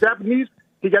got the Japanese,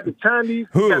 he got the Chinese.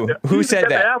 Who said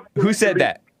that? Who said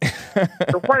that?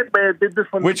 The white man did this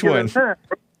from Which one? Time.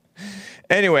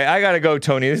 Anyway, I gotta go,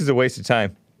 Tony. This is a waste of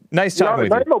time. Nice talking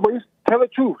with you. No waste. Tell the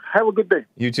truth. Have a good day.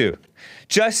 You too.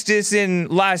 Justice in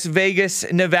Las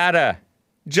Vegas, Nevada.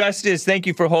 Justice, thank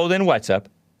you for holding. What's up?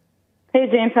 Hey,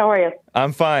 James. How are you?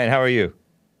 I'm fine. How are you?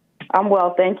 I'm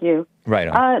well, thank you. Right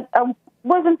on. I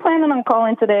wasn't planning on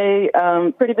calling today.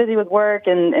 Pretty busy with work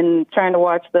and trying to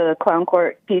watch the clown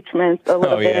court impeachment a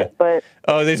little bit. But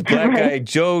this black guy,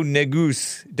 Joe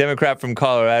Neguse, Democrat from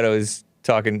Colorado, is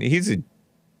talking. He's a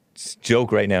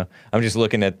joke right now. I'm just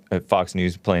looking at Fox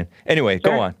News playing. Anyway,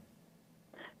 go on.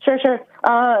 Sure.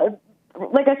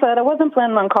 Like I said, I wasn't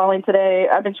planning on calling today.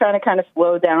 I've been trying to kind of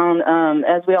slow down.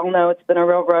 As we all know, it's been a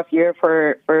real rough year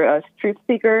for us truth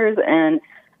seekers, and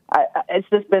it's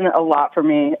just been a lot for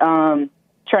me,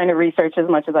 trying to research as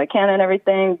much as I can and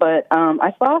everything. But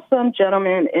I saw some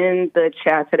gentlemen in the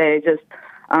chat today just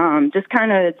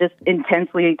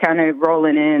intensely kind of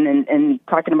rolling in and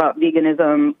talking about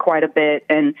veganism quite a bit,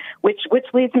 and which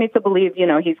leads me to believe,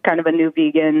 he's kind of a new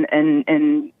vegan,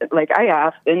 and like I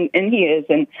asked, and he is.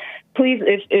 And please,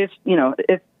 if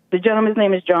the gentleman's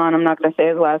name is John, I'm not going to say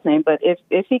his last name, but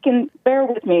if he can bear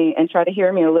with me and try to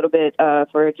hear me a little bit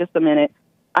for just a minute.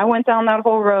 I went down that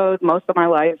whole road most of my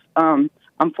life.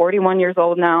 I'm 41 years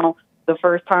old now. The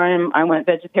first time I went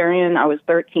vegetarian, I was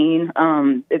 13.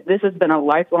 This has been a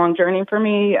lifelong journey for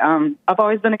me. I've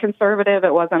always been a conservative.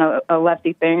 It wasn't a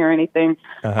lefty thing or anything.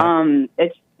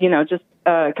 It's, just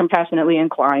compassionately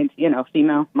inclined,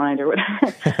 female mind or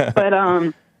whatever.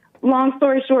 But long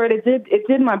story short, it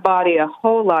did my body a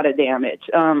whole lot of damage.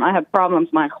 I had problems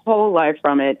my whole life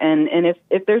from it. And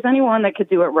if there's anyone that could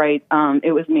do it right,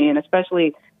 it was me, and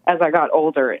especially as I got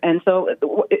older. And so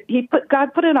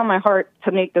God put it on my heart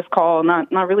to make this call,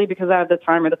 not really because I have the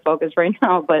time or the focus right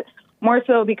now, but more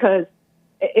so because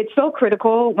it's so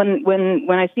critical when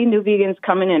I see new vegans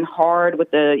coming in hard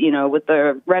with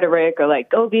the rhetoric or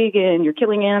like, go vegan, you're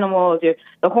killing animals,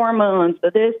 the hormones, the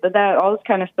this, the that, all this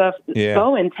kind of stuff. It's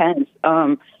so intense.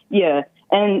 And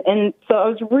so I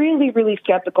was really, really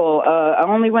skeptical. I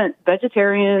only went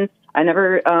vegetarian. I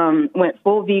never went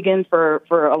full vegan for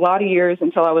a lot of years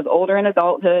until I was older in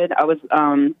adulthood. I was,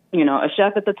 a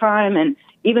chef at the time. And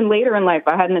even later in life,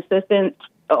 I had an assistant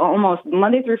almost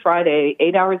Monday through Friday,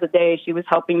 8 hours a day. She was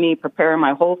helping me prepare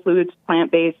my whole foods,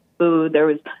 plant-based food. There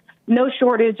was no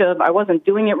shortage of, I wasn't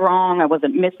doing it wrong. I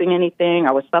wasn't missing anything.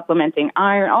 I was supplementing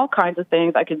iron, all kinds of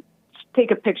things. I could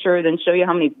take a picture and show you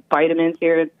how many vitamins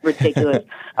here. It's ridiculous.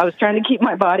 I was trying to keep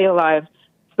my body alive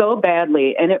so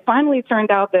badly. And it finally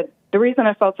turned out that the reason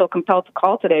I felt so compelled to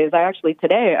call today is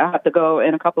today I have to go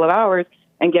in a couple of hours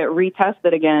and get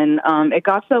retested again. It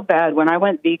got so bad when I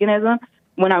went veganism.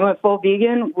 When I went full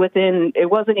vegan, it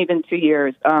wasn't even 2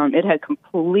 years, it had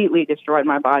completely destroyed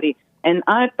my body. And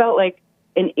I felt like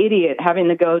an idiot having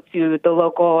to go to the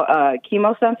local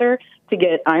chemo center to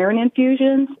get iron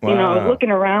infusions. Wow. I was looking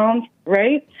around,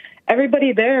 right?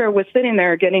 Everybody there was sitting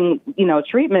there getting,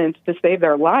 treatments to save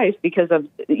their life because of,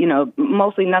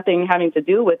 mostly nothing having to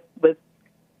do with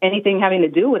anything having to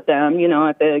do with them,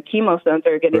 at the chemo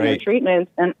center getting their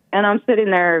treatments. And I'm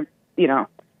sitting there,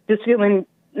 just feeling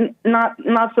not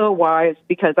so wise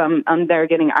because I'm there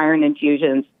getting iron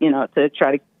infusions, to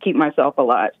try to keep myself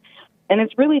alive. And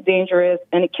it's really dangerous,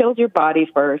 and it kills your body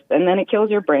first, and then it kills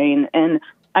your brain. And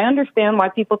I understand why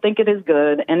people think it is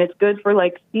good, and it's good for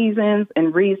like seasons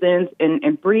and reasons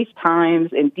and brief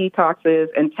times and detoxes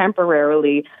and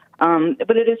temporarily,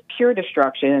 but it is pure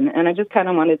destruction. And I just kind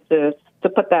of wanted to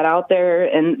put that out there.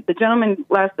 And the gentleman,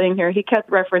 last thing here, he kept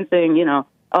referencing,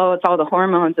 it's all the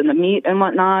hormones and the meat and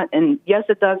whatnot. And yes,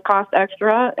 it does cost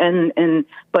extra.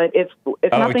 But if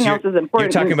nothing else is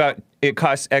important, you're talking about it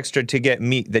costs extra to get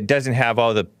meat that doesn't have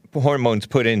all the hormones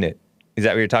put in it. Is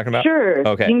that what you're talking about? Sure.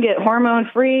 Okay. You can get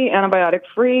hormone-free,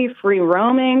 antibiotic-free, free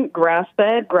roaming,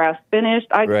 grass-fed, grass-finished.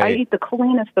 I eat the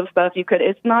cleanest of stuff you could.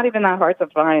 It's not even that hard to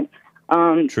find.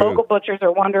 Local butchers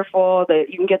are wonderful.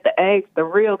 You can get the eggs, the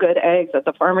real good eggs at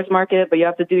the farmer's market, but you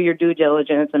have to do your due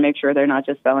diligence and make sure they're not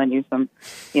just selling you some,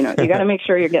 you got to make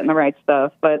sure you're getting the right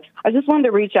stuff. But I just wanted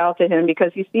to reach out to him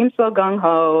because he seems so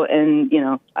gung-ho. And,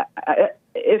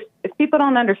 if people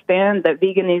don't understand that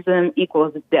veganism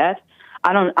equals death,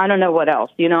 I don't know what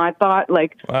else. I thought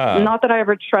not that I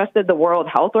ever trusted the World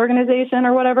Health Organization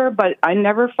or whatever, but I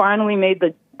never finally made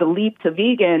the leap to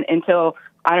vegan until,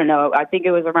 I don't know, I think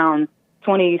it was around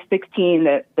 2016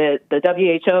 that the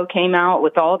WHO came out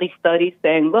with all these studies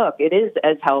saying, look, it is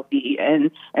as healthy.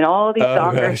 And all these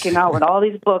doctors came out with all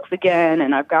these books again.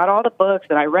 And I've got all the books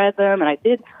and I read them and I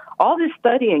did all this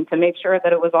studying to make sure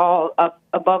that it was all up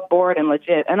above board and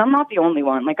legit. And I'm not the only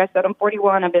one. Like I said, I'm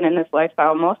 41. I've been in this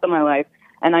lifestyle most of my life.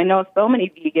 And I know so many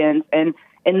vegans. And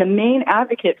the main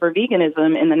advocate for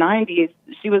veganism in the 90s,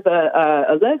 she was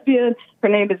a lesbian. Her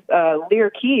name is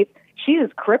Lear Keith. She is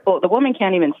crippled. The woman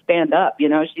can't even stand up.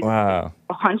 She's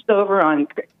hunched over on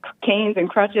canes and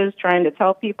crutches trying to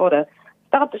tell people to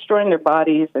stop destroying their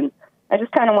bodies. And I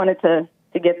just kind of wanted to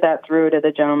get that through to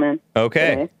the gentleman. Okay.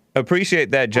 Today.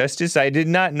 Appreciate that, Justice. I did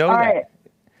not know that.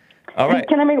 All right.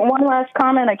 Can I make one last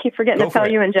comment? I keep forgetting to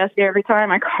tell you and Jesse every time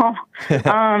I call.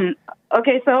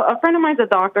 Okay, so a friend of mine's a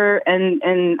doctor,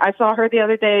 and I saw her the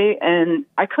other day, and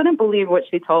I couldn't believe what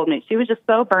she told me. She was just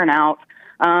so burnt out.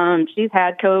 She's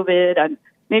had COVID.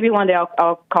 Maybe one day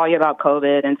I'll call you about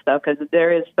COVID and stuff because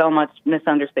there is so much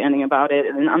misunderstanding about it.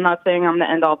 And I'm not saying I'm the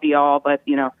end-all, be-all, but,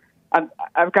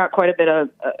 I've got quite a bit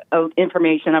of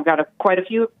information. I've got quite a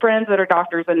few friends that are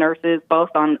doctors and nurses,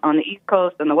 both on the East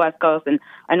Coast and the West Coast. And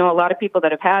I know a lot of people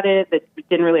that have had it that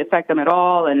didn't really affect them at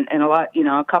all. And a lot,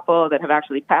 a couple that have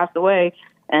actually passed away.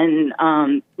 And,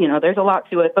 there's a lot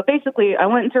to it. But basically, I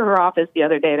went into her office the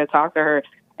other day to talk to her,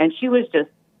 and she was just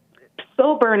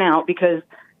so burnt out because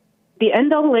the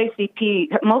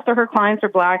NAACP, most of her clients are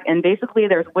black, and basically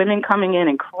there's women coming in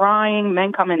and crying,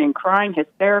 men coming in crying,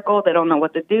 hysterical. They don't know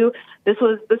what to do. This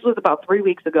was about 3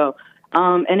 weeks ago.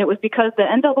 And it was because the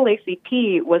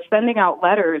NAACP was sending out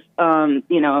letters,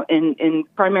 in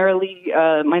primarily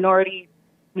minority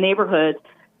neighborhoods,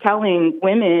 telling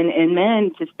women and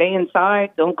men to stay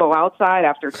inside, don't go outside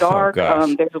after dark.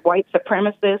 There's white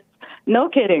supremacists. No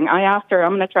kidding. I asked her,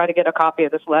 I'm going to try to get a copy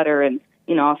of this letter, and,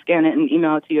 I'll scan it and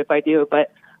email it to you if I do.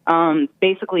 But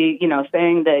basically,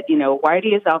 saying that,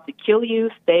 Whitey is out to kill you,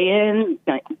 stay in,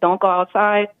 don't go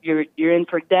outside, you're in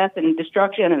for death and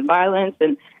destruction and violence.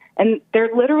 And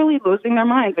they're literally losing their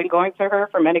minds and going to her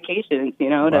for medications,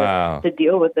 to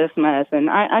deal with this mess. And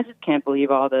I just can't believe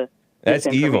all the That's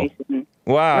evil.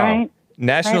 Wow. Right?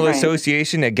 National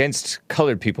Association Against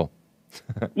Colored People.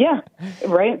 Yeah,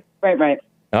 right.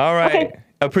 All right. Okay.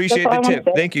 Appreciate the tip.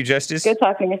 Thank you, Justice. Good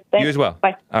talking to you. Thanks. You as well.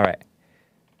 Bye. All right.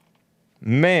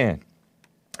 Man,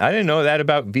 I didn't know that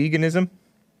about veganism.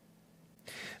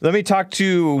 Let me talk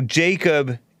to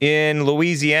Jacob in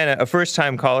Louisiana, a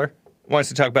first-time caller. Wants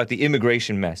to talk about the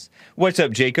immigration mess. What's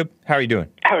up, Jacob? How are you doing?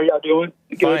 How are y'all doing?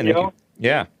 Good, Fine, thank you.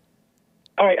 Yeah.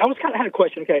 All right, I had a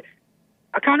question. Okay,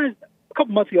 a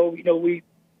couple months ago,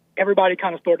 everybody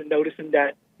kind of started noticing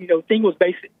that, everything was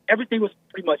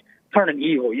pretty much turning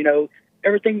evil.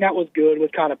 Everything that was good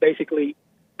was kind of basically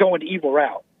going the evil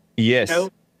route. Yes.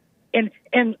 And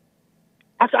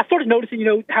I started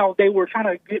noticing, how they were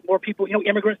trying to get more people,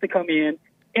 immigrants to come in.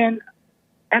 And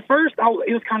at first,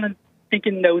 it was kind of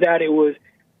thinking, that it was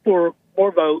for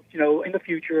more votes, in the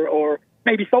future, or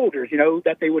maybe soldiers,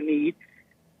 that they would need.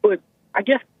 But I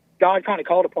guess God kind of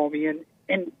called upon me,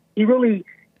 and he really,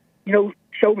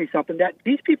 showed me something, that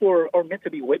these people are meant to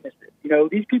be witnesses.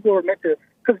 These people are meant to,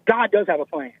 because God does have a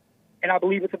plan. And I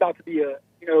believe it's about to be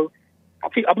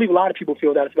I believe a lot of people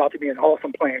feel that it's about to be an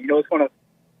awesome plan. It's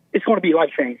going to be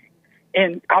life-changing.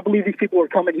 And I believe these people are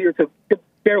coming here to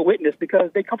bear witness,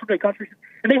 because they come from their countries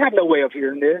and they have no way of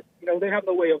hearing this. They have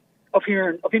no way of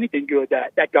hearing of anything good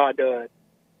that God does.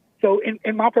 So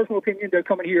in my personal opinion, they're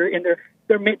coming here and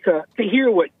they're meant to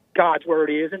hear what God's word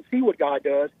is and see what God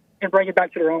does and bring it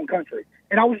back to their own country.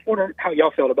 And I was wondering how y'all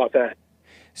felt about that.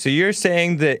 So you're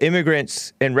saying that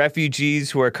immigrants and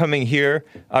refugees who are coming here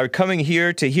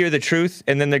to hear the truth,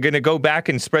 and then they're going to go back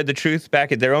and spread the truth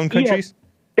back at their own countries?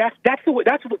 Yeah,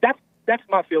 that's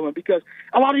my feeling, because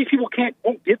a lot of these people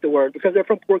won't get the word because they're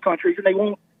from poor countries, and they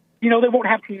won't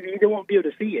have TV, they won't be able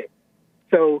to see it.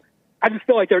 So I just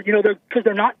feel like because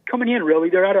they're not coming in really,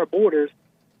 they're at our borders,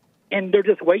 and they're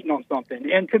just waiting on something.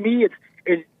 And to me,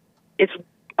 it's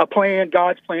a plan,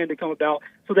 God's plan, to come about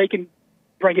so they can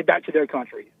bring it back to their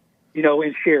countries,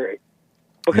 and share it.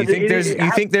 Because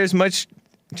you think there's much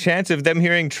chance of them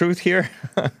hearing truth here?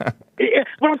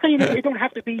 What I'm saying is, it don't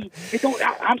have to be.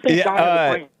 I'm saying God has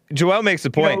a plan. Joel makes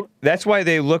the point. That's why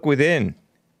they look within.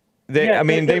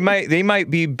 They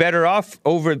might be better off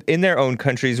over in their own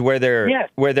countries where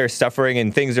they're suffering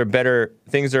and things are better.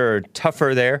 Things are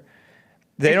tougher there.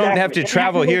 They don't have to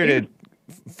travel here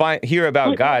to hear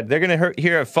about God. They're going to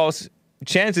hear a false.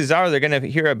 Chances are they're going to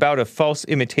hear about a false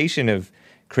imitation of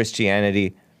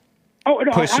Christianity. Oh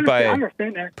no, I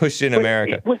understand that. Pushed in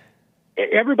America.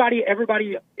 Everybody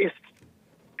is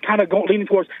kind of leaning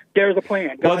towards there's a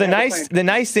plan. God, the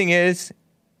nice thing is,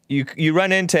 you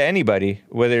run into anybody,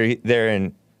 whether they're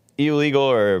an illegal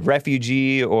or a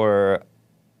refugee or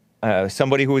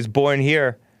somebody who was born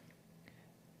here.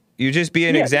 You just be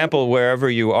an example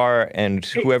wherever you are and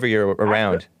whoever you're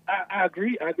around. I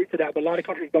agree to that, but a lot of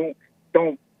countries don't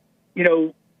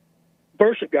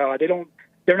worship God.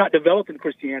 They're not developing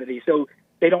Christianity, so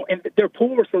they don't, and they're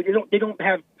poor, so they don't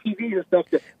have TV or stuff.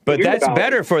 But that's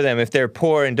better for them if they're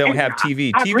poor and don't have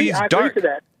TV. TV's dark.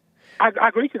 I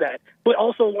agree to that. But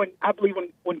also,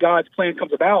 when God's plan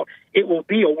comes about, it will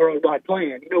be a worldwide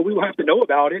plan. We will have to know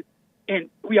about it, and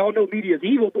we all know media is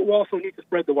evil, but we also need to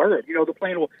spread the word. The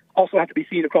plan will also have to be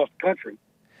seen across the country.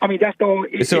 I mean, that's the only.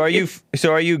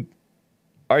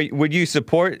 Would you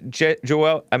support Joe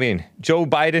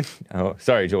Biden? Oh,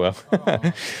 sorry, Joel.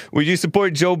 Would you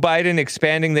support Joe Biden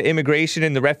expanding the immigration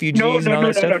and the refugees and all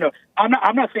that stuff? No.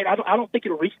 I'm not saying I don't think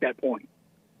it'll reach that point.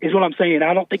 Is what I'm saying.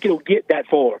 I don't think it'll get that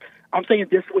far. I'm saying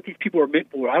this is what these people are meant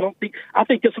for. I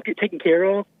think this will get taken care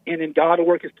of, and then God will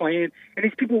work His plan. And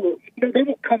these people will, they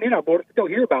won't come in our borders, but they'll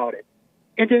hear about it.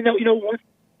 And then once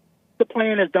the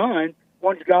plan is done,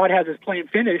 once God has His plan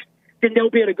finished, then they'll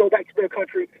be able to go back to their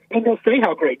country and they'll say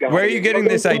how great God is. Where are you getting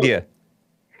this idea?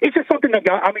 It's just something that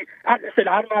God, I said,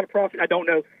 I'm not a prophet. I don't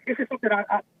know. It's just something that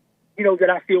I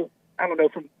feel,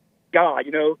 from God,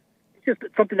 It's just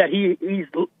something that He's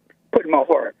put in my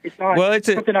heart. It's not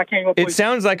something I came up with. It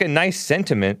sounds like a nice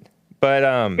sentiment, but...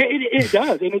 It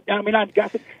does.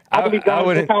 I believe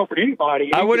God is powerful for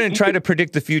anybody. I wouldn't try to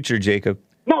predict the future, Jacob.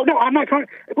 No, I'm not trying.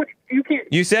 But you can't.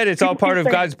 You said it's all part of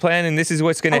God's plan, and this is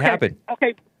what's going to happen.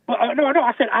 Okay. No.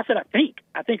 I said I think.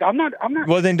 I'm not.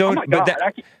 Well, then don't.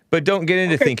 But don't get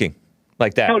into thinking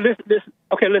like that. No, listen.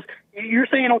 Okay, listen. You're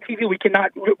saying on TV we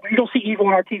cannot. You don't see evil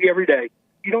on our TV every day.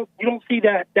 You don't see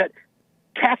that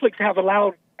Catholics have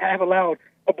allowed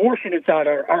abortion inside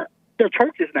their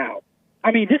churches now.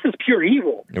 I mean, this is pure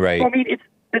evil. Right. So, I mean,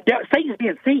 Satan's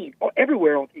being seen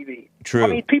everywhere on TV. True. I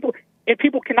mean, people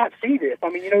cannot see this. I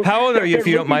mean, How old are you, if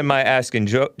you don't mind my asking,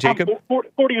 Jacob? I'm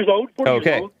 40 years old. 40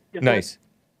 okay. Years old. Yes, nice.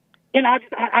 And I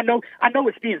know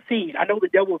it's being seen. I know the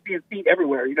devil is being seen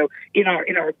everywhere. In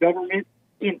our government,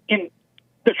 in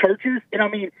the churches, and I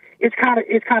mean, it's kind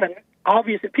of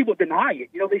obvious that people deny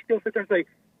it. They still sit there and say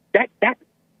that's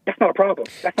not a problem.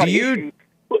 That's not an issue.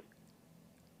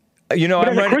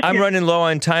 I'm running low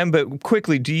on time, but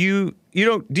quickly, do you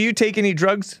take any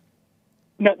drugs?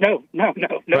 No.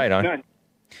 Right on. None.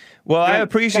 Well, I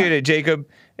appreciate it, Jacob.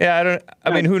 Yeah,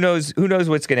 I mean, who knows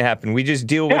what's going to happen? We just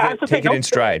deal with it, take it in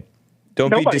stride.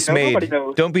 Don't be dismayed.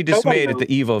 Don't be dismayed at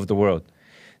the evil of the world.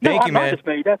 Thank you, man. I'm not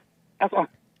dismayed. That's all.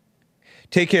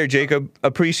 Take care, Jacob.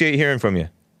 Appreciate hearing from you.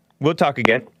 We'll talk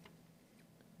again.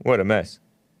 What a mess.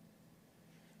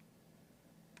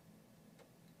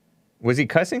 Was he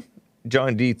cussing?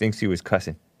 John D thinks he was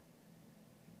cussing.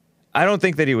 I don't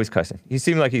think that he was cussing. He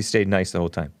seemed like he stayed nice the whole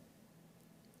time.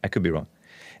 I could be wrong.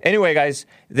 Anyway, guys,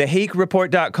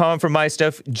 thehakereport.com for my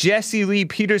stuff,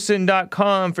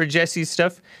 jesseleepeterson.com for Jesse's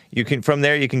stuff. From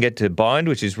there you can get to Bond,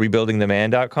 which is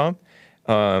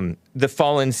rebuildingtheman.com, The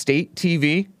Fallen State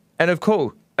TV, and of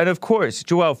course,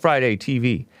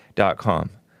 joelfridaytv.com.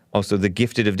 Also,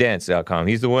 thegiftedofdance.com.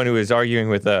 He's the one who is arguing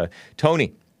with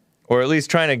Tony, or at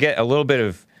least trying to get a little bit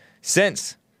of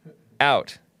sense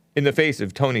out in the face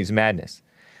of Tony's madness.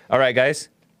 All right, guys,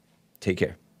 take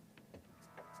care.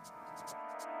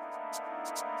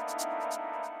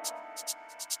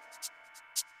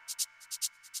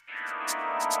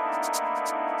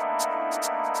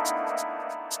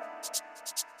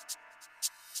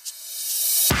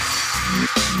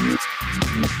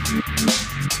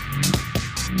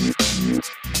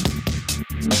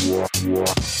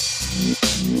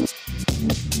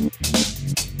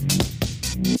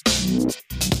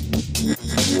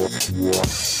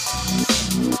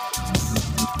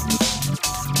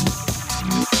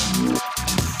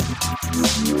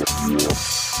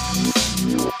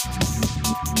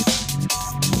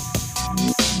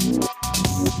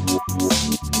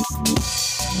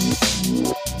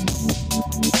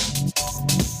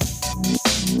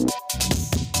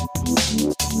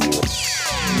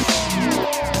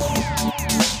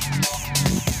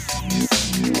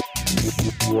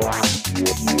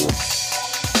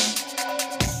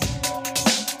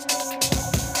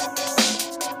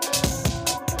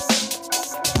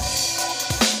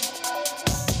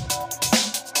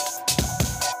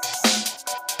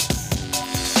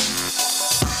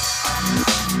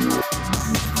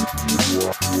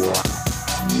 What?